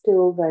are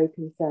still very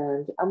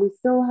concerned. And we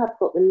still have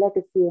got the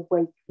legacy of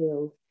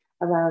Wakefield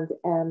around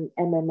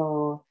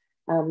MMR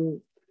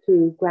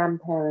through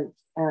grandparents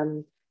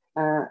sharing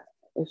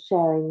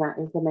that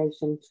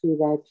information to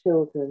their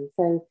children.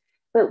 So,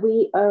 but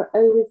we are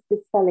always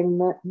dispelling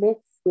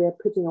myths. We're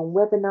putting on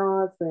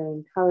webinars, we're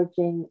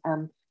encouraging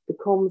the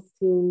comms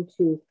team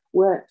to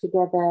work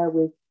together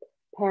with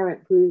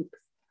parent groups.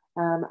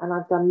 And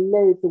I've done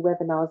loads of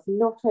webinars,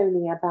 not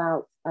only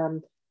about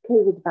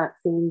COVID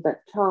vaccine,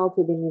 but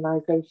childhood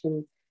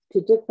immunisations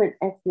to different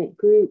ethnic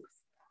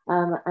groups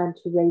and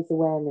to raise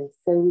awareness.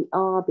 So we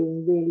are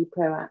being really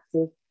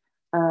proactive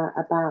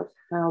about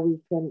how we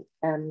can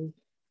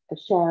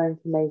share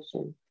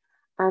information.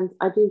 And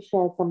I do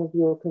share some of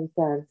your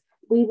concerns.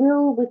 We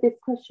will, with this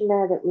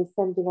questionnaire that we're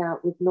sending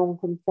out with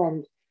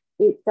non-consent,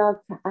 it does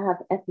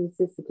have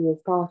ethnicity as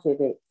part of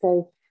it.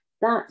 So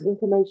that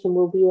information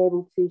we'll be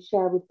able to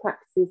share with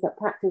practices at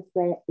practice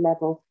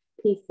level,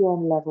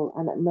 PCN level,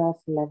 and at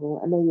Merton level.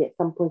 And maybe at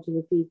some point in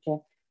the future,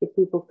 if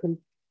people can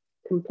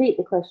complete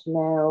the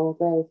questionnaire,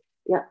 although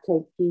the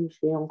uptake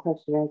usually on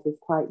questionnaires is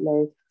quite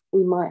low,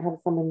 we might have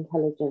some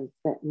intelligence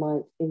that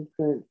might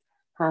influence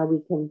how we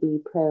can be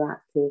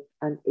proactive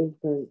and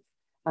influence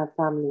our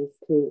families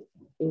to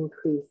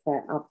increase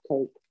their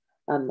uptake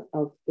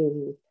of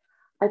IMS.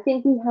 I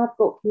think we have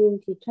got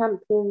community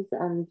champions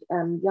and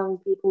young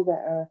people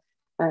that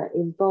are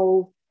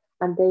involved,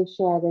 and they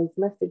share those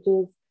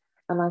messages.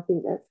 And I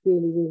think that's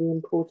really, really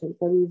important.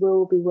 So we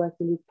will be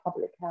working with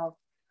public health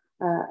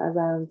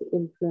around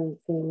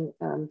influencing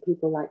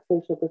people like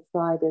social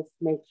prescribers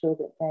to make sure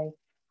that they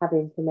have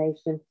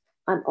information.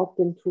 I'm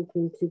often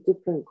talking to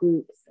different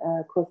groups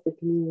across the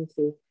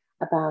community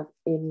about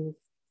IMS.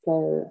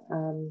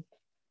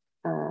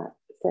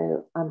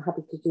 So I'm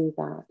happy to do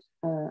that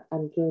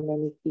and join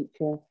any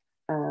future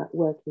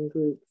working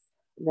groups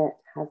that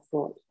has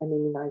got an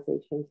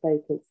immunisation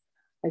focus.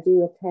 I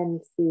do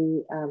attend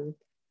the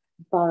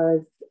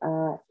borough's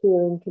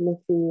hearing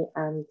committee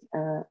and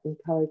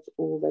encourage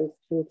all those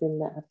children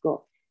that have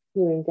got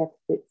hearing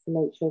deficits to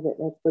make sure that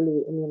they're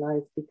fully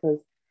immunised, because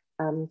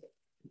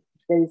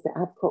those that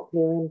have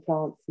cochlear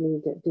implants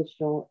need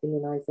additional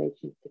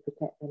immunisations to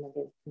protect them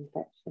against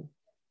infection.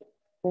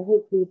 So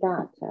hopefully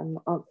that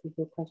answers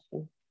your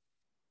question.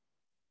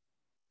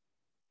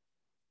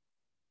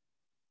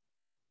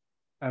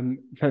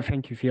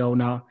 Thank you,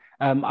 Fiona.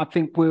 I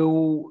think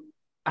we'll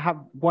have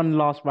one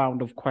last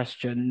round of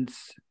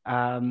questions.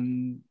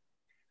 And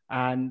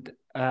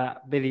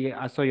Billy,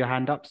 I saw your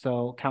hand up.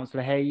 So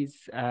Councillor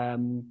Hayes,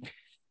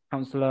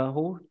 Councillor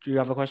Hall, do you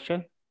have a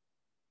question?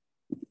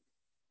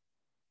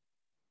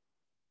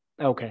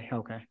 Okay.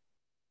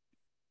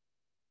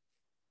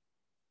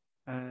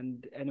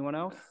 And anyone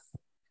else?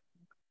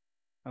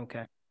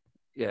 Okay.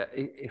 Yeah,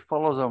 it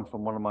follows on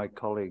from one of my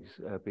colleagues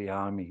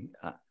behind me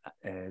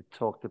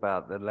talked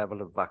about the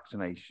level of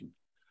vaccination.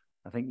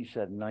 I think you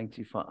said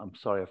 95, I'm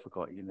sorry, I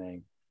forgot your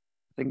name.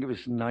 I think it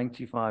was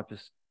 95%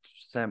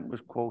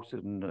 was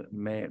quoted and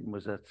Merton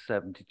was at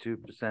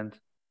 72%.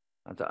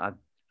 I don't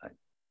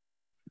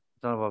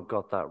know if I've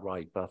got that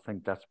right, but I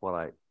think that's what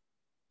I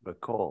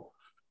recall.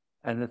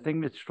 And the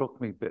thing that struck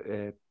me,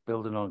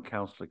 building on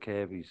Councillor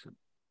Kirby's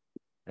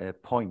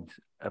point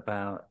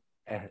about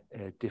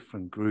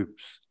different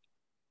groups.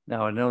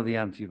 Now, I know the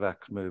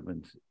anti-vax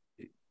movement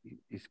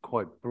is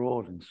quite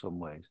broad in some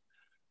ways,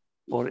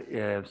 but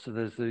so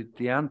there's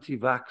the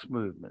anti-vax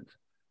movement.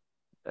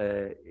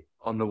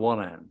 On the one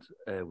hand,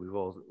 we've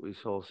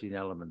all seen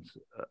elements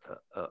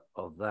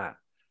of that,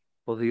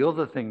 but the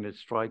other thing that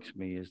strikes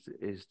me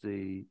is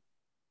the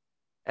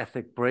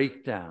ethnic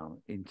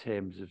breakdown in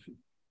terms of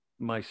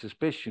my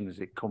suspicion is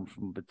it comes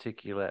from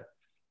particular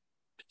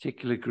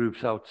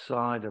groups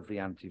outside of the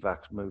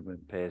anti-vax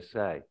movement per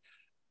se.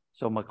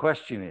 So my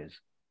question is,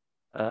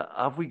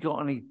 have we got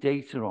any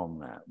data on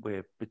that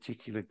where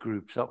particular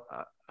groups,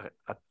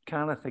 I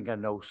kind of think I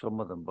know some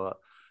of them, but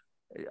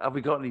have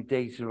we got any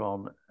data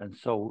on, and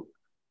so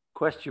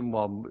question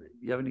one,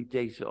 you have any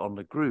data on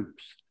the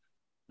groups?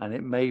 And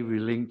it may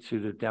relink to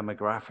the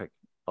demographic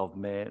of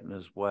Merton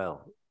as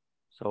well.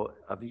 So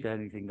have you got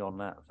anything on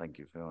that? Thank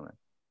you, Fiona.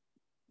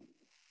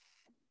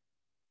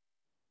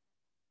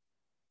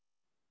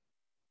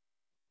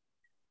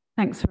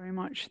 Thanks very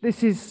much.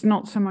 This is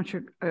not so much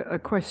a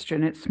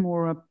question, it's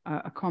more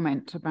a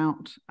comment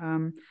about,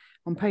 on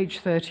page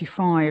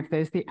 35,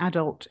 there's the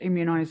adult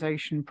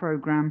immunisation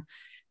programme.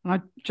 And I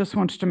just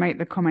wanted to make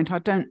the comment, I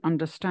don't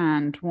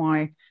understand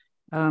why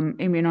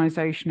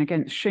immunisation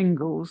against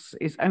shingles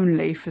is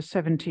only for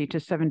 70 to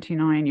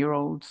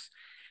 79-year-olds.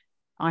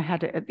 I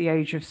had it at the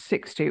age of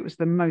 60. It was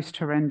the most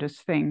horrendous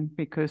thing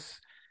because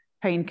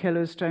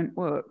painkillers don't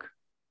work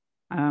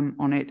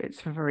on it.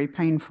 It's a very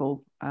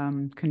painful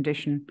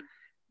condition.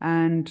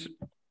 And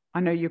I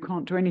know you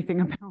can't do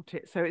anything about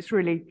it. So it's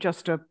really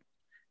just a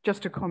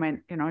comment.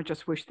 You know, I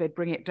just wish they'd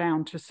bring it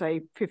down to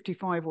say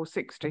 55 or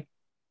 60.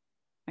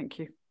 Thank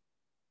you.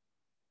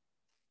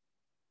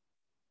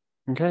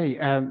 Okay,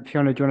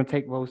 Fiona, do you want to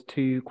take those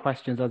two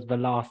questions as the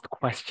last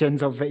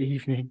questions of the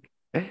evening?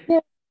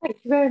 Yeah,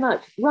 thank you very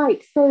much.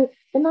 Right, so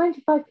the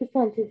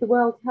 95% is the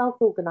World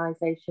Health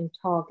Organization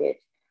target.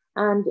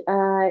 And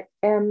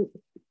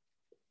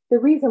the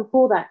reason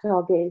for that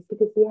target is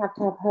because we have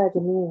to have herd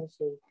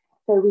immunity.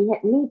 So we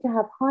need to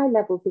have high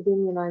levels of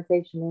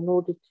immunization in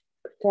order to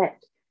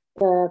protect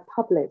the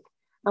public.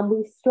 And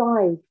we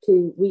strive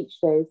to reach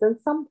those. And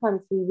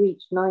sometimes we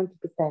reach 90%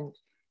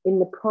 in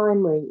the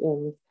primary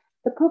IMS.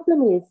 The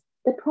problem is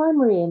the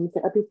primary IMS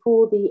are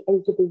before the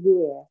age of a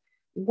year.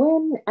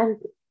 And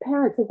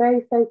parents are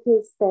very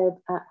focused, they're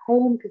at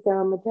home because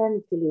they're on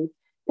maternity leave,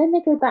 then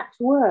they go back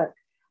to work.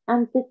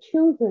 And the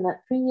children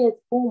at 3 years,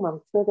 4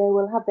 months, where they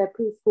will have their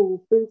preschool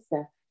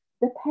booster,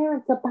 the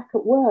parents are back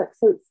at work.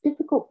 So it's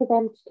difficult for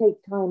them to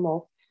take time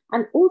off.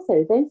 And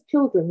also those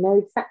children know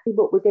exactly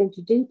what we're going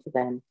to do to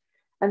them.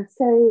 And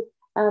so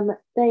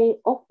they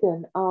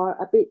often are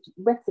a bit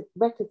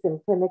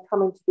reticent when they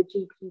come into the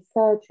GP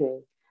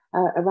surgery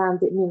around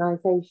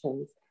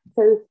immunizations.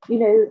 So, you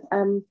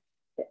know,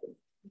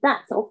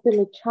 that's often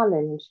a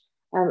challenge.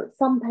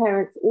 Some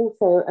parents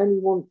also only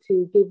want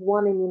to give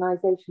one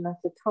immunization at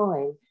a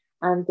time,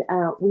 and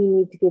we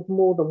need to give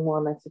more than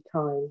one at a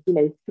time, you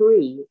know,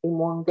 3 in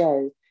one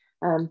go.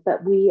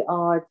 But we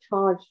are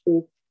charged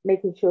with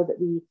making sure that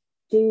we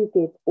do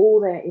give all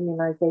their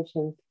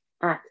immunizations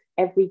at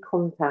every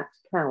contact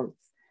counts.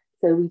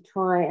 So we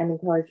try and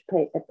encourage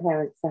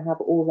parents to have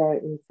all their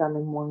IMS done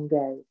in one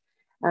go.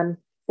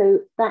 So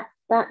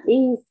that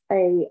is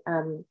a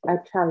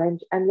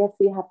challenge, and yes,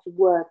 we have to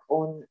work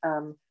on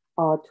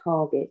our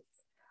targets.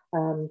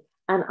 And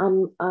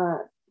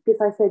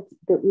because I said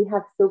that we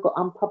have still got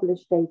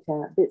unpublished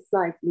data that's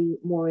slightly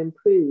more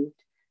improved,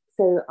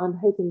 so I'm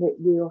hoping that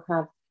we'll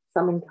have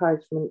some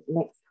encouragement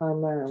next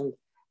time round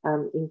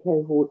in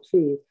cohort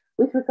 2.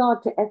 With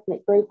regard to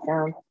ethnic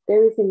breakdown,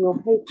 there is in your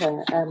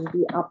paper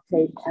the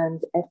uptake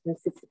and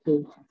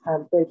ethnicity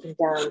broken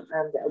down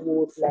and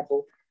awards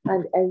level.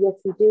 And yes,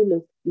 we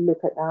do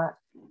look at that.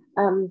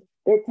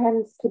 There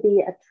tends to be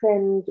a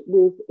trend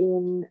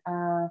within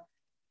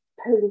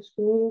Polish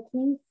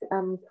communities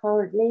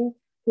currently,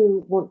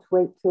 who want to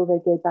wait till they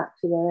go back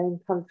to their own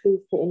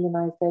countries to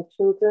immunise their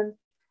children.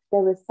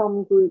 There are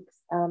some groups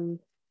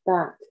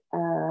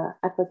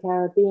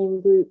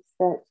Afro-Caribbean groups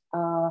that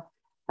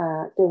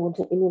don't want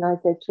to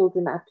immunise their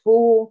children at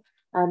all.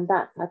 And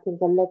that's, I think,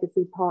 a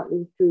legacy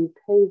partly through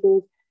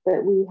COVID,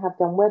 but we have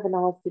done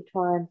webinars to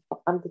try and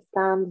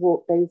understand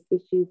what those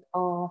issues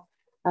are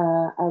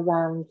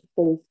around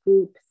those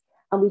groups.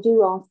 And we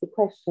do ask the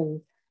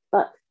questions,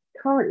 but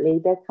currently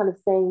they're kind of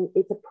saying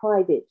it's a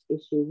private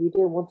issue. We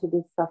don't want to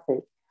discuss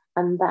it,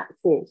 and that's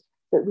it.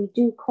 But we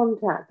do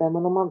contact them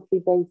on a monthly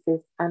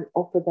basis and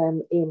offer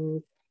them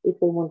in if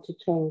they want to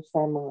change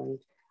their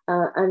mind.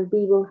 And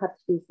we will have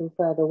to do some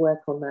further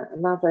work on that.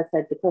 And as I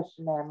said, the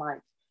questionnaire might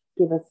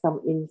give us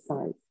some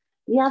insight.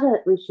 The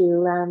other issue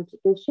around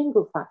the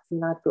shingles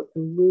vaccine, I've got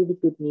some really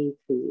good news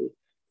for you.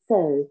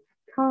 So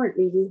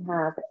currently we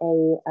have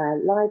a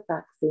live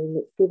vaccine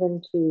that's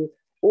given to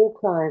all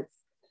clients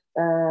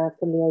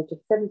from the age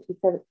of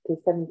 77 to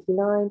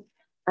 79,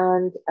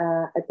 and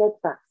a dead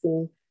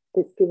vaccine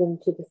that's given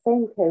to the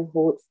same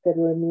cohorts that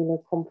are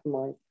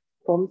immunocompromised.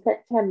 From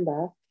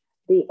September,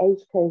 the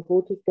age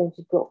cohort is going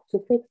to drop to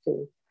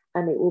 50,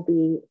 and it will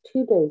be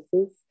 2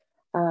 doses,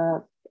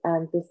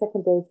 and the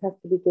second dose has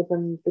to be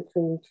given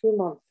between 2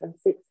 months and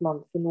 6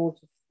 months in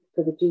order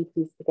for the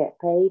GPs to get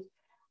paid.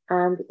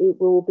 And it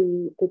will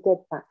be the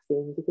dead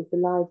vaccine, because the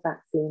live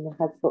vaccine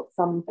has got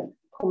some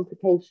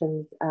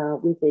complications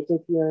with it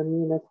if you're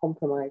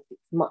immunocompromised.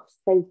 It's much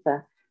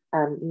safer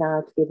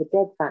now to give a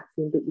dead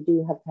vaccine, but you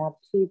do have to have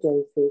 2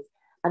 doses,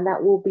 and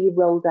that will be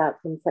rolled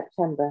out from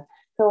September.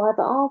 So I've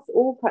asked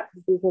all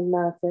practices in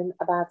Merton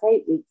about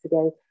 8 weeks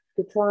ago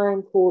to try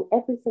and call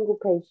every single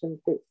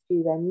patient that's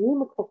due their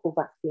pneumococcal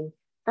vaccine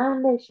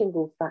and their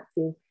shingles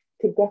vaccine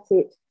to get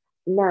it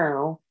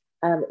now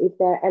if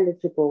they're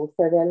eligible.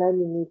 So they'll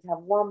only need to have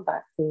 1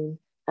 vaccine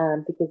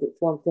because it's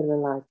once in a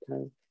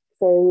lifetime.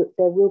 So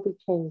there will be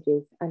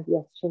changes, and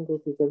yes,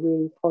 shingles is a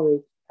really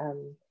horrid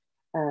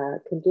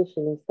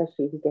condition,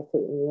 especially if you get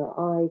it in your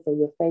eyes or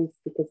your face,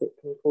 because it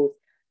can cause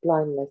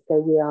blindness. So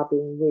we are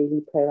being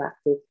really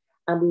proactive,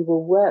 and we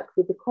will work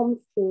with the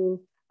comms team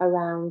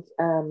around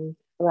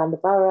the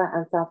borough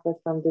and South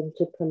West London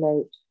to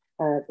promote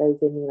those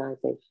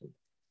immunisations.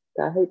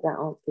 So I hope that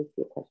answers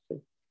your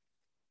question.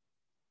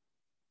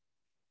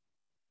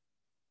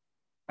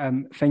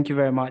 Thank you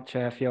very much,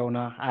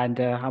 Fiona. And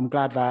I'm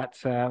glad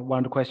that one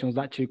of the questions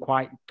was actually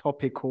quite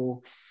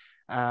topical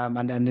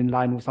and in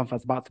line with something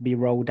that's about to be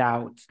rolled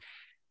out.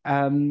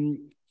 Yeah,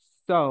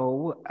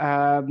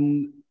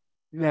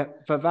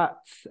 so that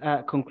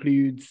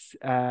concludes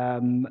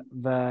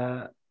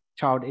the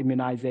child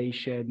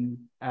immunisation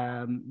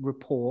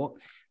report.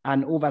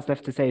 And all that's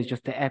left to say is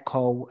just to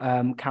echo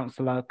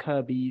Councillor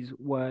Kirby's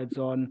words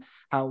on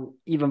how,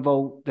 even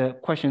though the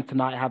questions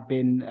tonight have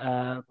been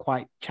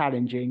quite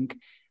challenging,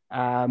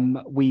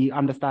 we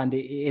understand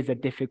it is a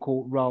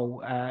difficult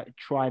role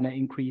trying to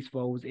increase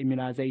those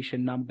immunisation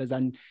numbers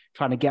and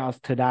trying to get us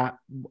to that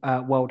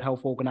World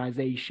Health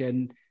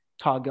Organization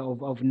target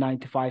of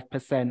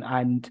 95%.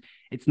 And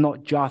it's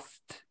not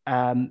just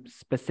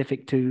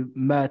specific to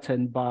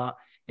Merton, but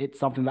it's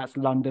something that's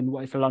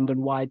it's a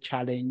London-wide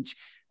challenge.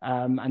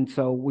 And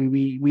so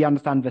we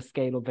understand the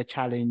scale of the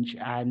challenge,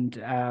 and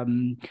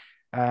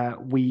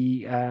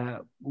we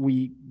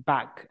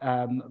back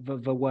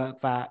the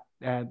work that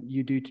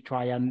you do to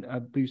try and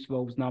boost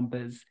those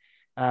numbers.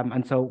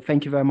 And so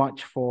thank you very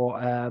much for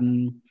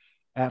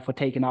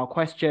taking our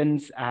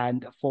questions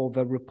and for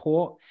the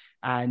report.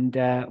 And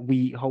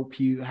we hope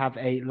you have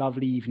a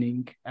lovely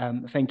evening.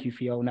 Thank you,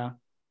 Fiona.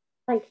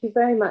 Thank you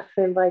very much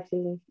for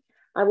inviting me.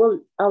 I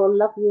will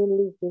love you and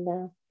leave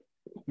you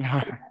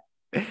now.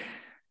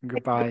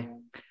 Goodbye.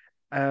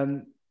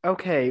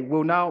 Okay,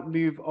 we'll now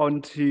move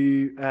on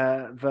to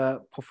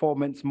the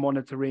performance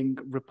monitoring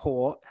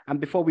report. And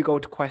before we go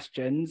to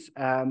questions,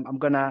 I'm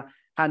going to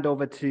hand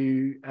over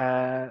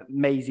to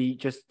Maisie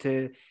just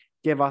to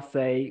give us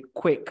a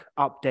quick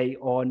update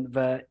on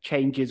the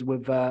changes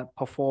with the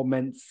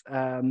performance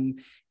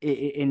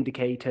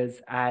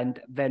indicators, and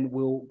then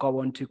we'll go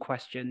on to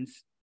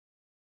questions.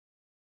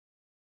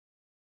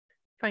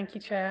 Thank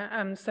you,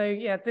 Chair. So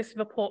yeah, this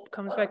report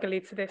comes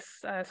regularly to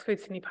this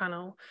scrutiny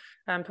panel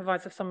and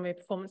provides a summary of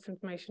performance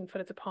information for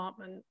the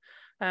department.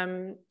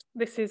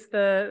 This is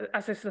the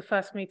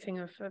first meeting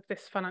of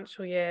this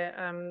financial year,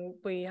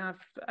 we have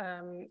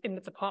in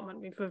the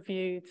department, we've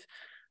reviewed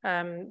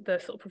the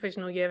sort of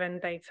provisional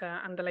year-end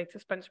data and the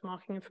latest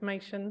benchmarking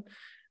information,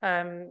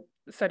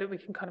 so that we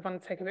can kind of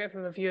undertake a bit of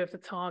a review of the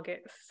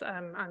targets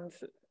and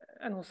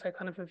also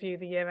kind of review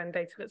the year-end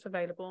data that's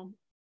available.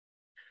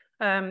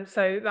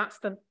 So that's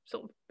the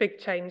sort of big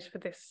change for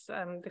this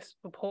this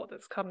report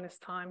that's come this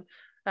time.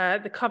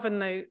 The cover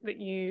note that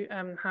you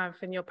have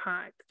in your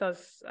pack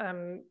does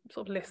sort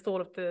of list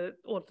all of the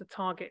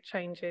target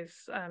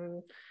changes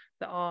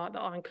that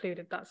are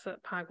included. That's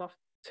at paragraph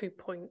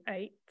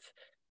 2.8.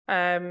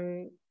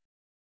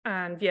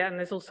 And yeah, and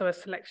there's also a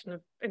selection of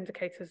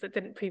indicators that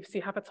didn't previously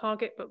have a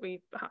target, but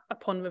we,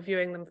 upon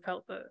reviewing them,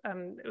 felt that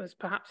it was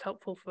perhaps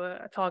helpful for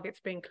a target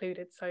to be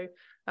included. So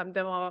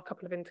there are a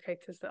couple of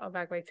indicators that are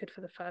RAG rated for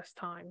the first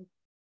time.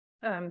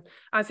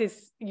 As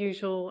is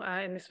usual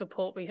in this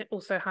report, we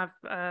also have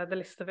the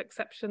list of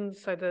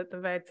exceptions, so the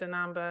red and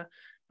amber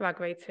RAG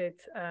rated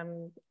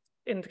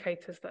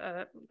indicators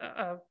that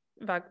are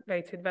RAG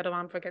rated red or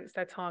amber against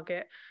their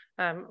target,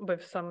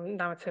 with some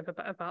narrative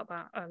about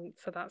that.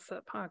 So that's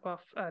at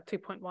paragraph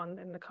 2.1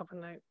 in the cover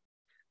note.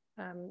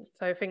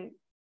 So I think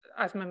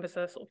as members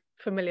are sort of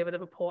familiar with the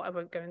report, I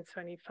won't go into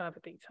any further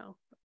detail.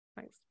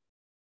 Thanks.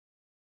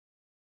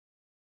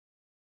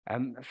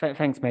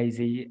 Thanks,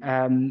 Maisie.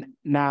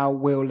 Now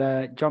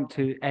we'll jump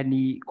to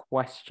any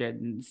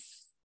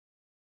questions.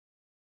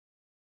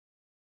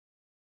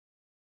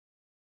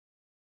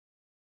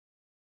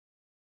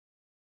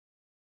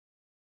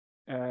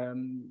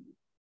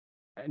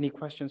 Any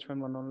questions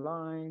from anyone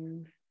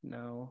online?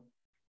 No.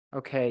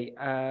 Okay,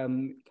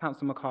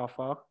 Councillor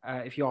MacArthur,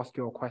 if you ask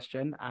your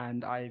question,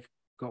 and I've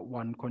got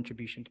one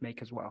contribution to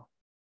make as well.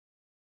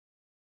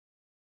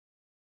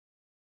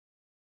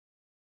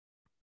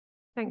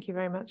 Thank you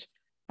very much.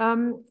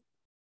 In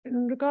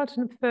regard to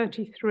number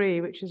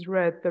 33, which is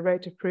red, the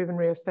rate of proven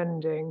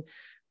reoffending,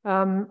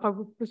 I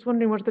was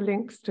wondering what are the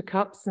links to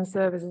cuts and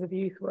services of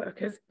youth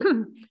workers?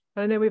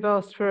 I know we've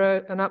asked for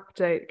an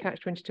update,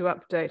 Catch-22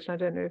 update, and I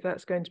don't know if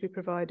that's going to be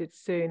provided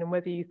soon and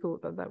whether you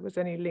thought that that was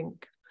any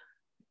link.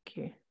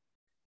 Thank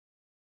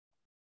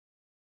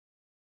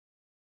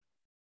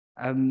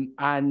you.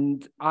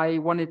 And I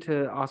wanted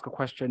to ask a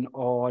question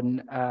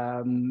on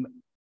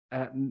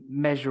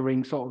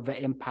measuring sort of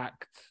the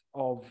impact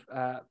of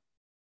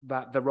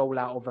the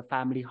rollout of the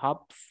family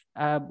hubs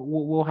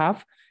we'll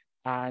have,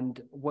 and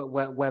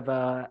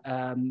whether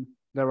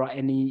there are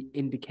any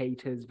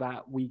indicators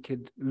that we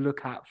could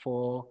look at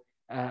for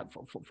that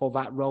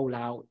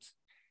rollout.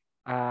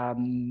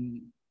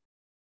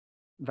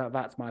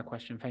 That's my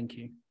question. Thank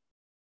you.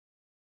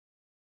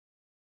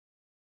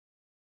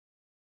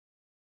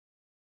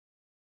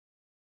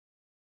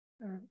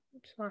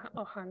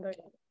 I'll hand over.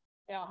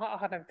 Yeah, I'll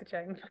hand over to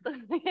James.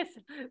 Yes.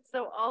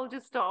 So I'll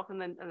just start off,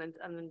 and then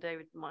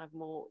David might have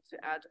more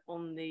to add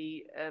on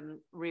the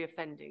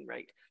reoffending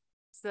rate.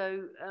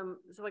 So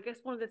I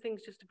guess one of the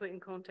things, just to put in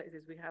context,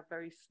 is we have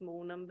very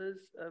small numbers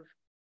of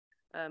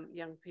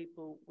young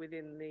people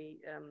within the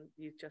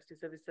youth justice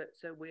service.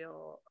 So we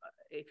are,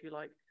 if you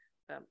like,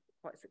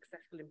 quite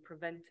successful in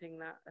preventing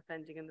that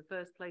offending in the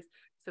first place.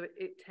 So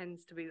it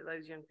tends to be that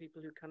those young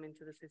people who come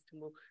into the system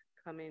will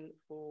come in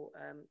for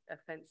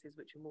offences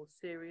which are more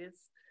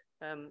serious.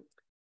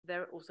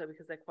 They're also,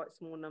 because they're quite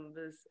small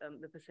numbers,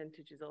 the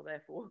percentages are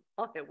therefore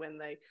higher when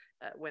they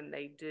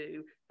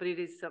do. But it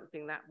is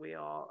something that we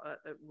are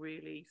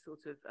really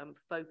sort of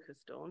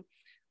focused on.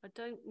 I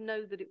don't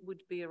know that it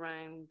would be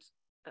around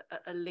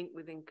a link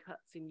within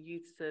cuts in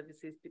youth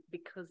services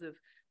because of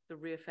the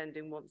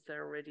reoffending once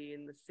they're already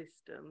in the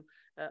system.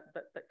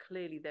 But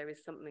clearly there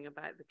is something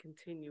about the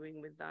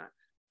continuing with that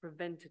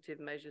preventative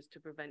measures to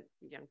prevent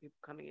young people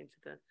coming into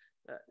the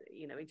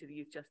into the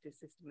youth justice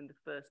system in the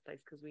first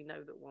place, because we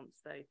know that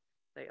once they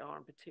are,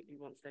 and particularly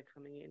once they're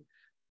coming in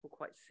for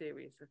quite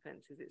serious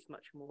offences, it's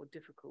much more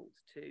difficult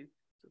to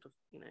sort of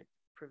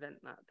prevent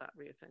that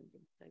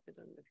reoffending. David, I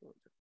don't know if you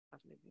want to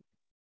add anything.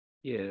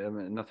 Yeah, I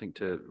mean, nothing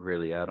to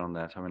really add on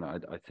that. I mean,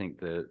 I think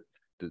the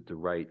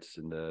rates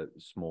and the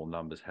small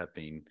numbers have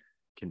been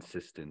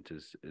consistent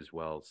as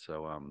well.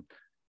 So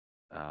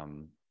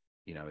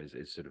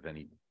is sort of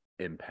any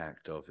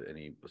impact of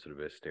any sort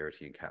of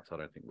austerity and caps, I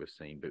don't think we've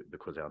seen, but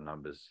because our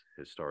numbers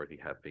historically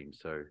have been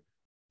so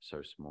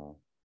small.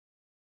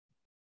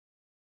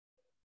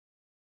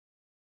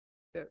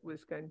 That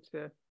was going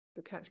to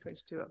the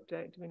Catch-22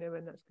 update. Do we know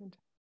when that's going to?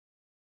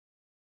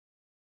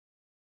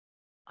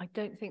 I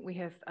don't think we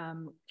have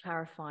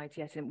clarified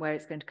yet in where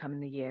it's going to come in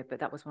the year, but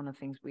that was one of the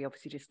things we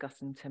obviously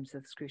discussed in terms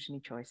of the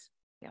scrutiny choice.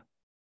 Yeah.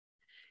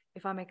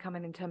 If I may come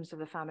in terms of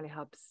the family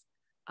hubs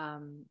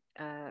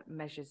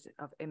measures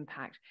of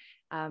impact.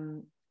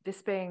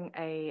 This being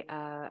a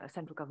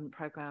central government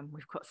programme,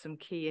 we've got some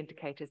key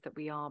indicators that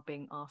we are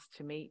being asked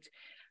to meet.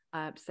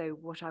 So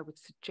what I would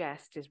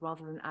suggest is,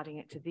 rather than adding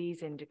it to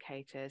these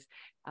indicators,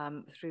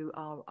 through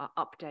our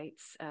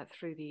updates,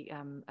 through the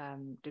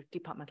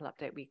departmental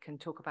update, we can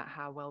talk about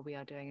how well we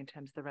are doing in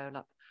terms of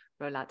the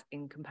rollout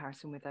in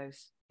comparison with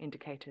those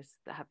indicators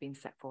that have been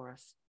set for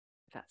us,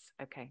 if that's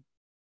okay.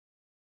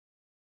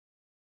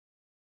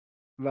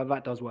 Well,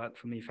 that does work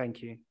for me.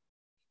 Thank you.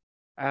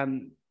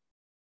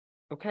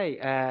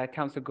 Okay,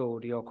 Councillor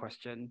Gould, your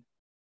question.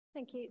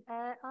 Thank you.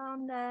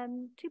 On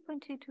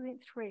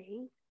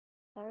 2.223,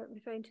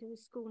 referring to the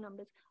school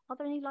numbers, are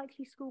there any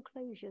likely school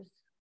closures?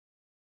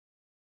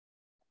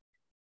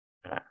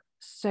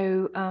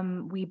 So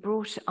we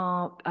brought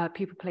our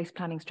pupil place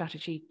planning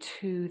strategy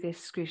to this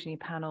scrutiny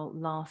panel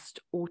last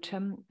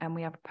autumn, and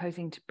we are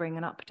proposing to bring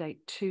an update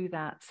to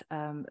that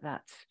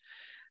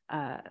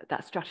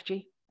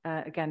strategy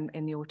again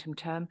in the autumn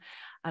term.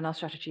 And our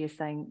strategy is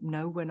saying,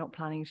 no, we're not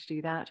planning to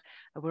do that.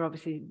 We're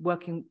obviously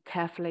working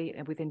carefully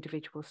with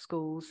individual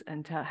schools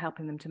and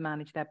helping them to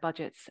manage their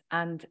budgets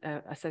and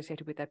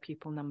associated with their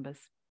pupil numbers.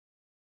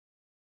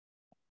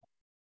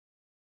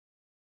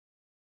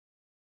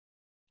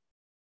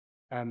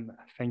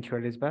 Thank you,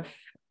 Elizabeth.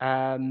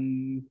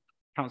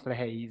 Councillor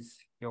Hayes,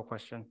 your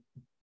question.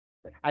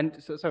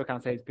 And sorry,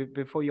 Councillor Hayes,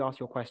 before you ask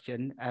your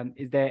question,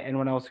 is there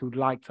anyone else who'd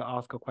like to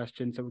ask a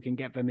question so we can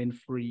get them in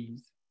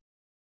threes?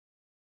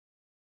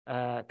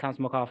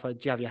 Councillor MacArthur, do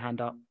you have your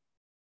hand up?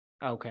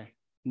 Okay,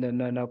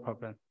 no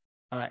problem.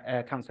 All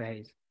right, Councillor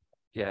Hayes.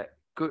 Yeah,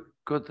 good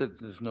that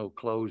there's no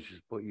closures,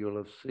 but you'll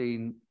have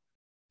seen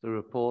the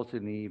report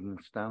in the Evening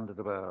Standard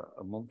about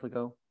a month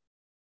ago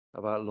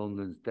about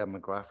London's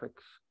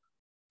demographics.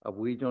 Have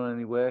we done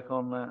any work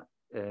on that,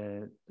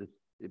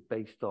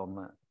 based on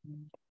that?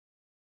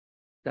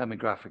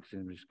 Demographics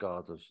in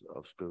regard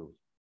of schools.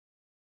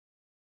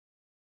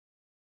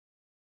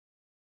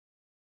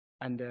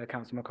 And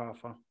Councillor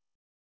MacArthur.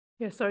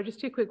 Yeah, sorry, just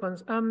two quick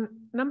ones.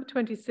 Number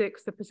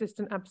 26, the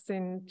persistent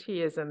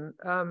absenteeism.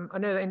 I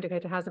know that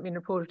indicator hasn't been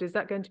reported. Is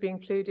that going to be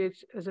included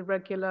as a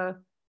regular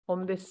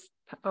in this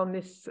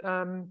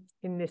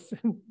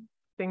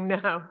thing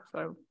now?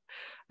 So,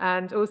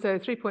 and also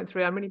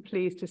 3.3, I'm really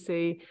pleased to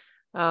see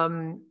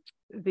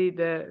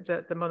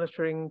the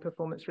monitoring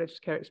performance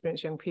related care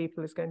experience young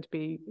people is going to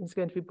be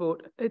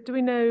brought. Do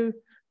we know,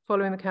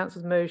 following the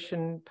council's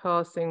motion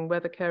passing,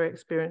 whether care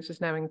experience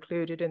is now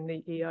included in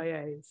the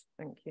EIAs?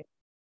 Thank you.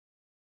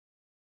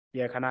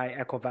 Yeah, can I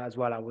echo that as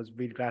well? I was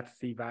really glad to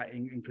see that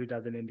included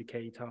as an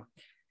indicator.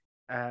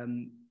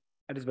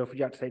 Elizabeth, would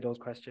you like to say those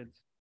questions?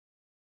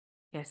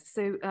 Yes,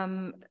 so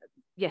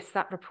yes,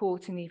 that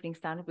report in the Evening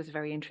Standard was a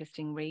very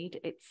interesting read.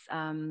 It's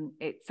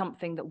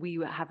something that we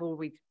have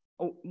already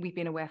we've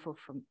been aware for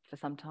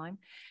some time.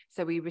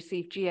 So we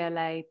received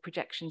GLA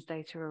projections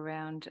data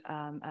around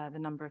the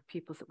number of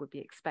pupils that we'd be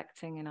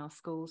expecting in our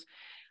schools.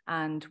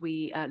 And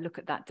we look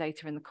at that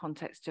data in the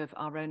context of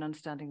our own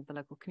understanding of the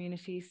local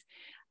communities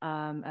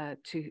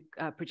to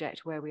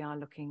project where we are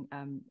looking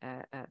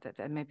that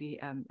there may be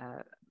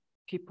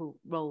pupil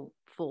roll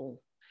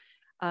fall.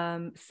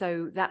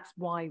 So that's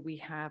why we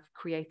have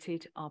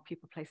created our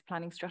pupil place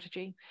planning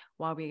strategy,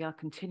 why we are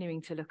continuing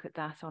to look at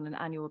that on an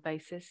annual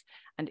basis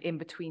and in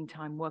between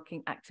time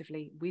working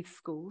actively with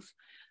schools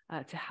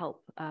to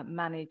help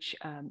manage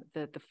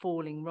the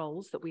falling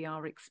roles that we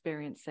are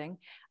experiencing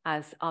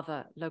as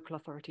other local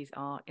authorities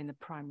are in the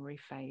primary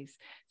phase.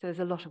 So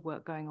there's a lot of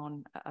work going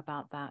on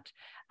about that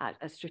at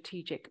a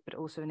strategic but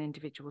also an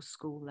individual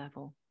school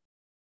level.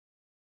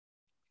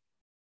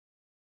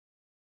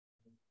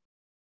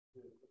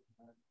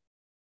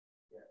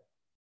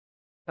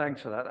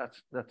 Thanks for that.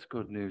 That's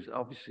good news.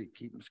 Obviously,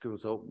 keeping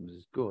schools open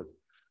is good,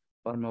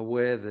 but I'm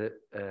aware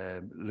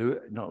that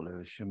not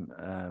Lewisham,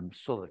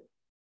 Southwark,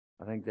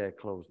 I think they're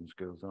closing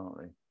schools, aren't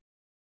they?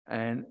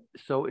 And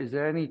so, is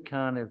there any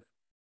kind of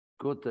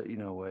good that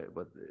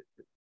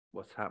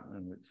what's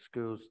happening with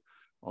schools?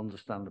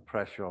 Understand the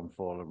pressure on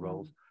fallen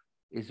roles.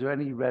 Is there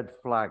any red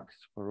flags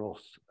for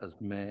us as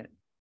mayor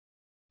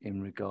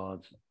in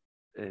regards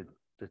the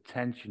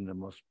tension that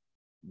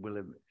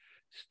will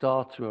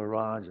start to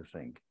arise? I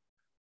think.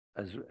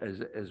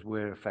 As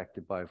we're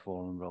affected by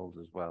fallen roles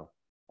as well.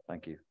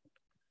 Thank you.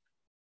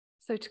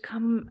 So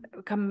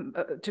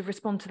to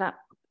respond to that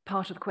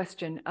part of the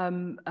question,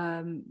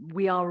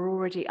 we are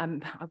already, I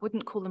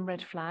wouldn't call them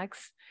red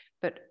flags,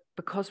 but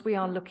because we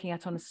are looking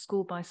at on a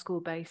school by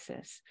school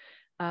basis,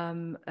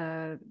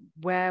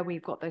 where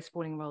we've got those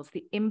falling roles,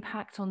 the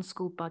impact on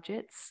school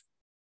budgets,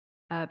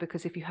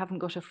 because if you haven't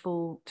got a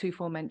full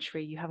 2-form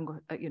entry, you haven't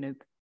got,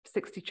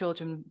 60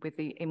 children with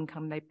the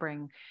income they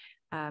bring,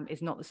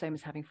 is not the same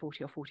as having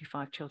 40 or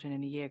 45 children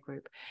in a year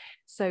group.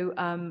 So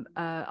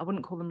I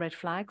wouldn't call them red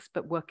flags,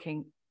 but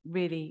working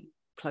really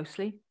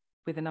closely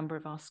with a number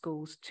of our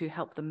schools to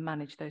help them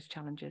manage those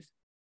challenges.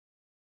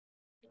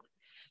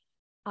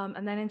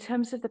 And then in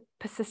terms of the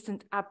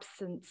persistent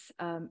absence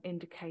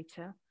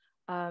indicator,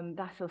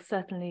 that will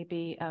certainly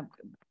be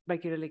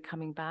regularly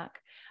coming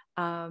back.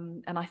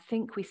 And I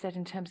think we said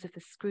in terms of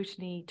the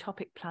scrutiny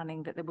topic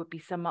planning that there would be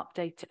some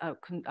updates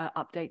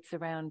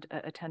around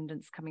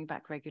attendance coming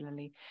back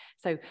regularly.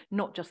 So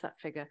not just that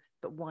figure,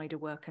 but wider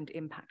work and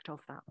impact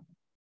of that.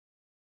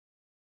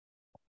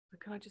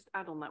 Can I just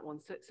add on that one?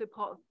 So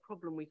part of the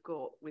problem we've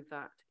got with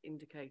that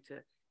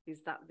indicator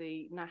is that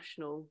the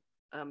national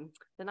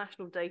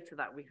data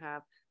that we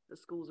have that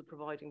schools are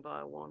providing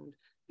via WAND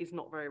is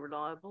not very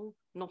reliable.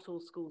 Not all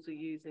schools are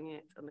using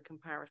it, and the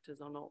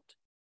comparators are not,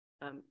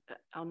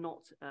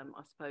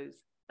 I suppose,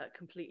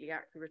 completely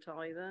accurate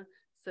either.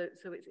 So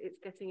it's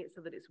getting it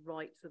so that it's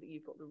right, so that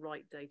you've got the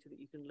right data that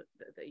you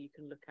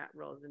can look at,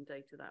 rather than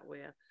data that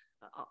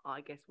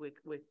I guess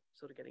we're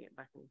sort of getting it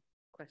back and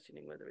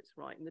questioning whether it's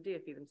right. And the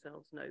DfE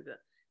themselves know that.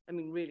 I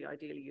mean, really,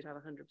 ideally, you'd have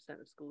 100%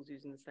 of schools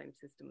using the same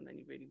system, and then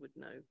you really would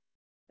know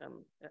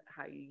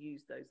how you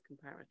use those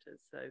comparators.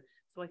 So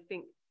I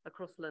think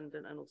across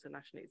London and also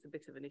nationally, it's a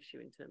bit of an issue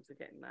in terms of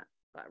getting that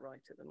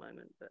right at the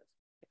moment. But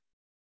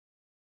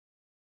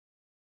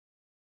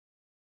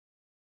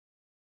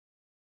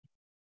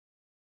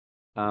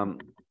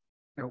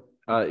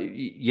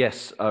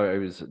Yes,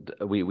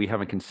 we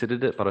haven't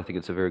considered it, but I think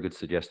it's a very good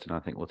suggestion. I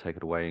think we'll take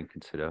it away and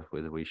consider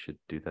whether we should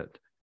do that.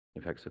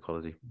 Effects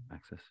equality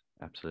access,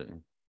 absolutely.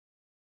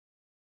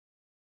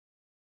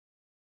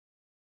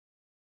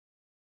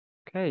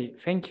 Okay,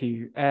 thank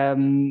you.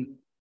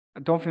 I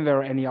don't think there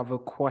are any other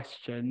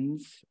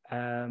questions.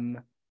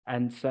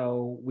 And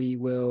so we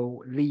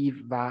will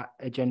leave that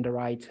agenda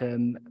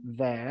item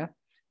there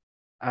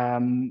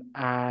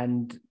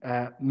and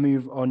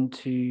move on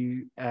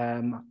to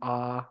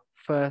our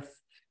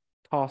first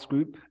task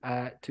group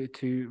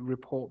to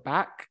report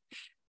back.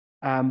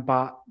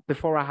 But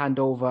before I hand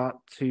over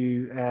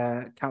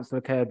to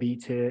Councillor Kirby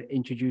to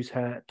introduce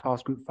her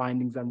task group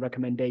findings and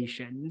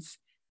recommendations,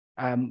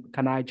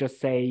 can I just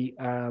say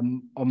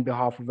on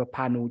behalf of the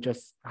panel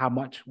just how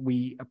much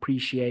we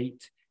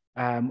appreciate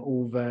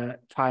all the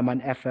time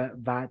and effort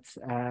that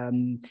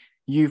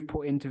you've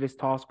put into this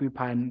task group,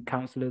 and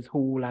Councillors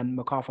Hall and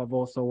MacArthur have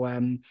also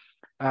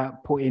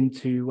put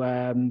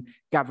into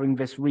gathering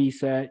this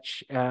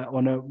research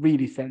on a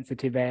really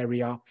sensitive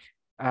area,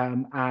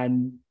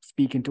 and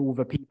speaking to all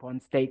the people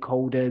and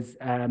stakeholders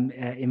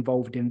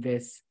involved in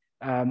this,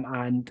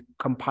 and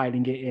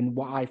compiling it in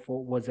what I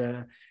thought was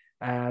a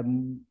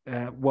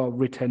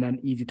well-written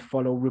and easy to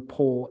follow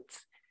report.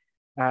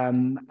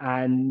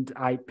 And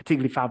I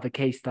particularly found the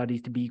case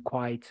studies to be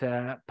quite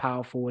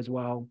powerful as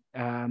well.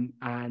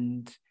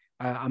 And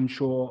I'm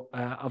sure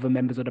other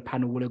members of the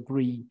panel will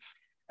agree.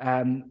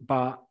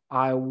 But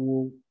I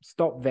will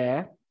stop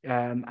there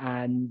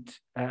and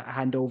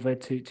hand over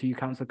to you,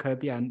 Councillor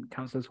Kirby, and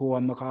Councillors Hall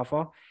and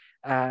MacArthur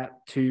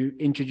to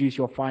introduce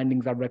your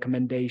findings and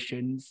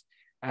recommendations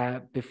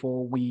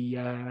before we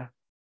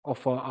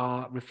offer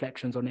our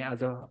reflections on it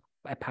as a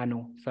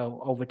panel.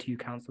 So over to you,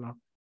 Councillor.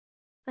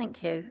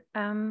 Thank you.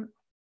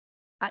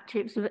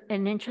 Actually, it was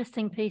an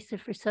interesting piece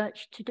of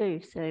research to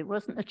do, so it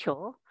wasn't a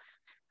chore.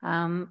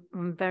 I'm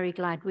very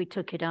glad we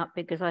took it up,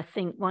 because I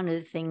think one of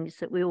the things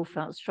that we all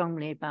felt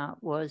strongly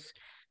about was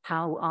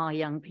how are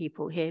young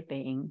people here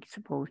being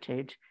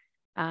supported.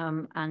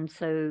 And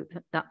so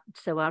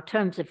our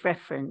terms of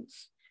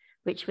reference,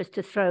 which was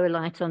to throw a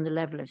light on the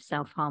level of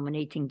self-harm and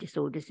eating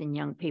disorders in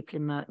young people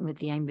in Merton with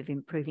the aim of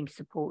improving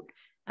support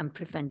and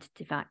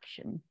preventative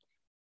action.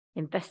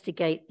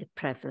 Investigate the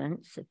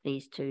prevalence of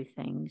these two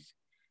things,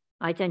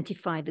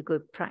 identify the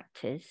good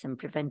practice and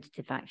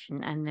preventative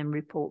action, and then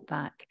report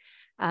back.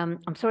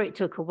 I'm sorry it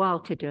took a while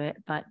to do it,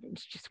 but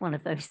it's just one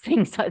of those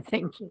things. I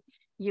think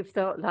you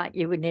felt like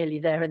you were nearly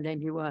there and then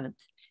you weren't.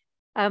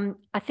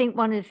 I think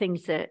one of the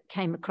things that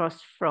came across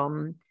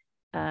from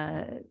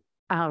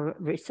our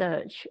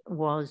research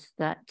was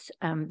that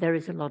there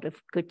is a lot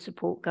of good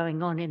support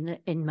going on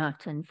in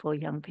Merton for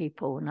young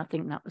people, and I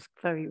think that was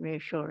very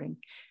reassuring.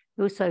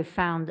 We also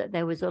found that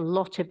there was a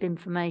lot of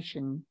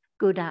information,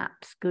 good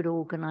apps, good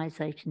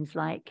organisations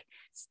like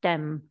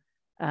STEM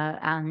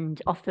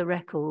and Off the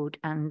Record,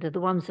 and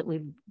the ones that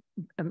we've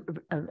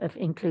have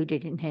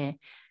included in here,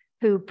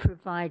 who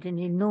provide an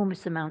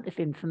enormous amount of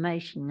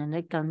information, and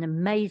they've done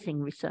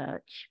amazing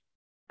research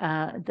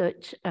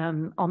that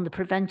on the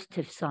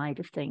preventative side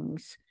of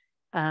things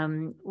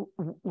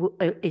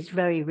is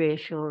very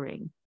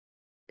reassuring.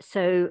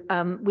 So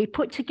we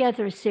put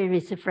together a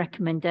series of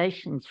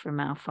recommendations from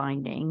our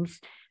findings,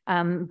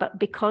 but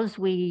because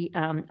we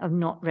are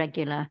not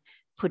regular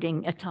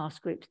putting a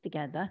task groups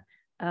together,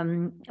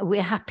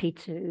 we're happy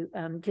to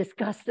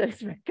discuss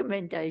those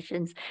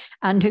recommendations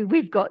and who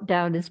we've got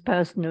down as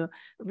personal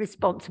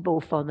responsible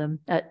for them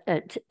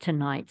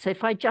tonight. So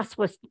if I just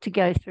was to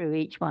go through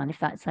each one, if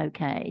that's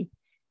okay.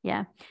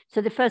 Yeah. So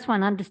the first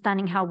one,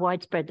 understanding how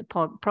widespread the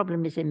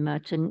problem is in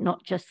Merton,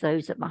 not just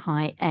those at the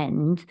high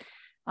end.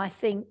 I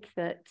think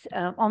that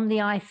on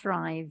the I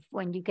Thrive,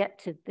 when you get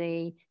to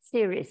the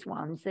serious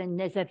ones, then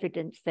there's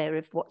evidence there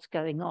of what's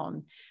going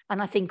on.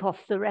 And I think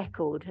Off the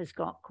Record has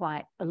got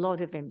quite a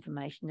lot of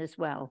information as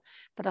well.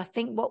 But I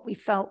think what we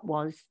felt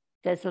was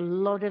there's a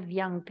lot of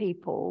young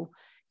people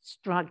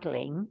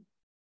struggling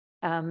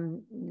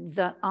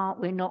that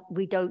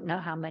we don't know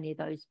how many of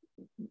those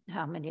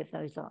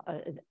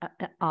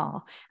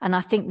are. And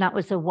I think that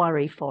was a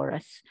worry for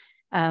us.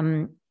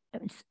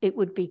 It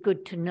would be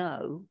good to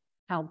know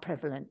how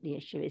prevalent the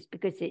issue is,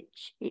 because it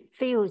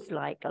feels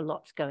like a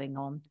lot's going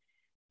on,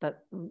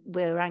 but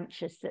we're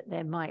anxious that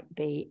there might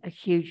be a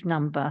huge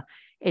number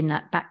in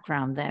that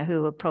background there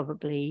who are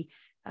probably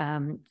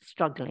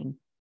struggling.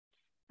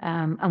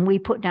 And we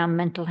put down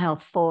Mental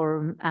Health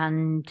Forum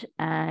and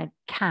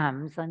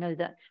CAMS. I know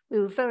that we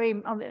were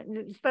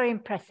it was very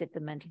impressive, the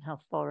Mental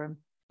Health Forum,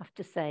 I have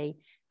to say,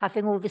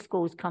 having all the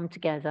schools come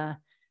together,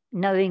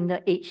 knowing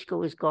that each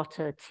school has got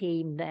a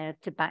team there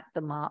to back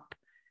them up,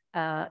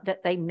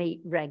 that they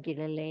meet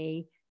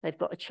regularly, they've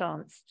got a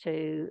chance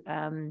to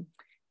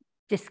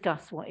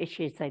discuss what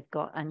issues they've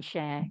got and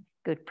share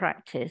good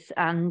practice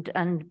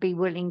and be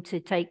willing to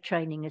take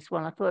training as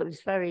well. I thought it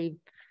was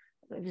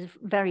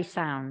very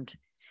sound.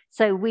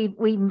 So we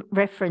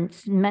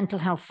reference Mental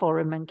Health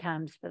Forum and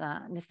CAMS for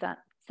that. And if that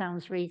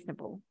sounds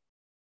reasonable,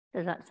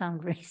 does that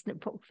sound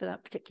reasonable for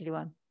that particular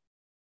one?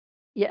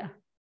 Yeah.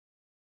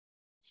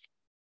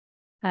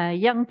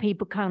 Young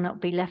people cannot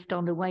be left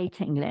on the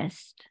waiting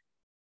list.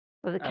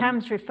 Well, the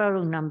CAMS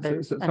referral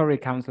numbers. Sorry,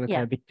 Councillor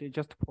yeah. Kirby,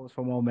 just to pause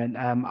for a moment.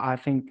 I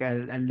think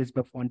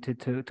Elizabeth wanted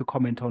to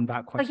comment on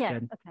that question.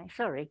 Oh, yeah, okay,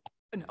 sorry.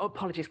 No,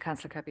 apologies,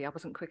 Councillor Kirby, I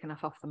wasn't quick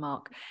enough off the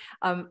mark.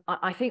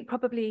 I think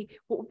probably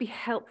what would be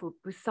helpful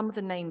with some of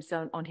the names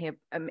on here,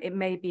 it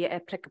may be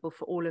applicable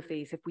for all of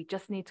these, if we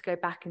just need to go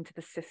back into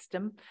the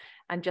system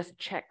and just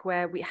check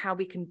how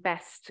we can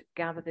best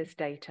gather this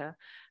data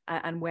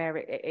and where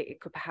it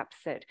could perhaps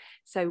sit.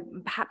 So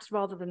perhaps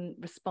rather than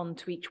respond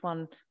to each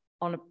one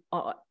on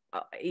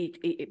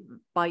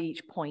by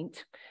each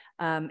point,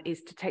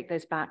 is to take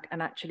those back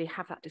and actually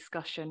have that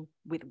discussion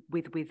with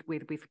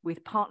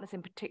partners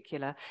in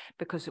particular,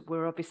 because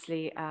we're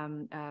obviously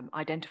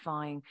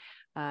identifying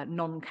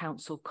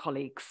non-council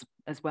colleagues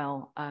as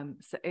well.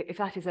 So if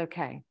that is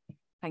okay,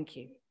 thank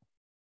you.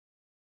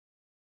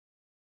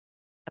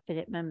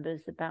 Cabinet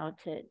members about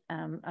it,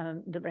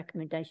 the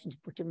recommendations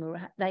put in,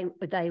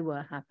 they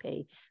were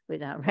happy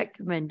with our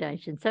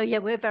recommendation. So yeah,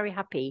 we're very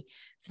happy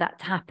for that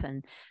to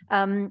happen.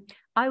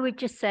 I would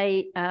just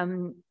say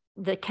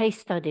the case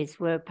studies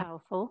were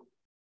powerful.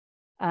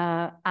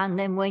 And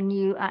then when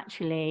you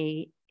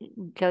actually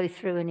go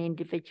through an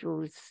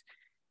individual's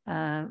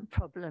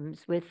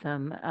problems with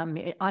them,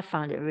 I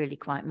found it really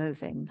quite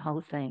moving, the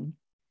whole thing.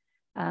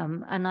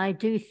 And I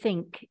do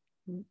think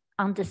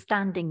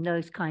understanding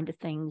those kind of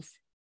things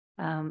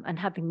and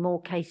having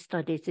more case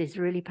studies is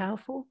really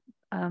powerful.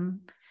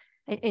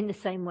 In the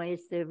same way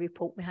as the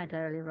report we had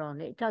earlier on,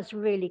 it does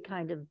really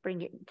kind of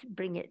bring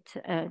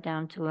it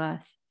down to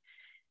earth.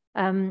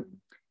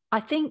 I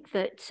think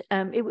that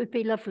it would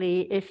be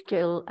lovely if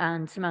Jill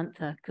and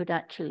Samantha could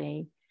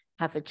actually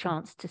have a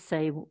chance to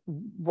say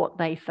what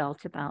they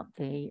felt about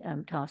the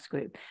task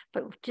group.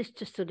 But just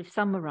to sort of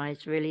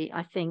summarize, really,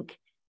 I think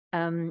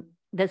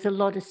there's a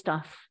lot of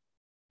stuff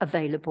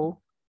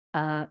available.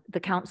 The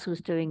council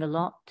is doing a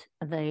lot,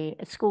 the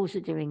schools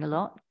are doing a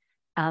lot.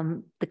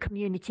 The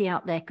community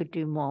out there could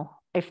do more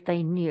if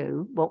they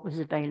knew what was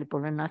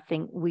available. And I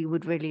think we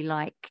would really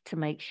like to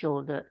make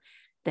sure that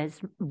there's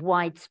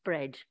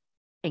widespread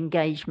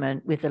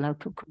engagement with the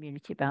local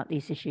community about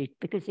these issues,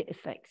 because it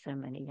affects so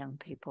many young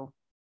people.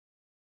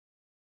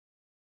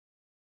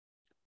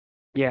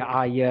 Yeah,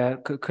 I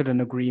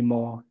couldn't agree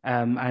more.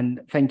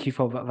 And thank you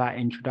for that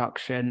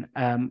introduction.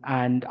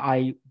 And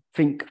I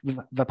think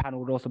the panel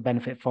would also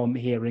benefit from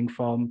hearing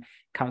from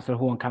Councillor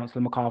Hall and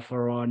Councillor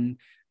MacArthur on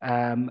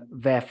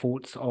their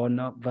thoughts on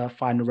the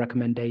final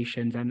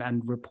recommendations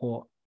and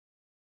report.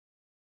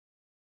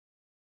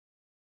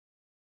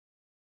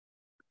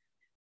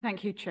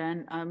 Thank you,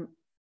 Chair.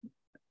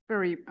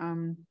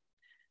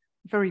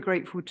 Very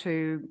grateful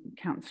to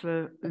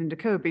Councillor Linda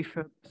Kirby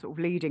for sort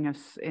of leading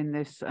us in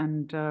this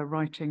and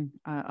writing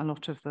a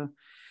lot of the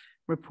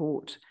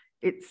report.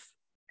 It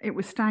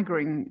was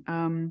staggering.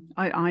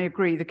 I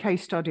agree, the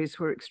case studies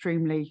were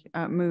extremely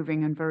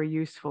moving and very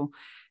useful.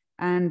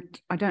 And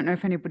I don't know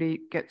if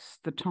anybody gets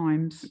the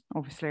Times.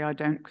 Obviously I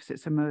don't, because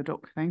it's a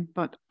Murdoch thing,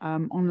 but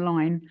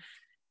online,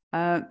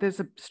 there's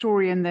a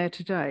story in there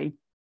today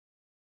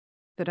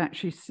that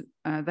actually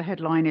the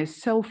headline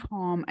is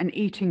 "Self-Harm and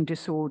Eating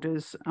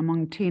Disorders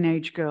Among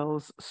Teenage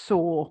Girls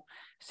Soar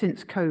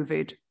Since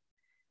COVID.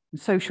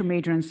 And social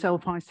media and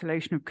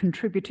self-isolation have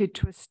contributed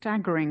to a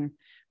staggering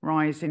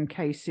rise in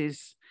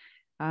cases."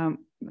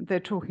 They're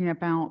talking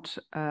about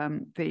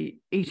the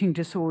eating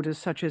disorders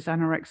such as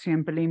anorexia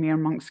and bulimia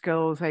amongst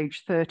girls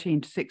aged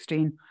 13 to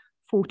 16,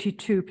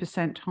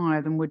 42%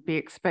 higher than would be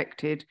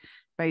expected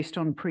based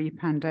on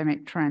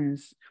pre-pandemic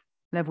trends.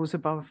 Levels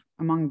above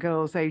among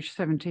girls aged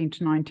 17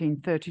 to 19,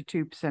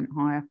 32%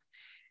 higher.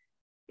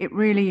 It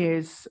really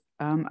is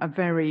a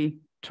very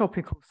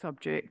topical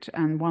subject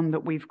and one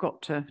that we've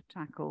got to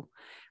tackle.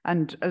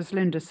 And as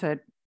Linda said,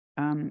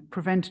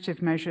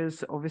 preventative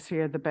measures obviously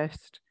are the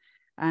best,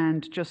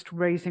 and just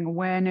raising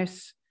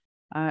awareness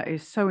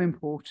is so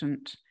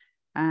important.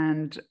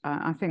 And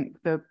I think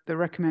the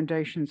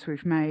recommendations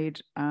we've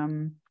made,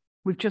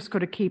 we've just got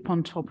to keep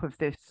on top of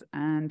this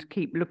and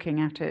keep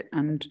looking at it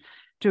and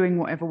doing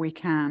whatever we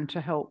can to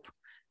help.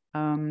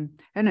 And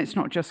it's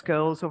not just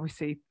girls,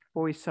 obviously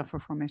boys suffer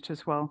from it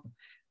as well.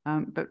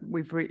 But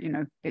we've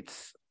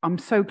I'm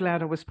so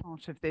glad I was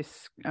part of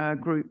this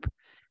group,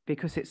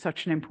 because it's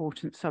such an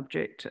important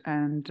subject.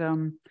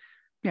 And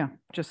yeah,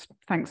 just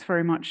thanks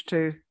very much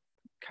to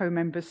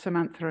co-members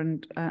Samantha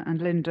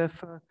and Linda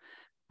for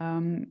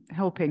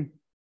helping.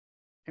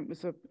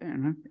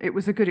 It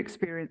was a good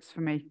experience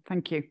for me.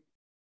 Thank you.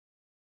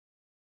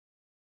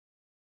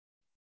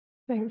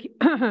 Thank you.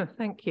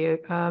 Thank you.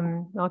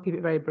 I'll keep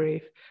it very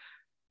brief.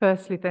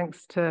 Firstly,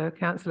 thanks to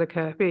Councillor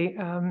Kirby.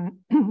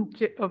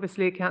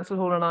 Obviously, Councillor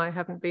Hall and I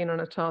haven't been on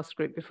a task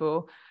group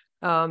before,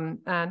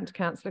 and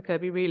Councillor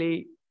Kirby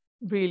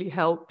really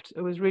helped.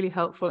 It was really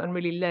helpful and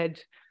really led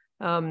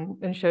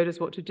and showed us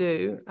what to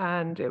do,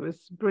 and it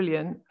was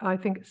brilliant. I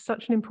think it's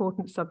such an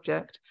important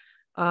subject.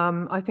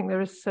 I think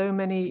there are so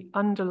many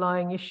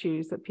underlying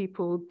issues that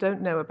people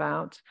don't know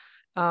about.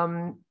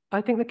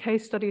 I think the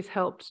case studies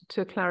helped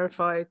to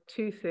clarify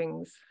two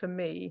things for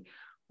me.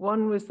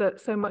 One was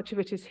that so much of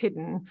it is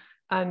hidden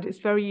and it's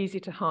very easy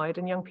to hide,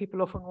 and young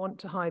people often want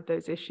to hide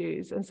those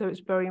issues. And so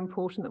it's very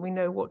important that we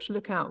know what to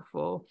look out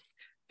for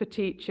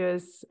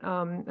teachers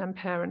and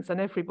parents and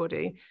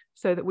everybody,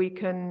 so that we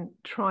can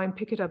try and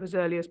pick it up as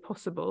early as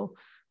possible.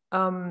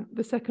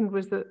 The second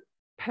was that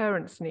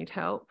parents need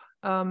help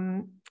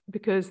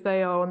because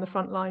they are on the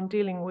front line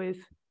dealing with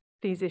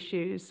these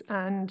issues,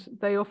 and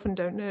they often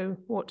don't know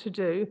what to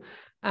do.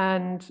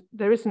 And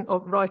there isn't a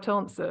right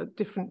answer.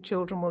 Different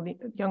children will need,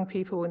 young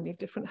people will need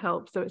different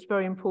help. So it's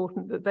very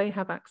important that they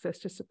have access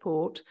to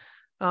support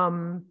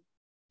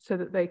so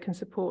that they can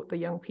support the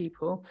young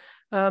people.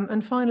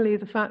 And finally,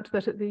 the fact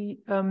that at the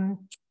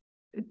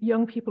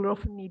young people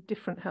often need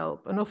different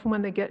help, and often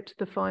when they get to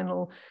the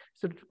final,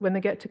 when they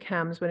get to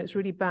CAMS, when it's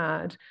really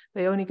bad,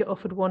 they only get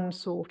offered one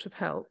sort of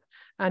help.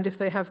 And if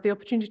they have the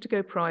opportunity to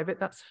go private,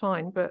 that's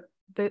fine, but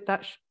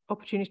that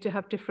opportunity to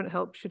have different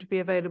help should be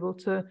available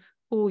to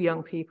all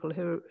young people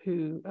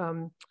who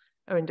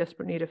are in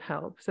desperate need of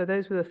help. So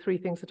those were the three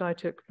things that I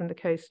took from the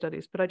case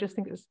studies. But I just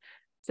think it's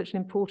such an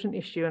important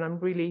issue, and I'm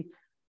really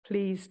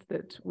pleased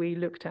that we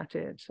looked at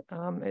it.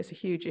 It's a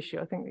huge issue.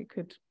 I think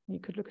you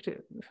could look at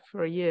it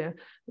for a year,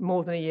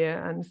 more than a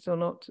year, and still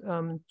not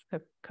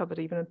have covered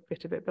even a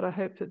bit of it. But I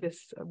hope that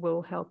this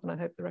will help, and I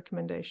hope the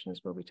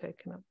recommendations will be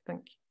taken up.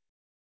 Thank you.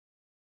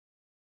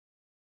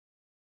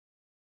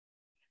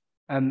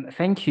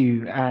 Thank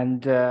you.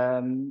 And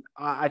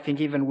I think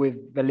even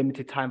with the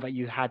limited time that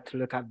you had to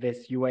look at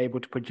this, you were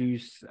able to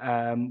produce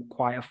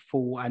quite a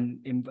full and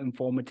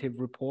informative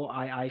report,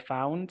 I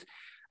found.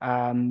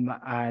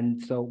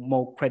 And so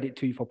more credit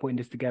to you for putting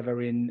this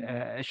together in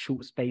a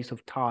short space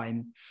of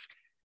time.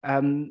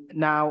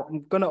 Now,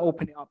 I'm going to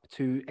open it up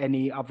to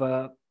any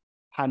other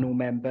panel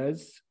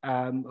members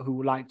who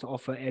would like to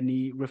offer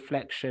any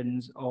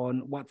reflections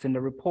on what's in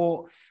the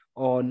report,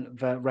 on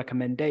the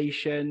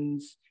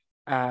recommendations,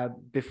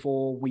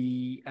 before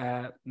we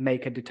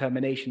make a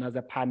determination as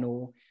a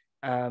panel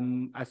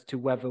as to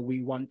whether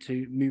we want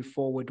to move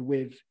forward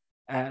with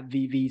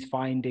these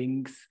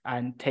findings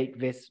and take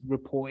this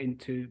report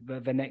into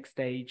the next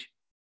stage.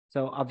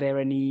 So are there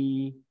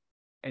any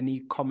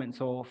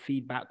comments or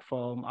feedback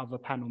from other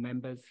panel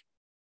members?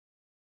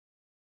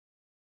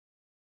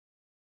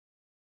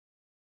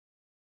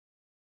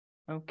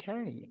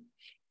 Okay.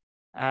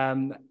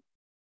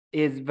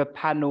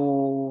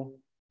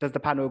 Does the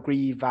panel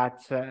agree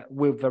that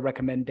with the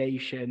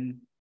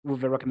recommendations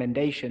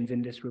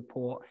in this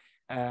report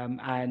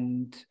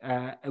and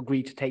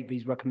agree to take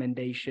these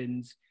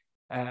recommendations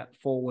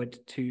forward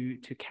to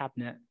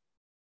Cabinet?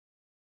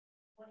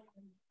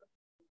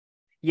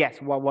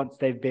 Yes, well, once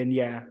they've been,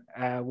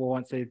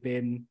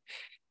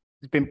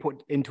 it's been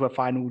put into a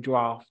final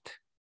draft.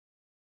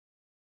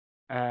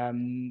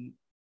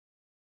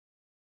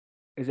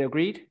 Is it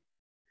agreed?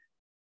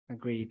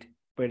 Agreed.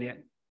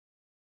 Brilliant.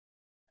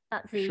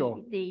 That's Sure.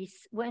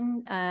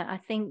 When I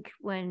think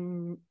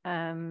when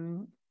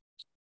the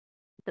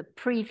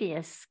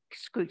previous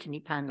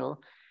scrutiny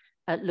panel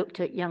looked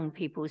at young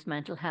people's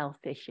mental health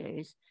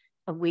issues,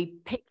 and we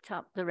picked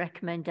up the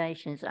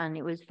recommendations, and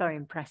it was very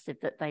impressive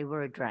that they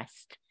were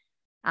addressed,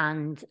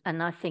 and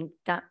I think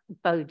that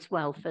bodes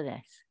well for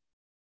this.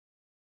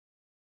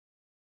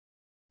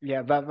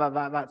 Yeah,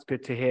 that's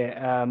good to hear.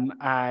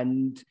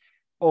 And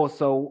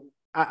also,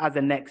 as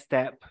a next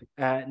step,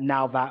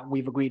 now that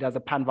we've agreed as a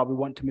panel that we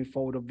want to move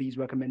forward with these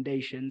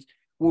recommendations,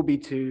 will be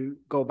to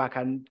go back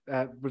and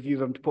review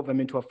them, to put them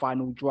into a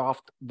final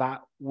draft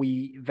that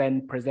we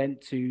then present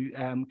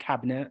to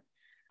Cabinet.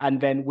 And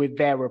then with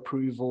their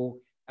approval,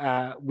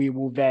 we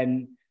will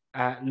then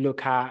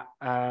look at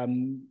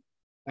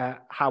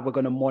how we're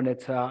going to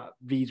monitor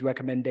these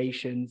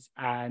recommendations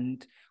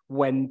and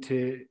when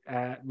to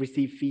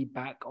receive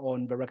feedback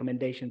on the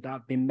recommendations that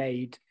have been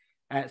made,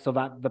 so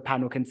that the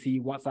panel can see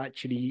what's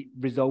actually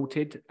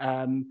resulted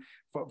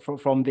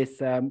from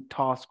this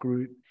task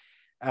group.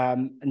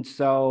 And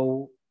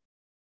so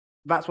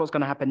that's what's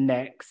going to happen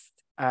next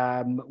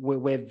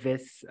with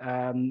this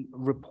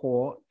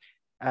report.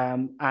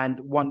 And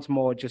once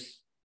more,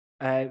 just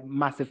a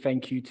massive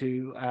thank you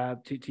to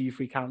you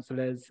three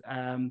councillors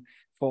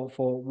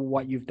for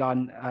what you've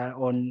done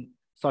on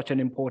such an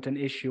important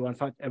issue and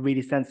such a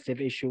really sensitive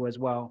issue as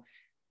well.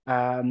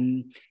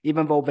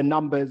 Even though the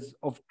numbers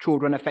of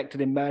children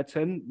affected in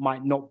Merton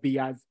might not be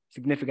as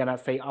significant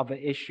as, say, other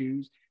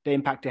issues, the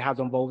impact it has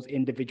on those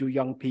individual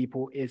young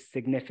people is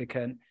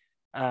significant.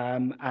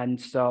 And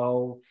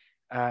so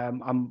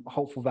I'm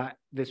hopeful that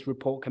this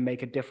report can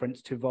make a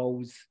difference to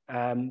those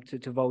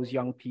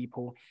young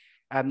people.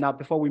 Now,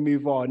 before we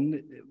move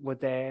on,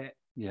 there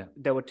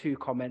were two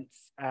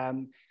comments.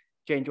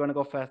 Jane, do you want to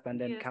go first, and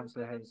then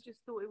Councillor Hayes? I just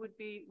thought it would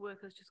be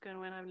worth us just going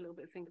away and having a little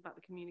bit of think about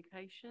the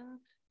communication,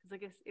 because I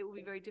guess it will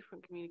be very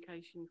different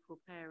communication for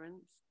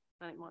parents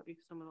than it might be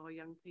for some of our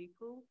young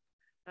people.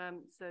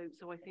 So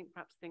I think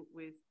perhaps think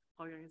with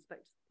our young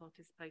inspectors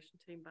participation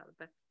team about the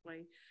best way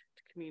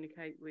to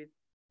communicate with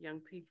young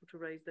people to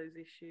raise those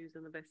issues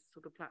and the best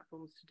sort of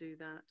platforms to do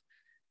that.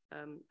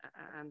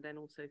 and then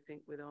also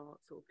think with our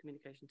sort of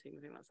communication team,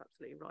 I think that's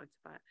absolutely right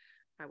about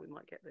how we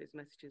might get those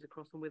messages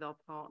across, and with our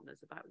partners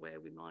about where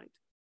we might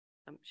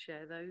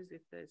share those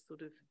if there's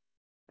sort of,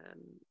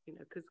 you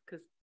know,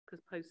 because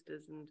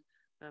posters and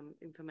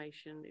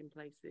information in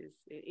places,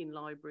 in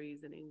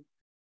libraries and in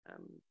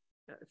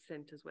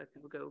centres where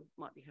people go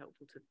might be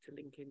helpful to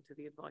link into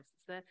the advice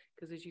that's there.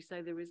 Because as you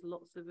say, there is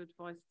lots of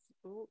advice and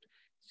support.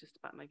 It's just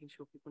about making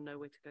sure people know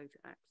where to go to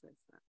access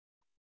that.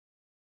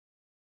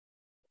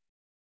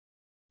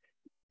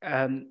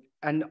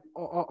 And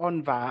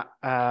on that,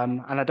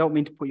 and I don't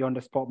mean to put you on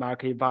the spot,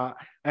 Marky, but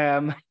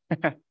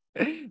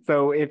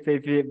so if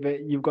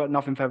you've got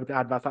nothing further to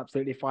add, that's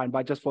absolutely fine. But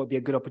I just thought it'd be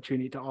a good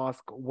opportunity to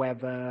ask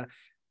whether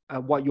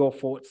what your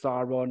thoughts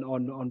are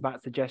on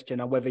that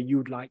suggestion, and whether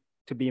you'd like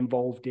to be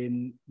involved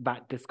in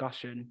that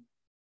discussion.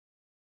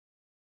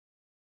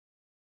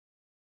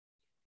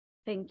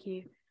 Thank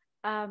you.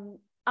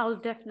 I'll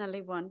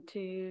definitely want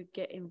to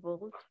get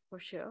involved for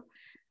sure.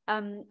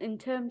 In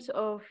terms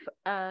of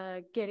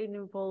getting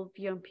involved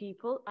young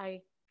people,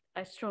 I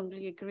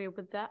strongly agree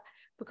with that,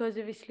 because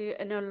obviously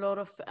in a lot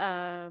of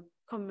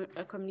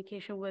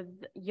communication with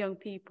young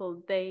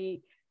people,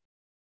 they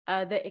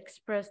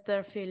express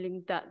their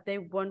feeling that they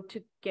want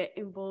to get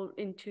involved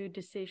into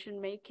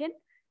decision making.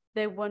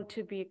 They want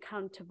to be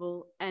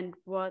accountable, and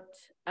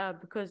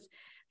because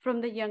from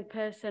the young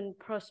person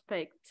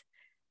prospect,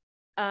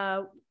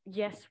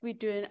 yes, we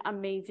do an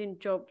amazing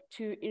job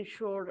to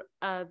ensure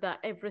that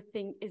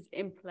everything is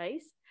in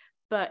place,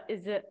 but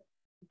is it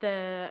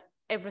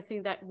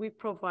everything that we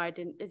provide,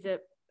 and is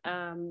it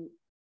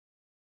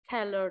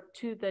tailored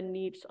to the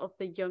needs of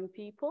the young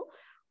people,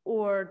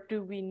 or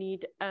do we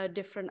need a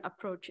different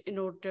approach in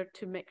order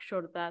to make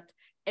sure that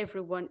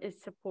everyone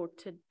is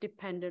supported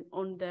dependent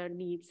on their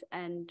needs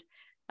and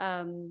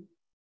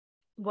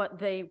what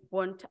they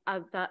want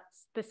at that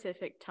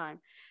specific time?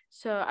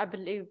 So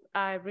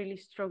I really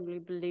strongly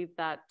believe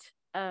that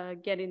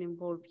getting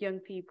involved young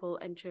people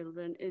and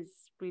children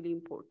is really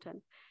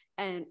important,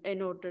 and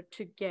in order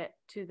to get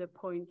to the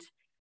point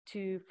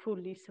to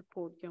fully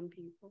support young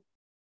people.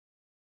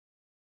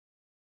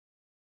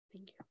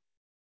 Thank you.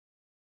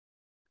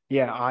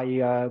 Yeah,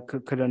 I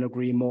couldn't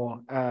agree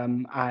more.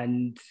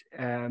 And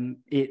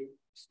it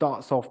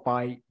starts off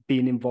by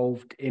being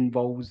involved in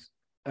those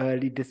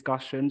early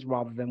discussions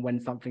rather than when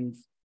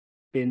something's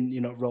been,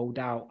 you know, rolled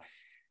out.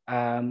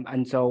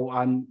 And so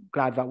I'm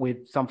glad that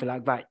with something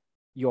like that,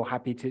 you're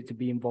happy to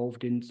be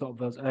involved in sort of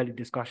those early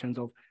discussions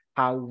of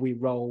how we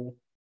roll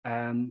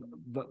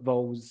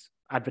those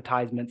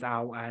advertisements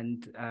out,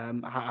 and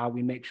how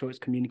we make sure it's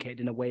communicated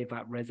in a way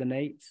that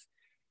resonates.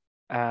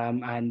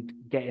 And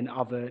getting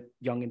other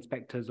young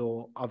inspectors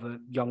or other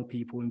young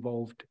people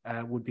involved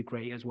would be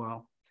great as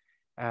well.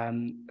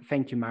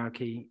 Thank you,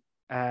 Marky.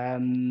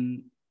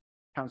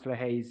 Councillor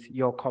Hayes,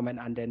 your comment,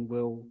 and then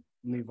we'll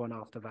move on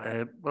after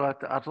that. Well,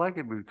 I'd like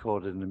it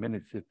recorded in the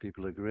minutes if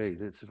people agree.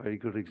 It's a very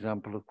good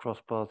example of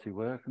cross-party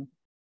working.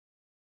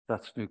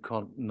 That's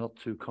not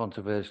too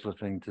controversial a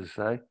thing to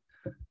say.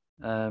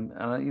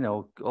 And, you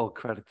know, all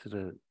credit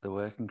to the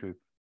working group.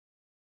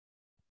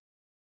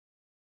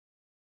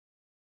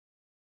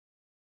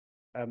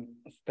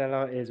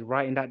 Stella is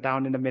writing that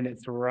down in the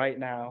minutes right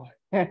now.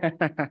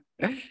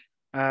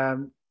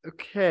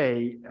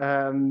 Okay.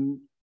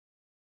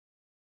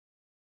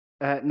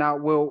 Now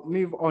we'll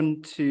move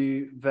on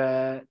to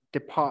the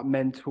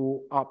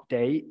departmental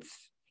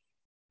updates.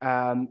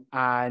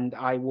 And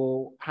I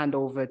will hand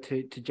over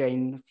to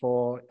Jane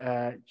for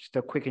just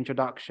a quick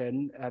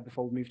introduction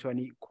before we move to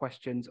any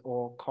questions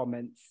or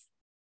comments.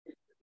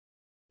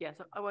 Yes,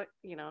 I won't.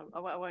 You know, I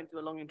won't do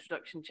a long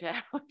introduction,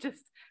 Chair.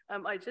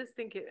 I just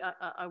think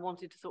I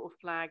wanted to sort of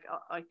flag.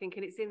 I think,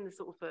 and it's in the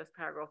sort of first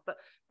paragraph, but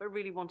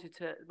really wanted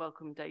to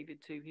welcome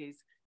David to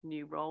his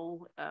new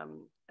role.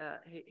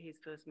 His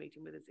first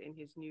meeting with us in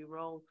his new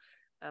role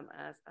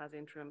as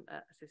interim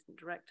assistant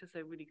director. So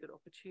really good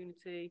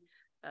opportunity,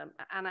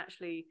 and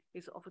actually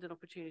it's offered an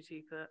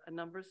opportunity for a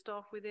number of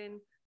staff within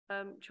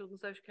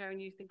children's social care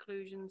and youth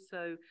inclusion.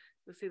 So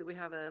you'll see that we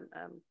have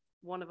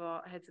one of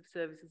our heads of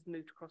services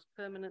moved across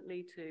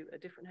permanently to a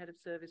different head of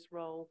service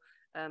role.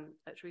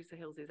 Teresa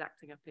Hills is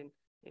acting up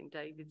in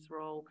David's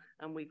role,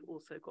 and we've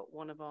also got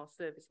one of our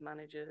service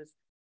managers.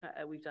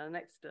 We've done an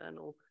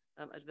external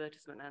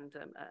advertisement,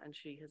 and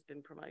she has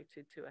been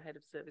promoted to a head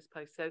of service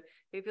post. So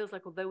it feels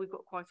like, although we've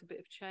got quite a bit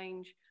of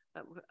change,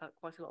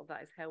 quite a lot of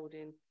that is held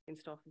in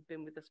staff who've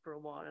been with us for a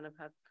while and have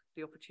had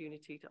the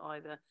opportunity to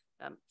either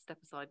step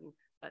aside and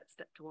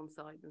step to one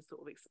side and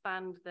sort of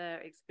expand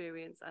their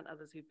experience, and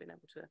others who've been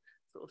able to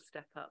sort of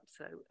step up.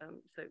 So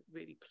so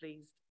really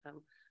pleased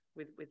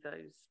with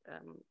those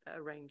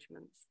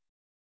arrangements.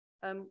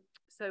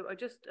 So I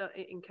just,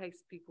 in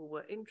case people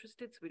were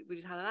interested, so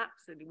we had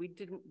we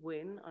didn't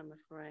win, I'm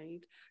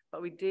afraid,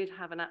 but we did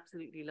have an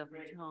absolutely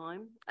lovely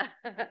time.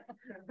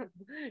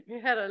 We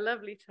had a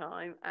lovely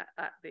time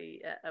at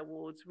the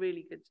awards.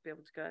 Really good to be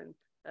able to go and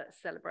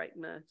celebrate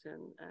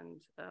Merton and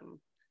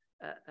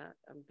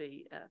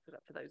be put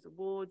up for those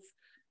awards.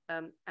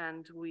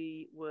 and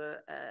we were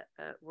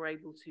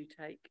able to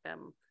take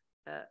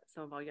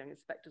some of our young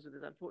inspectors with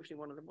us. Unfortunately,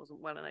 one of them wasn't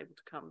well and able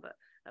to come, but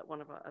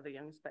one of our other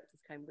young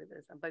inspectors came with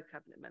us, and both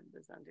cabinet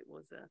members, and it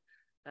was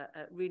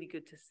really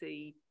good to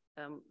see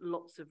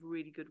lots of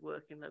really good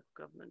work in local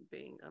government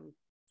being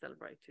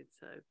celebrated.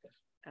 So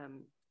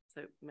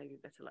so maybe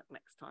better luck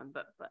next time,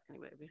 but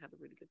anyway, we had a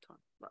really good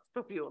time. That's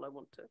probably all I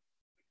want to.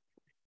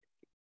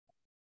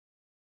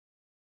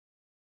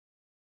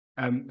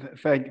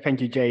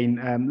 Thank you, Jane.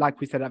 Like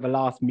we said at the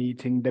last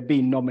meeting, they're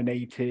being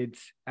nominated.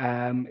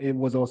 It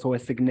was also a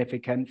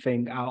significant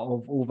thing out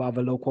of all the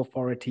other local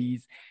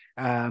authorities,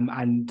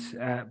 and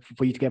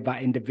for you to get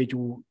that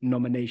individual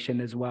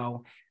nomination as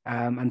well.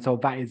 And so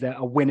that is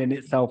a win in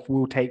itself.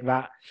 We'll take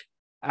that.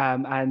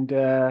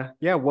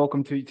 Yeah,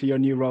 welcome to your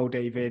new role,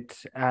 David.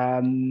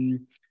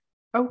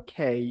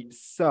 Okay,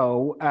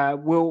 so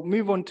we'll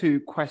move on to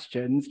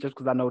questions just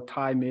because I know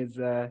time is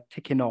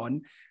ticking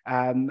on.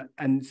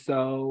 And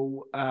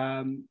so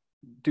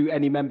do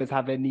any members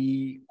have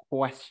any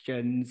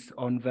questions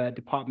on the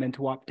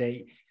departmental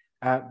update?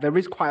 There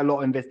is quite a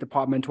lot in this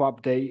departmental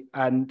update,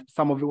 and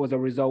some of it was a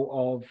result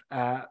of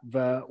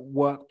the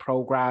work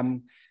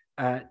program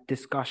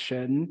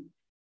discussion.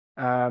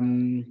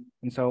 And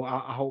so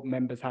I hope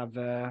members have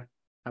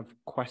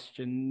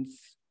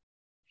questions.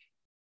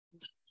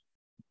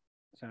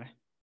 Sorry.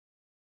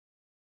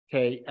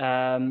 Okay,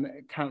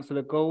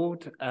 Councillor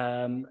Gould,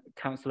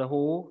 Councillor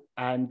Hall,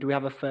 and do we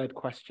have a third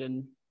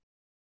question?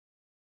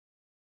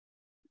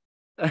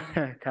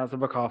 Councillor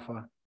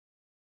MacArthur.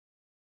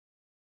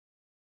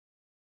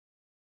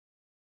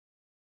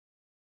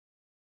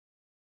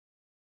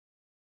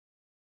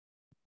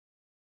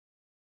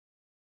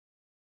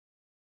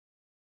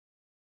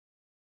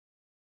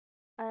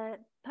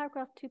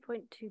 Paragraph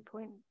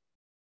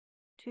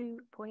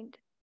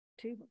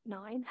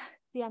 2.2.2.29,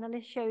 the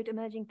analyst showed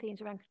emerging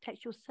themes around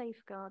contextual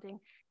safeguarding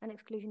and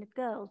exclusion of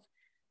girls.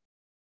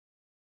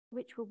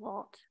 Which were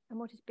what, and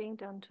what is being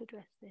done to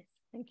address this?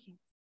 Thank you.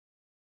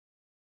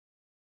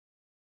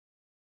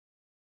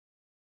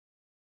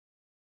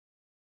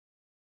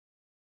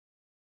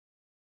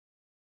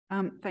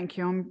 Thank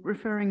you. I'm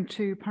referring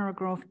to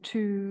paragraph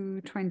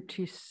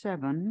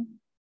 227,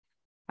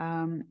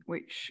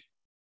 which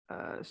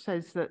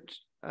says that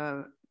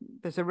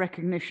there's a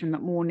recognition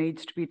that more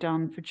needs to be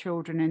done for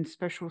children in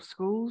special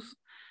schools.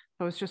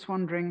 I was just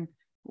wondering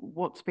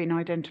what's been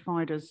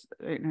identified as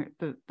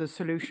the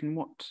solution.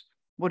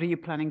 What are you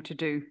planning to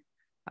do,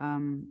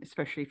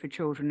 especially for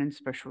children in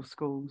special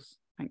schools?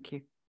 Thank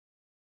you.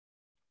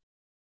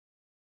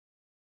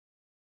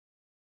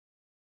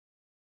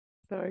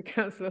 Sorry,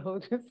 Councillor Hall,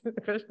 just the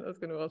question I was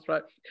going to ask,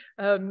 right.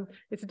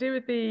 It's to do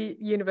with the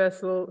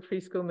universal free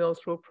school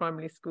meals for all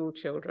primary school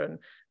children.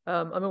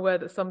 I'm aware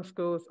that some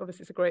schools,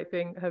 obviously it's a great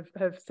thing,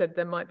 have said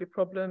there might be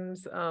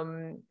problems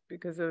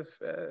because of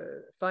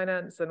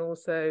finance and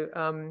also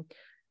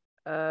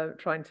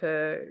trying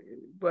to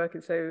work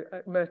it. So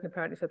Merton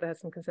apparently said they had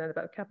some concern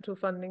about capital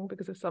funding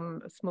because of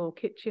some small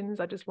kitchens.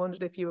 I just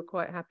wondered if you were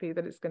quite happy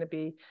that it's going to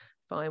be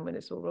fine when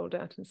it's all rolled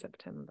out in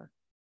September.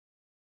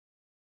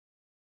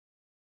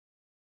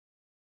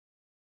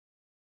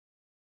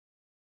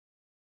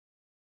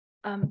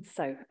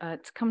 To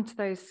come to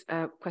those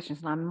questions,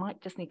 and I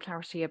might just need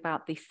clarity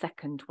about the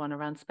second one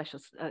around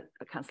special,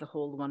 Councillor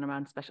Hall, the one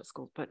around special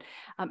schools, but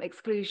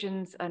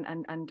exclusions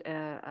and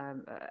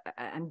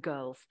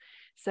girls.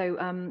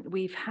 So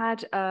we've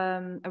had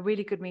a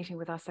really good meeting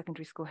with our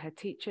secondary school head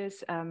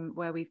teachers,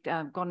 where we've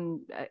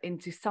gone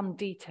into some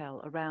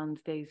detail around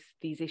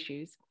these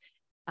issues,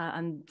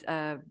 and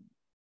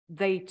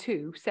they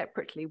too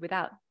separately,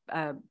 without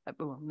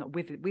well, not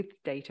with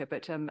data,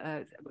 but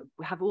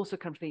have also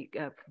come to the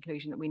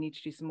conclusion that we need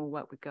to do some more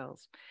work with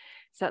girls.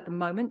 So at the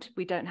moment,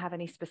 we don't have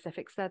any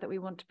specifics there that we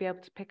want to be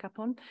able to pick up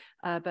on,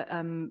 but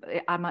I'm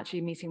actually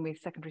meeting with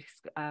secondary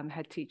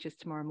head teachers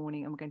tomorrow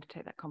morning, and we're going to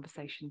take that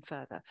conversation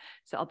further.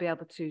 So I'll be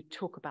able to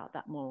talk about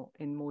that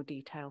in more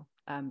detail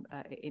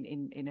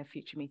in a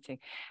future meeting.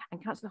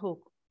 And Councillor Hall,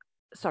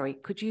 sorry,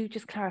 could you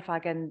just clarify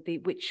again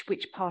which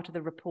part of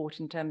the report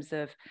in terms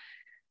of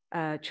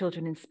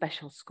children in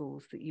special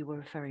schools that you were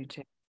referring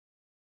to?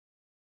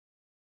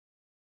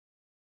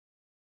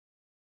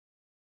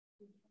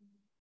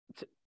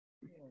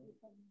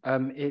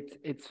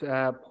 It's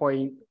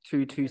point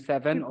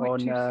 227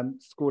 on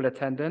school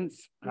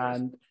attendance, yes,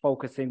 and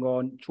focusing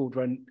on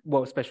children,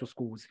 well, special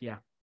schools, yeah.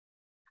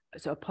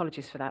 So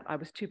apologies for that. I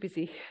was too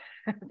busy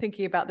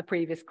thinking about the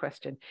previous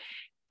question.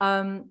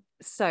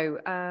 So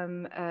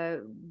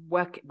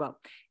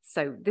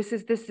this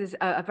is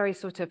a very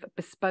sort of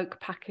bespoke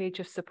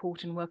package of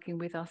support and working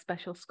with our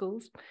special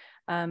schools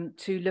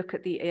to look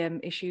at the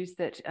issues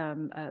that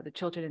the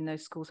children in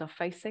those schools are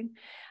facing.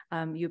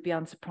 You'll be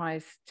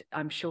unsurprised,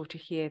 I'm sure, to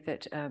hear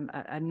that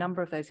a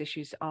number of those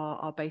issues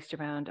are based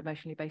around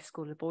emotionally based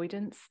school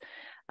avoidance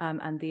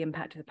and the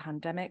impact of the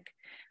pandemic.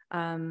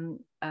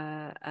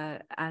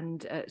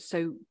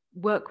 So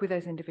work with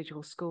those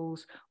individual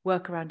schools,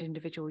 work around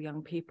individual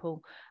young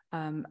people,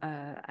 and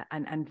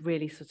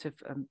really sort of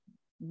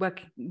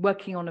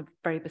working on a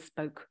very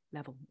bespoke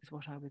level is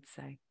what I would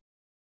say.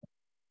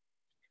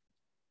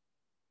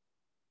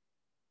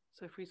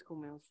 So free school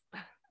meals.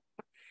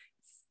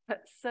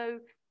 So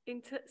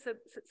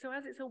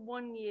as it's a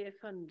 1 year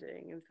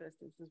funding in the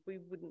first instance,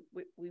 we're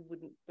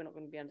not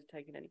going to be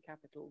undertaking any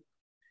capital.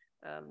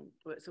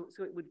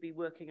 So it would be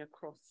working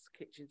across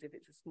kitchens. If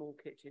it's a small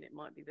kitchen, it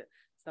might be that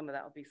some of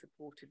that will be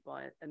supported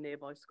by a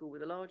nearby school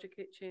with a larger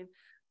kitchen.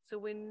 So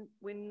we're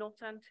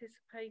not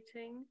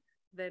anticipating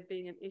there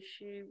being an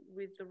issue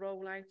with the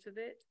rollout of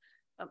it.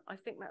 I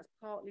think that's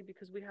partly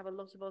because we have a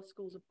lot of our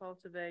schools are part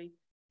of a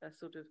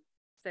sort of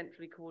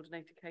centrally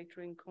coordinated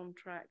catering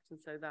contract, and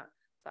so that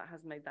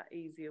has made that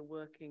easier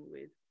working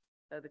with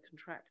the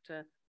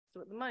contractor.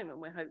 So at the moment,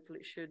 we're hopeful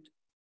it should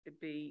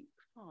be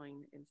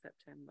fine in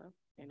September,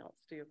 in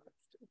answer to your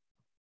question.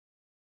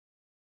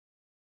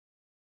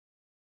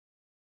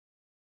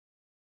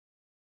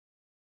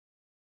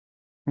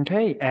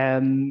 Okay,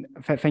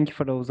 thank you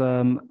for those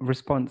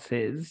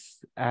responses.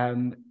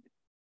 Do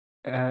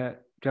you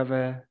have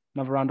another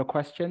round of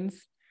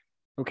questions?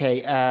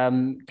 Okay,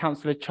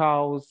 Councillor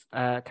Charles,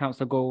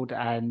 Councillor Gould,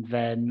 and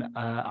then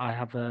I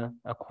have a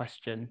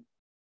question.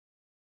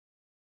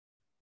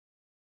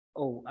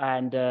 Oh,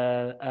 and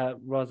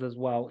Ros as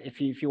well, if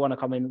you want to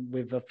come in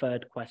with a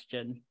third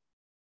question.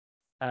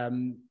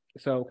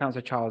 So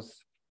Councillor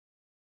Charles.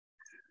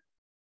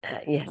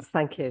 Yes,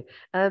 thank you.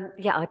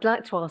 Yeah, I'd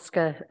like to ask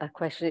a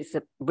question.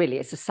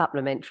 It's a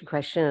supplementary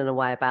question in a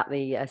way about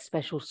the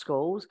special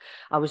schools.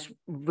 I was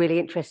really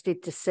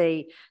interested to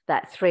see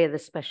that 3 of the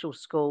special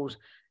schools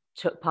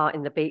took part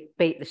in the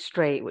Beat the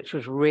Street, which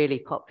was really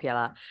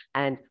popular.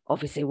 And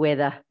obviously we're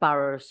the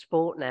borough of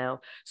sport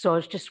now. So I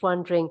was just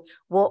wondering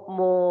what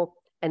more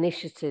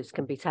initiatives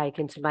can be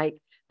taken to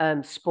make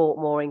sport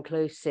more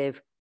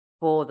inclusive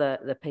for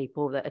the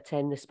people that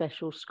attend the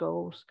special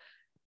schools.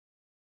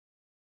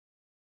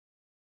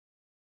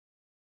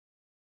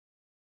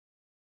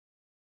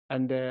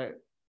 And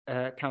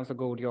Councillor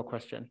Gould, your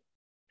question.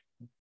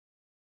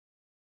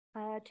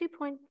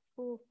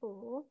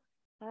 2.44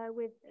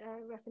 with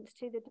reference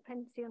to the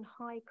dependency on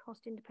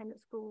high-cost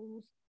independent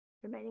schools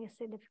remaining a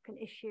significant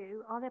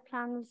issue. Are there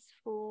plans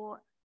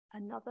for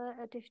another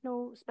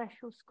additional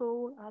special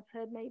school? I've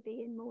heard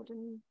maybe in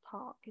Morden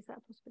Park. Is that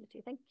a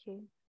possibility? Thank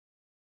you.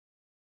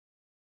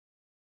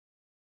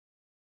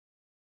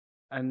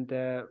 And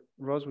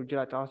Ros, would you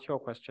like to ask your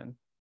question?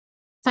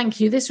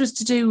 Thank you. This was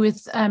to do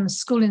with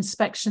school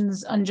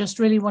inspections and just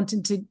really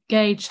wanting to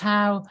gauge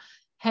how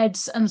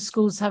heads and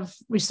schools have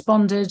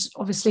responded.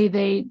 Obviously,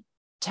 the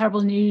terrible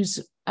news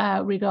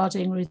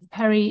regarding Ruth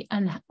Perry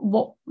and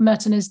what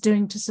Merton is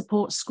doing to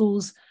support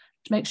schools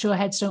to make sure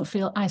heads don't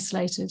feel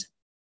isolated.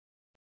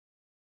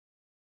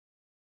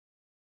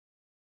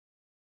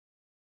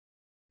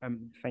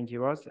 Thank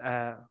you, Ros.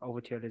 Over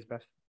to you,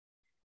 Elizabeth.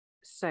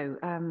 So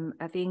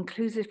the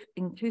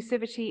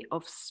inclusivity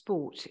of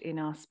sport in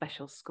our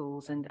special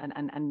schools and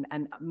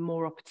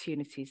more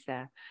opportunities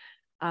there.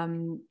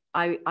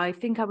 I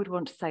think I would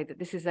want to say that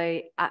this is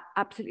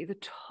absolutely the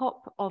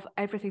top of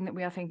everything that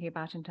we are thinking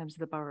about in terms of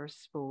the borough of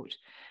sport.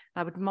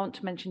 I would want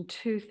to mention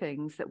 2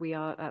 things that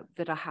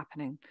that are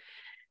happening.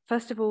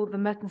 First of all, the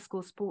Merton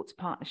School Sports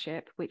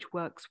Partnership, which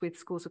works with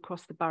schools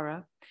across the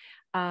borough,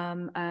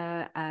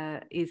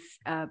 is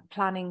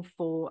planning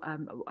for,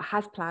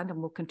 has planned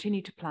and will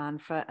continue to plan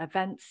for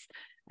events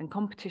and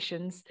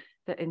competitions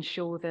that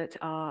ensure that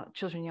our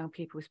children and young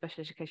people with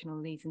special educational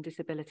needs and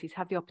disabilities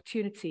have the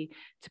opportunity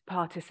to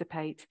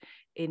participate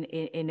in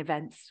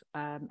events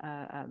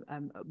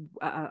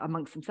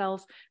amongst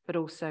themselves, but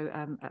also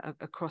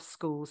across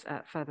schools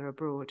further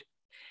abroad.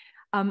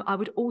 I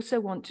would also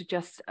want to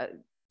just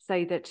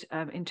say that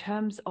in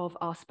terms of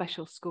our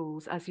special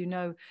schools, as you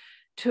know,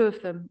 2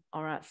 of them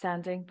are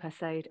outstanding,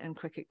 Perseid and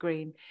Cricket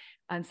Green.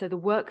 And so the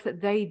work that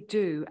they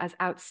do as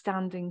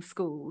outstanding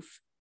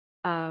schools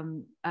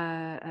to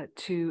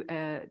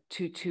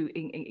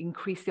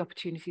increase the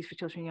opportunities for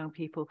children and young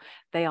people,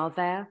 they are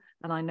there,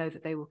 and I know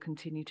that they will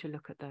continue to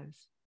look at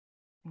those.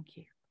 Thank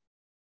you.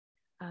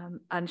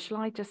 And shall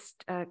I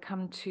just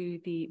come to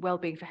the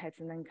wellbeing for heads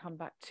and then come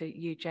back to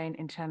you, Jane,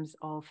 in terms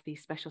of the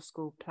special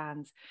school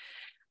plans?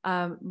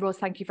 Ros,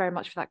 thank you very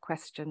much for that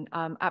question.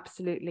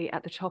 Absolutely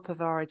at the top of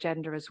our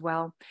agenda as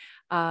well.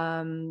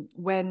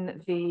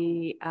 When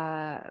the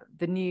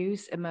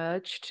news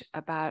emerged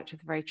about the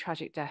very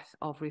tragic death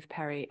of Ruth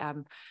Perry,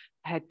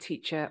 head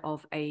teacher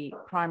of a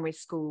primary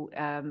school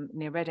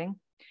near Reading,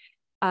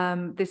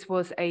 this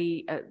was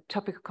a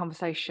topic of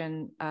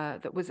conversation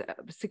that was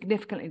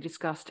significantly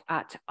discussed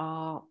at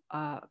our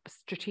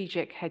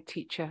strategic head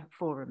teacher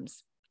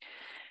forums.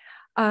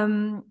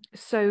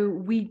 So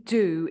we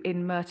do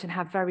in Merton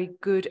have very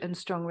good and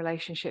strong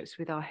relationships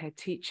with our head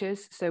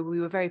teachers. So we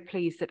were very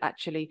pleased that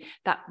actually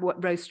that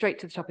rose straight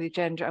to the top of the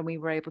agenda and we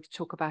were able to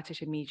talk about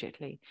it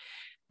immediately.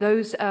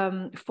 Those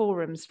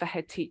forums for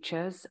head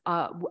teachers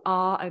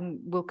are and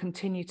will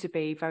continue to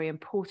be very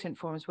important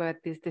forums where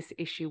this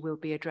issue will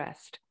be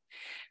addressed.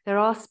 There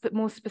are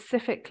more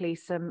specifically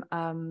some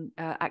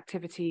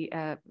activity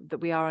that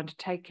we are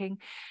undertaking.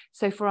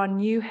 So for our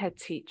new head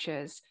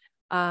teachers,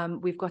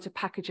 we've got a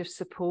package of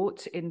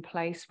support in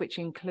place, which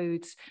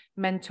includes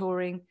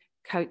mentoring,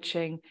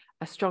 coaching,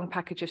 a strong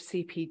package of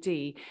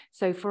CPD.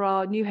 So for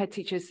our new head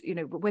teachers, you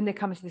know, when they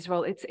come into this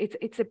role,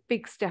 it's a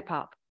big step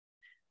up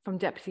from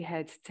deputy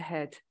head to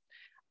head.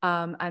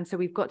 And so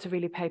we've got to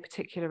really pay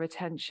particular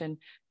attention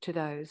to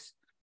those.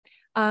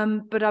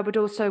 But I would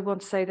also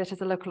want to say that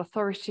as a local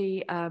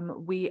authority,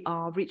 we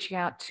are reaching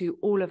out to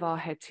all of our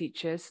head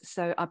teachers.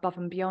 So above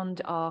and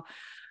beyond our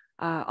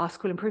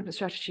school improvement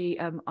strategy,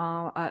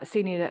 our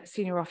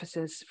senior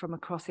officers from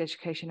across the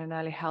education and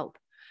early help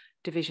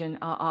division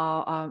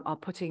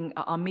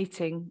are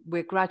meeting.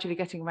 We're gradually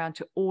getting around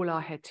to all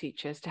our head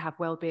teachers to have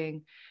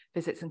wellbeing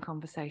visits and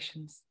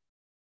conversations.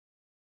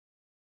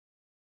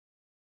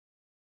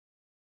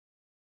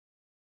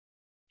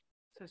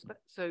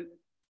 So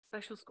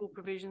special school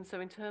provision.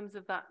 So in terms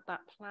of that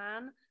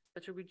plan,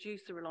 to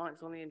reduce the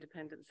reliance on the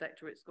independent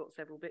sector, it's got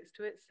several bits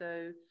to it.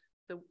 So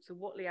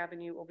Watley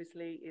Avenue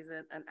obviously is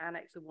an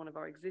annex of one of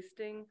our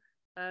existing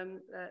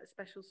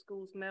special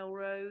schools,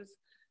 Melrose.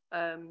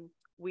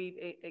 We've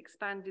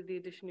expanded the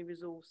additionally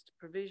resourced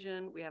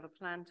provision. We have a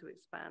plan to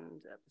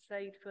expand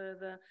Pasade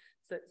further.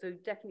 So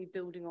definitely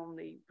building on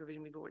the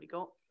provision we've already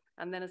got.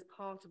 And then as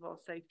part of our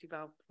safety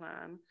valve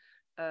plan,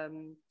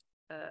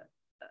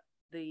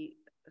 the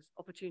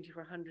opportunity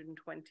for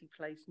 120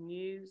 place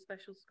new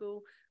special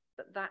school,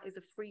 but that is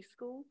a free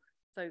school.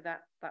 So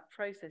that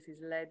process is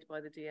led by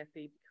the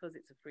DFE because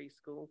it's a free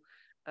school,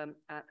 and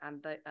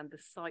the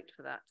site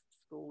for that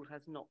school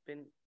has not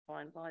been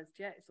finalised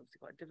yet. It's obviously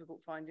quite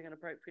difficult finding an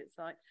appropriate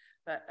site,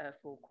 but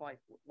for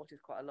what is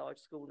quite a large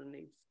school and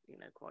needs, you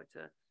know, quite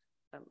a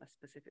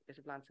specific bit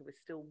of land. So we're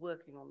still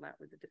working on that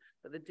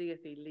but the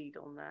DFE lead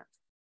on that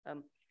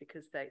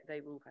because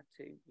they will have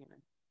to, you know,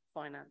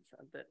 finance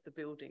the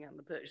building and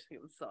the purchasing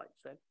of the site.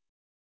 So.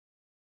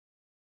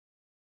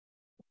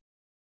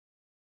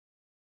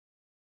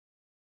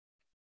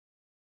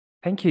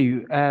 Thank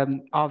you.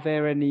 Are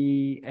there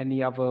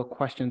any other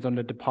questions on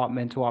the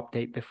departmental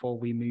update before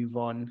we move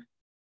on?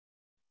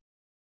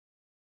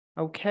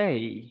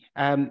 Okay,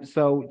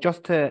 so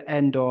just to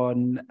end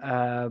on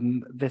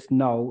this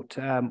note,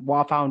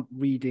 what I found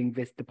reading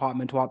this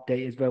departmental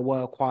update is there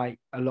were quite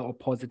a lot of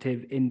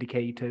positive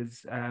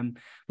indicators,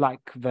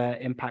 like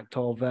the impact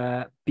of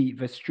Beat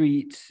the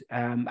Street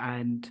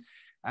and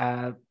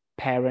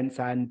parents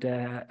and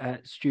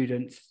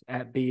students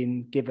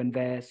being given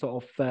their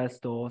sort of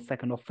first or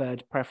second or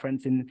third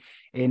preference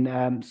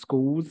in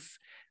schools.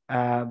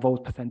 Those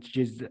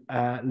percentages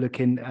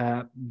looking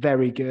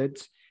very good.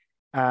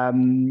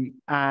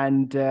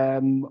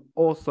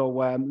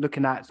 Also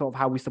looking at sort of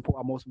how we support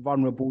our most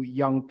vulnerable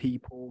young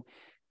people.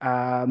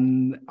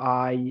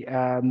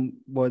 I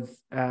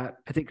was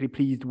particularly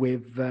pleased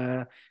with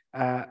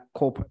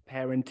corporate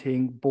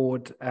parenting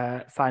board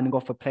signing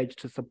off a pledge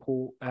to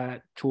support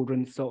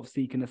children sort of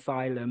seeking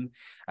asylum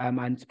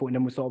and supporting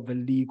them with sort of a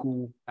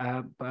legal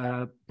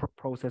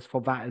process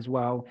for that as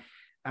well.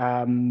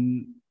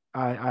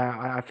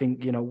 I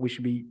think, you know, we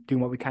should be doing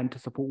what we can to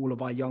support all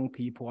of our young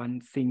people,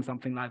 and seeing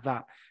something like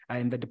that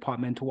in the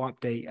departmental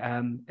update,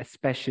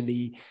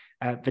 especially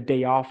the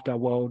day after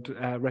World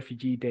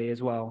Refugee Day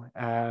as well,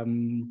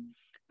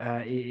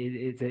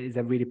 is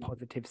a really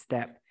positive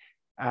step.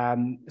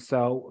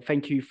 So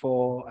thank you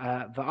for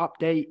the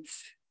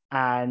updates.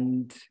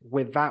 And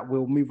with that,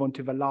 we'll move on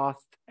to the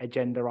last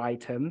agenda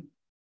item,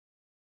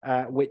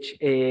 which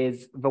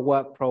is the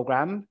work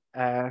program,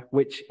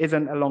 which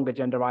isn't a long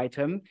agenda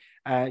item.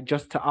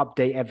 Just to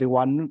update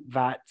everyone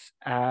that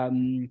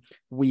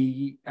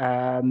we've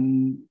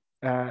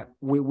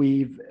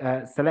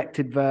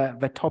selected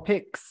the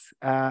topics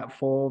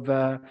for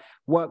the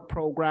work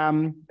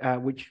program,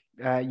 which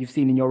you've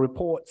seen in your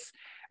reports,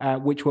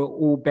 which were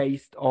all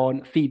based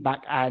on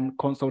feedback and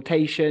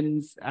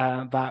consultations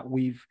that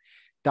we've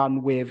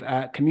done with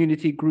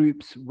community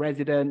groups,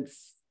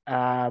 residents,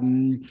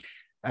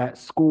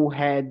 school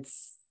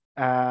heads,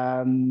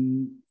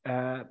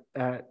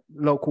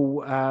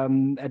 local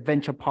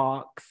adventure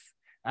parks,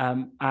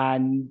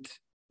 and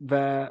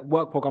the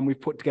work program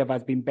we've put together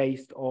has been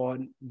based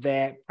on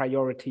their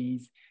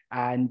priorities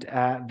and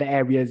the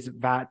areas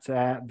that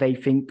they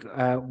think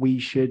we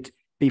should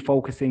be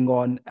focusing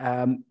on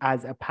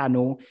as a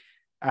panel.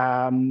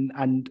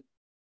 And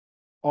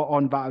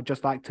on that, I'd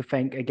just like to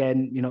thank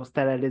again, you know,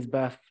 Stella,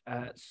 Elizabeth,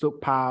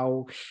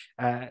 Sukpao,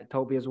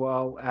 Toby as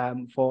well,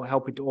 for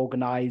helping to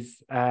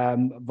organize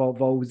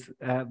those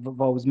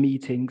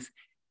meetings.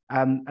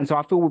 And so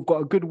I feel we've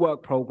got a good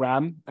work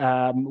program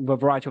with a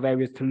variety of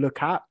areas to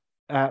look at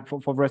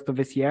for the rest of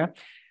this year.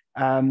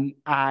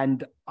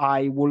 And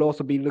I will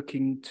also be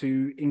looking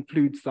to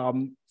include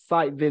some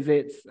site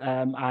visits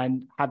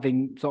and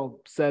having sort of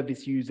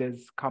service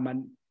users come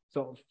and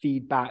sort of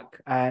feedback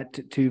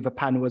to the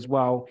panel as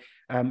well,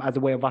 as a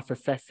way of us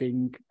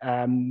assessing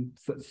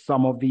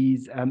some of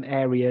these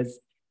areas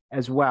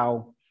as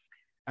well.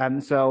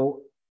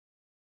 So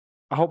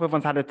I hope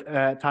everyone's had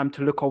a time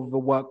to look over the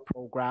work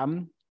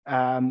program.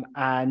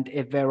 And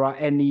if there are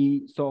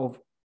any sort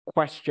of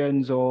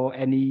questions or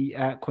any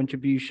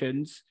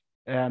contributions,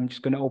 I'm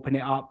just going to open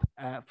it up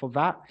for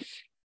that.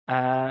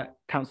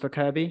 Councillor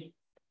Kirby.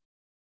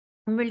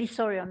 I'm really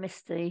sorry I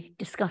missed the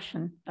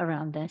discussion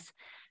around this,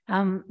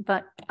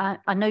 but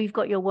I know you've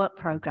got your work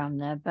program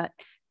there, but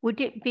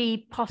would it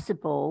be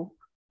possible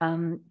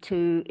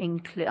to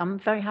include, I'm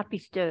very happy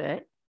to do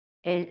it,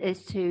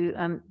 is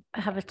to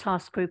have a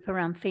task group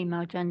around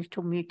female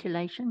genital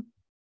mutilation?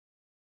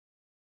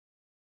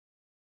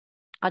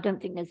 I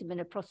don't think there's been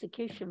a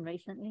prosecution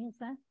recently, is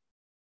there?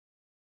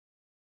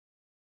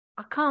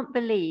 I can't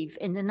believe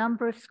in the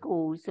number of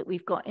schools that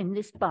we've got in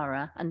this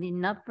borough and the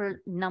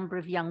number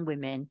of young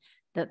women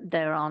that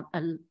there aren't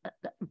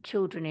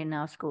children in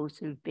our schools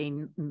who've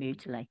been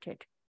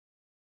mutilated.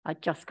 I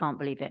just can't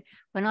believe it.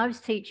 When I was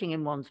teaching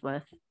in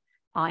Wandsworth,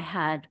 I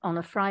had on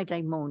a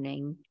Friday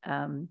morning,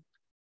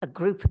 a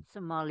group of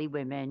Somali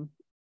women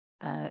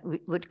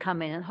would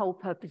come in, and the whole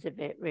purpose of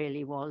it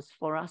really was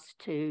for us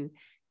to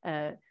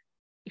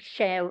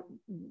share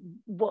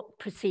what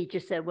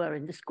procedures there were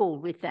in the school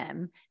with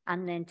them,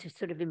 and then to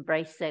sort of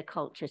embrace their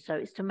culture. So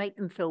it's to make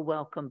them feel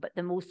welcome, but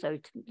then also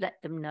to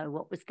let them know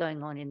what was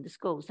going on in the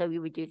school. So we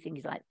would do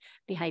things like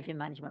behavior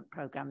management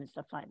program and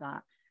stuff like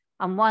that.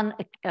 And one,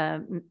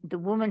 the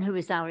woman who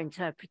was our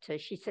interpreter,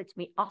 she said to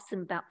me, ask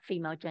them about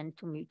female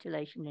genital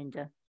mutilation,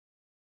 Linda.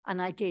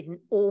 And I did, and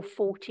all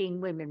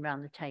 14 women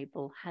around the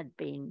table had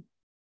been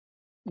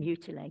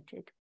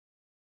mutilated.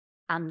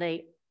 And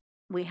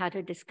we had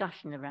a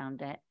discussion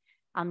around it,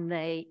 and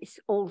they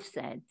all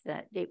said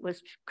that it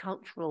was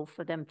cultural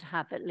for them to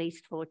have at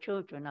least 4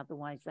 children,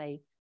 otherwise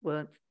they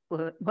weren't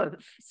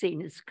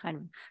seen as kind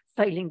of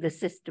failing the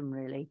system,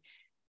 really.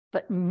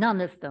 But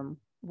none of them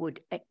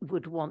would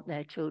want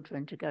their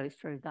children to go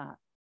through that.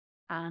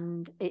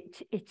 And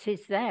it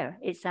is there,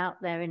 it's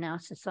out there in our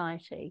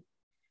society.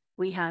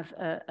 We have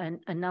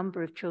a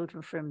number of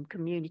children from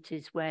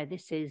communities where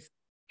this is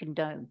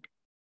condoned.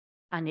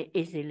 And it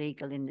is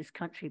illegal in this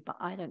country, but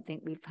I don't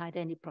think we've had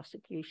any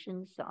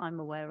prosecutions that I'm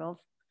aware of.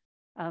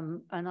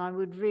 And I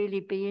would really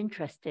be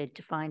interested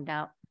to find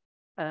out,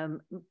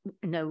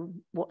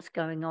 what's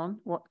going on,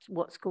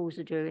 what schools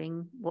are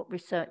doing, what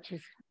research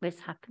is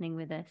happening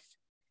with this.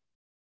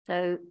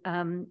 So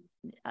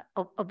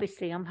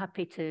obviously, I'm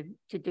happy to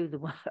do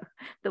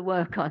the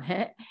work on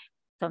it.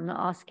 So I'm not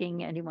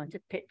asking anyone to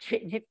pitch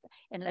it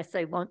unless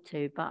they want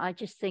to, but I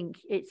just think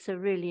it's a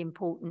really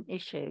important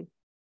issue.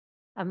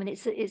 I mean,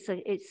 it's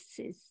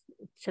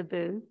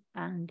taboo,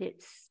 and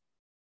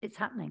it's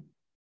happening.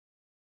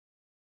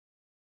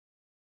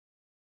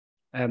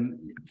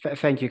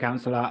 Thank you,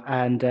 Councillor,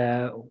 and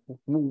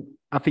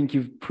I think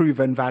you've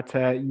proven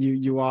that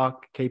you are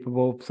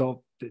capable of sort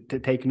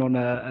of taking on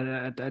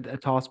a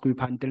task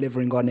group and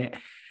delivering on it.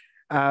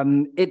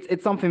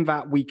 It's something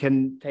that we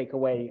can take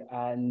away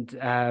and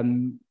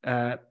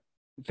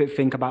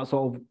think about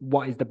sort of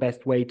what is the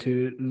best way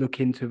to look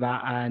into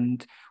that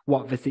and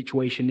what the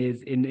situation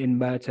is in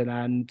Merton,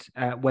 and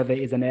whether it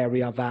is an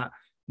area that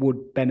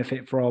would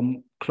benefit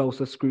from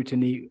closer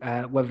scrutiny,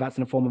 whether that's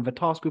in the form of a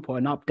task group or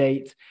an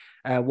update,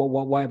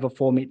 whatever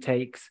form it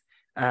takes.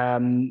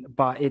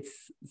 But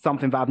it's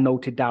something that I've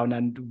noted down,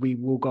 and we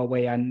will go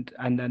away and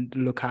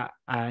look at,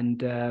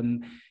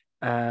 and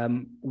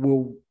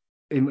we'll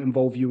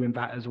involve you in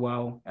that as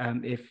well.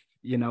 If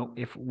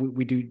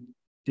we do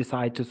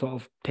decide to sort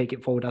of take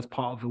it forward as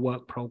part of the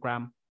work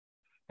program.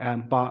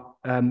 But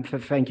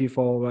thank you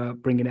for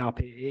bringing it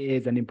up. It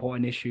is an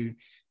important issue,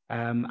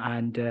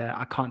 and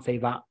I can't say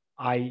that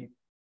I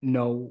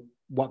know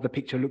what the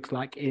picture looks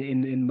like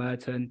in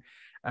Merton,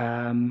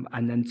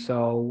 and then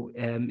so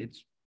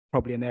it's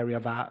probably an area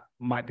that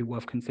might be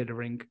worth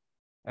considering.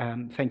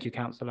 Thank you,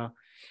 Councillor.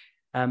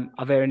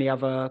 Are there any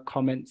other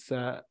comments,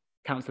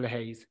 Councillor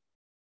Hayes?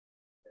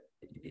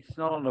 It's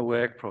not on the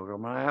work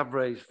programme. I have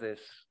raised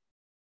this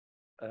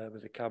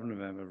with a cabinet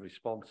member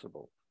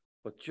responsible,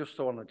 but just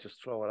I want to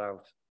just throw it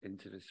out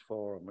into this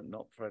forum, and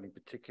not for any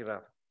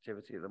particular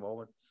activity at the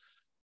moment.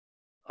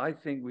 I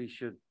think we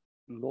should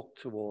look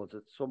towards,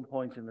 at some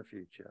point in the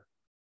future,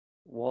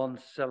 one,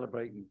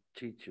 celebrating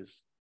teachers.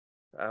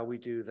 How we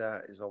do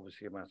that is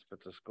obviously a matter for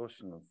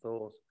discussion and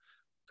thought,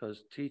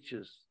 because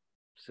teachers,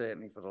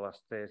 certainly for the last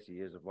 30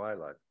 years of my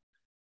life,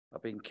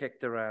 have been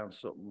kicked around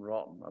something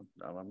rotten.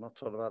 And I'm not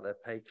talking about their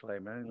pay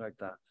claim or anything like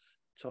that.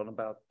 I'm talking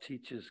about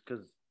teachers,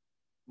 because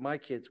my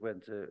kids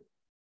went to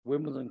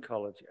Wimbledon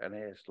College and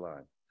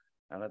Erskine,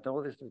 and I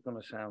know this is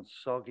going to sound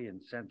soggy and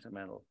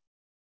sentimental.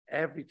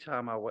 Every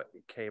time I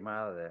came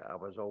out of there, I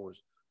was always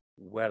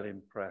well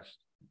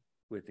impressed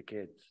with the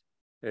kids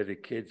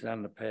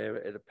and the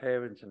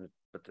parents,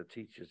 but the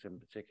teachers in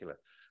particular.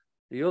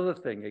 The other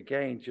thing,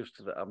 again,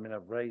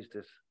 I've raised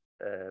this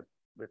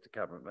with the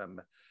cabinet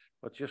member,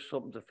 but just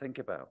something to think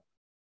about,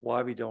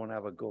 why we don't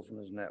have a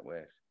governors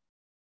network.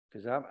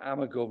 Because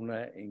I'm a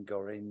governor in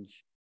Gorringe,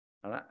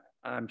 and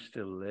I'm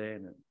still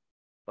learning,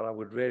 but I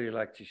would really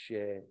like to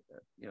share,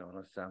 and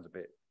that sounds a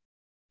bit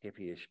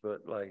hippie-ish, but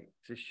like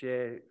to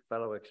share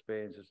fellow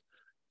experiences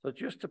So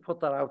just to put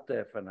that out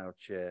there for now,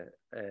 Chair,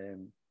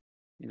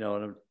 you know,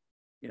 and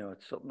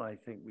it's something I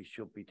think we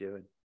should be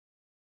doing.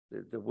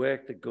 The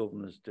work that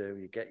governors do,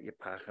 you get your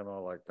pack and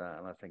all like that,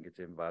 and I think it's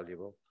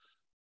invaluable.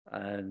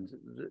 And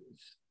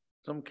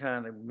some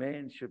kind of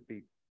men should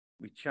be,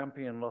 we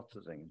champion lots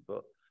of things,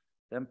 but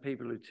then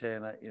people who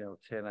turn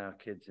our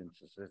kids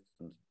into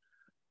citizens,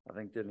 I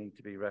think they need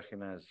to be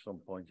recognised at some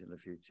point in the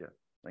future.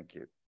 Thank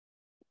you.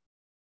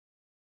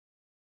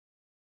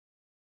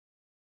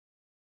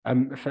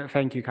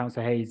 Thank you,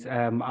 Councillor Hayes.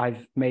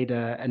 I've made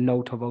a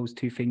note of those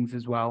two things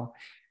as well.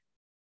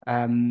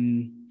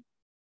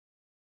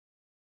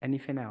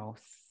 Anything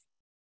else?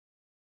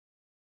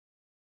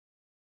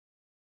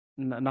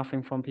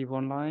 Nothing from people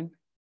online?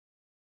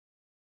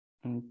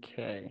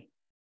 Okay.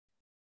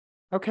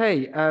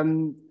 Okay,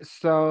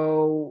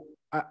 so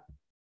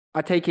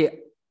I take it,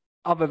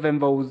 other than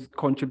those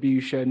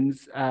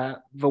contributions,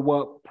 the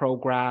work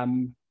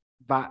programme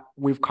that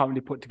we've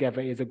currently put together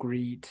is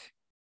agreed.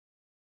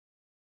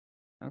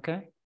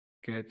 Okay,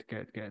 good.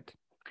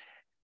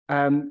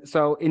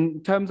 So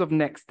in terms of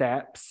next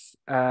steps,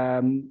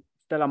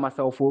 Stella and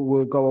myself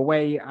will go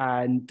away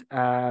and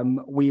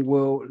we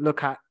will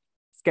look at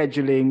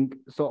scheduling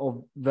sort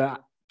of the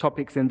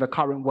topics in the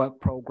current work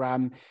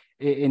programme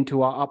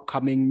into our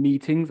upcoming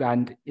meetings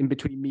and in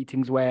between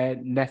meetings where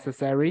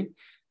necessary.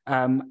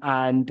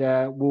 And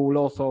we'll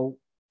also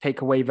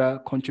take away the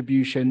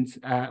contributions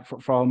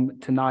from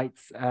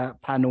tonight's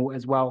panel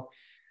as well.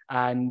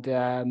 And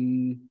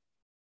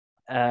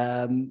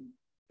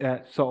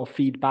sort of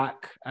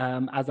feedback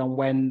as and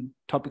when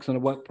topics on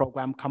the work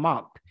programme come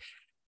up.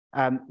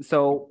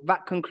 So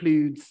that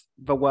concludes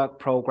the work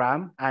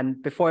programme.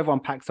 And before everyone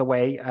packs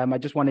away, I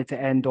just wanted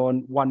to end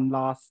on one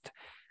last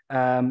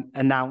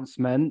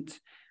announcement.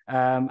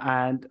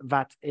 And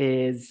that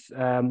is,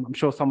 I'm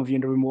sure some of you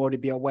in the room will already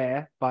be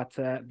aware, but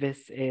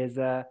this is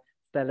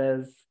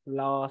Stella's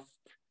last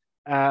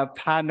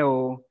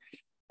panel.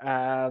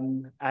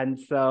 And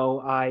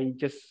so I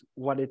just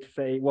wanted to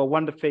say, well,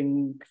 one of the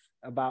things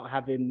about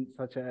having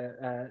such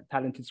a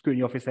talented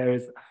scrutiny officer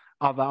is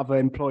other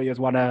employers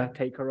want to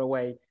take her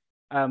away.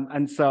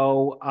 And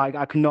so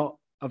I could not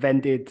have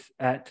ended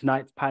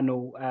tonight's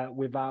panel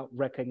without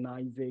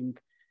recognizing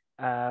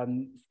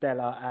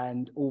Stella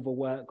and all the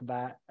work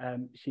that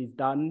she's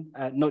done,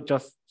 not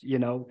just,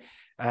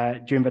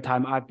 during the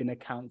time I've been a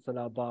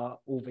councillor, but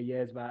all the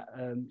years that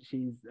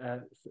she's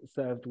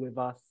served with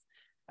us.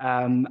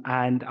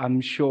 And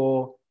I'm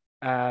sure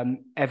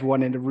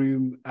everyone in the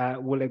room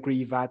will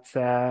agree that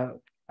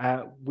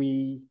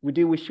we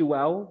do wish you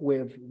well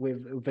with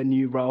the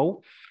new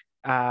role,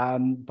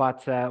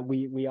 but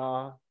we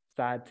are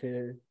sad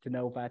to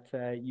know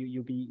that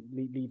you'll be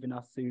leaving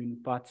us soon.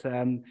 But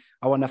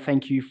I want to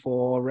thank you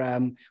for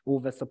all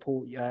the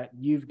support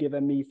you've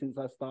given me since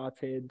I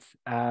started,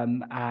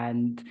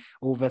 and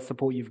all the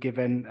support you've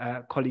given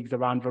colleagues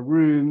around the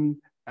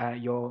room,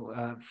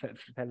 your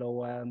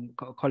fellow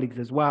colleagues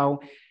as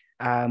well.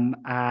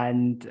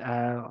 And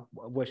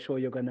we're sure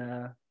you're going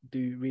to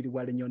do really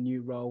well in your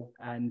new role,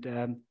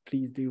 and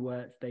please do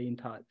stay in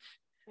touch.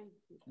 Thank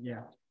you.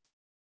 Yeah.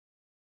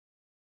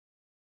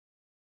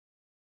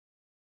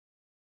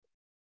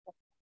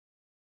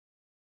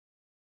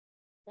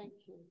 Thank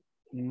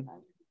you.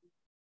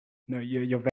 No, you're very